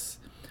masks.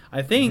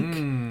 I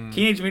think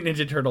Teenage Mutant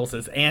Ninja Turtles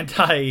is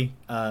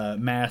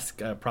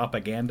anti-mask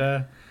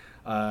propaganda.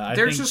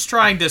 They're just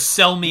trying to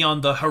sell me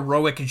on the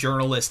heroic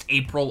journalist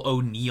April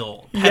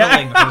O'Neil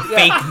peddling her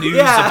fake news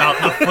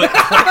about the Foot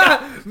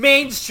Clan.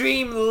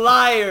 Mainstream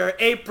liar,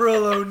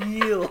 April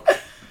O'Neil.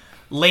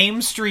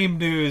 Lamestream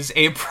news,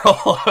 April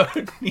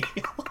O'Neil.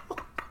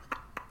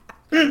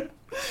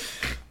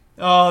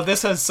 Oh,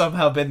 this has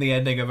somehow been the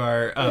ending of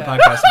our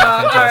podcast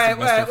about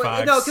Fantastic Mr.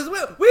 Fox. No,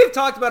 because we've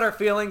talked about our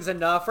feelings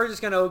enough. We're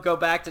just going to go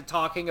back to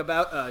talking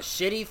about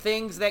shitty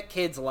things that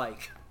kids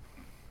like.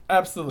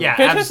 Absolutely. Yeah,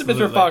 Fantastic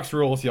absolutely. Mr. Fox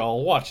rules,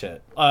 y'all. Watch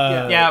it.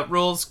 Yeah,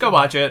 rules. Go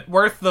watch it.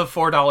 Worth the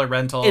 $4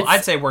 rental. It's-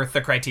 I'd say worth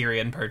the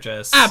Criterion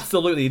purchase.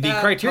 Absolutely. The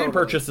Criterion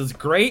totally. purchase is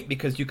great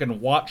because you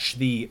can watch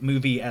the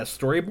movie as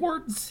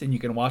storyboards, and you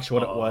can watch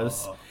what it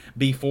was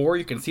before.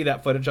 You can see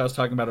that footage I was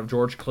talking about of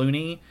George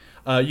Clooney.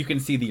 You can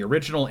see the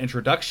original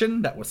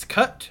introduction that was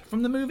cut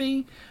from the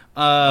movie.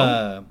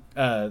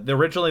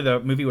 Originally, the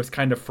movie was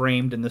kind of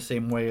framed in the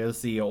same way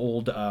as the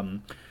old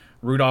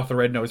Rudolph the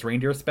Red-Nosed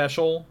Reindeer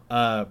special,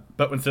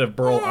 but instead of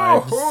Burl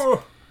Ives...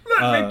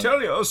 Let me tell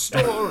you a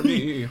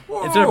story.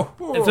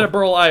 Instead of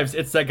Burl Ives,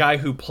 it's that guy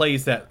who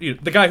plays the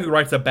guy who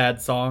writes a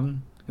bad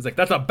song. He's like,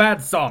 that's a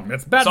bad song.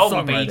 That's bad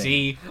songwriting.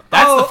 BT.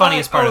 That's the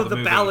funniest part of the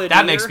movie. balladeer.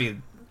 That makes me...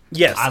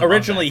 Yes, I love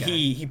originally that guy.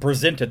 he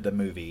presented the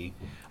movie.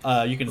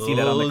 You can see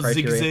that on the Oh,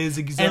 Criterion.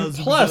 zigzag, And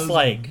zigzag, plus,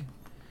 zigzag.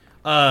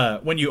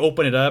 like, when you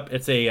open it up,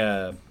 it's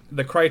the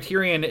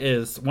Criterion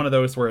is one of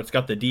those where it's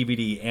got the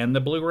DVD and the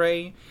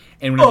Blu-ray,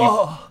 and when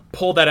you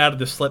pull that out of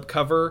the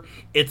slipcover,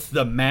 it's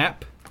the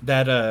map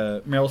that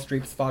Meryl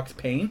Streep's Fox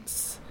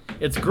paints.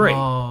 It's great.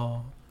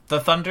 Oh, the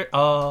thunder.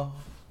 Oh,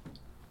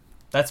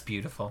 that's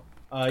beautiful.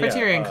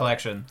 Criterion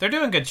Collection. They're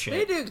doing good shit.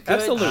 They do good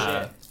Absolutely.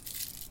 shit.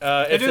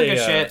 They're doing good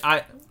shit.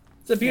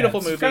 It's a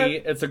beautiful Yeah, it's movie.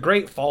 It's a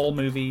great fall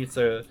movie.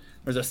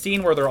 There's a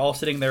scene where they're all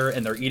sitting there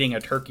and they're eating a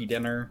turkey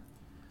dinner.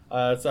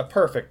 It's a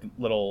perfect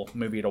little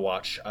movie to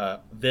watch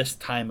this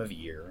time of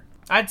year.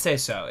 I'd say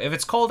so. If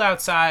it's cold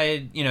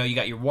outside, you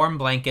got your warm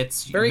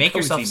blankets. You Very make cozy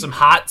yourself some movie.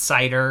 hot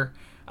cider,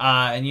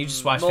 and you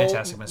just watch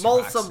Fantastic Mr. Mull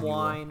Fox. some and you will-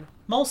 wine.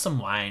 Mull some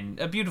wine.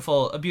 A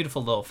beautiful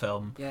little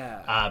film.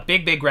 Yeah.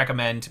 Big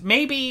recommend.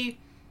 Maybe,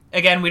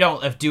 again, we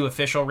don't do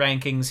official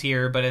rankings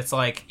here, but it's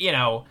like,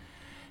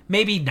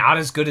 maybe not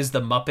as good as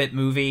the Muppet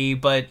movie,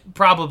 but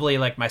probably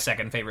like my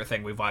second favorite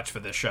thing we've watched for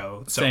this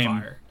show so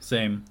far.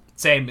 Same.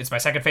 It's my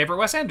second favorite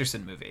Wes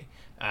Anderson movie.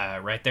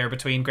 Right there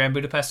between Grand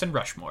Budapest and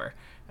Rushmore.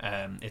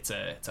 It's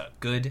a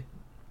good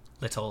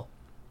little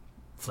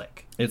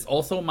flick. It's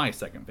also my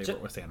second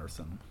favorite Wes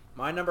Anderson.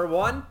 My number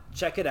one.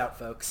 Check it out,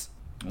 folks.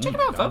 Check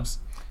it out, folks.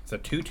 It's a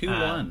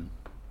 2-2-1.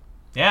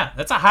 Yeah,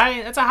 that's a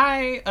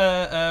high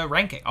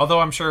ranking. Although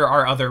I'm sure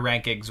our other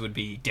rankings would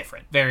be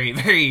different, very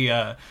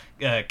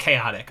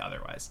chaotic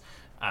otherwise.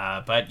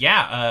 But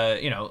yeah,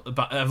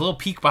 a little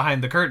peek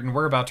behind the curtain.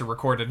 We're about to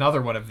record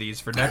another one of these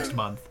for next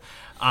month.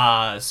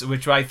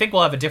 which I think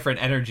will have a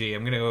different energy.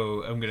 I'm gonna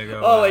go.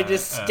 Oh, a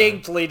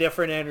distinctly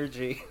different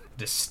energy.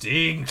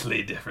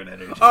 Distinctly different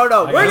energy. Oh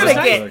no, we're gonna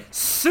gotta get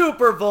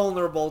super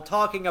vulnerable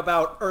talking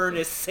about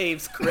Ernest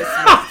Saves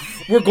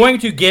Christmas. We're going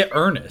to get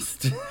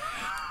earnest.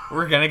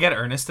 We're gonna get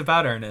earnest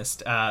about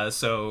Ernest.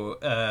 So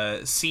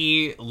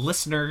see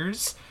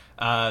listeners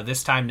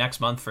this time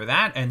next month for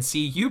that, and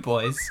see you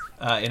boys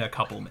in a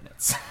couple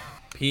minutes.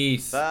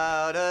 Peace.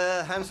 About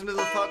a handsome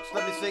little fox,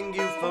 let me sing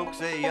you folks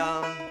a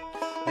yarn.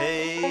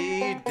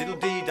 Hey,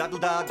 diddle-dee,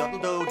 daddle-da,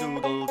 daddle-do,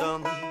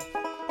 doodle-dum.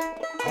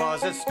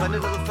 'Twas a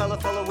splendid little fella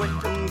full of wit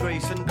and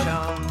grace and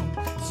charm.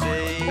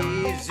 Say,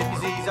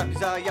 zippy-zee,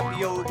 zappy-zah,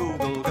 yappy-o,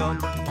 google-gum.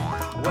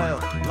 Well,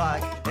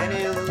 like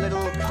any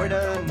little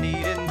critter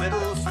needing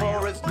victuals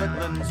for his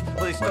littlins,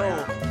 well, he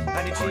stole,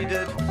 and he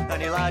cheated,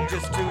 and he lied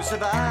just to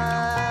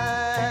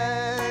survive.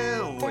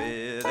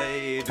 With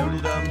a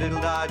doodle-dum,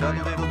 diddle-da,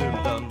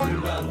 daddle-diddle-doodle-dum.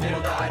 Doodle-dum,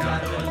 diddle-da,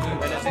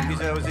 daddle-diddle-dum. And a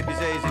zippy-zo,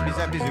 zippy-zay,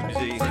 zippy-zappy,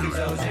 zoopy-zee.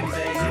 Zippy-zo,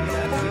 zippy-zay,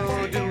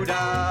 zippy-zappy,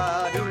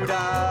 doo-da,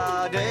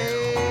 doo-da, day.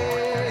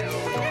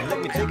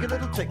 Take a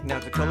little tick now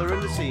to colour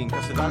in the scene,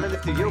 'cause the valley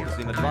lift the yokes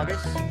in the boggers,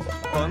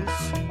 bunts,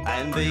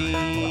 and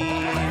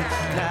beans.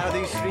 Now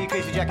these three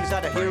crazy jackies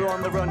had a hero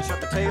on the run, shot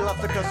the tail off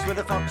the cuss with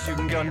a fox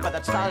shooting gun. But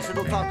that stylish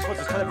little fox was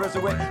as clever as a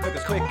whip, look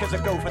as quick as a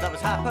gopher, that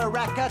was half a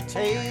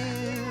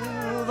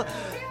rack-a-tail.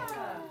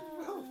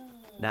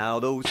 Now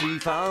those three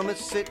farmers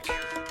sit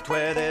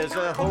where there's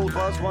a hole,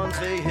 'twas once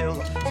a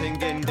hill,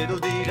 singing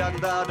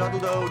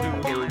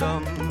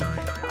diddle-dee-daddle-da-daddle-do-doodle-dum.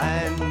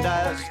 And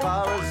as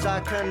far as I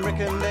can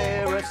reckon,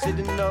 they're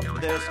a-sitting up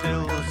there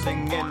still,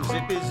 singing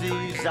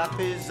zippy-zee,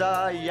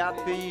 zappy-zah,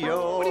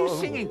 yappy-o. What are you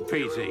singing,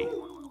 Petey?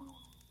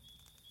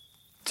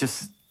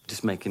 Just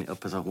making it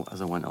up as I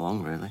went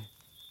along, really.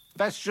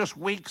 That's just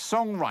weak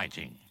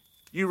songwriting.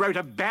 You wrote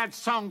a bad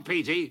song,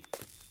 Petey.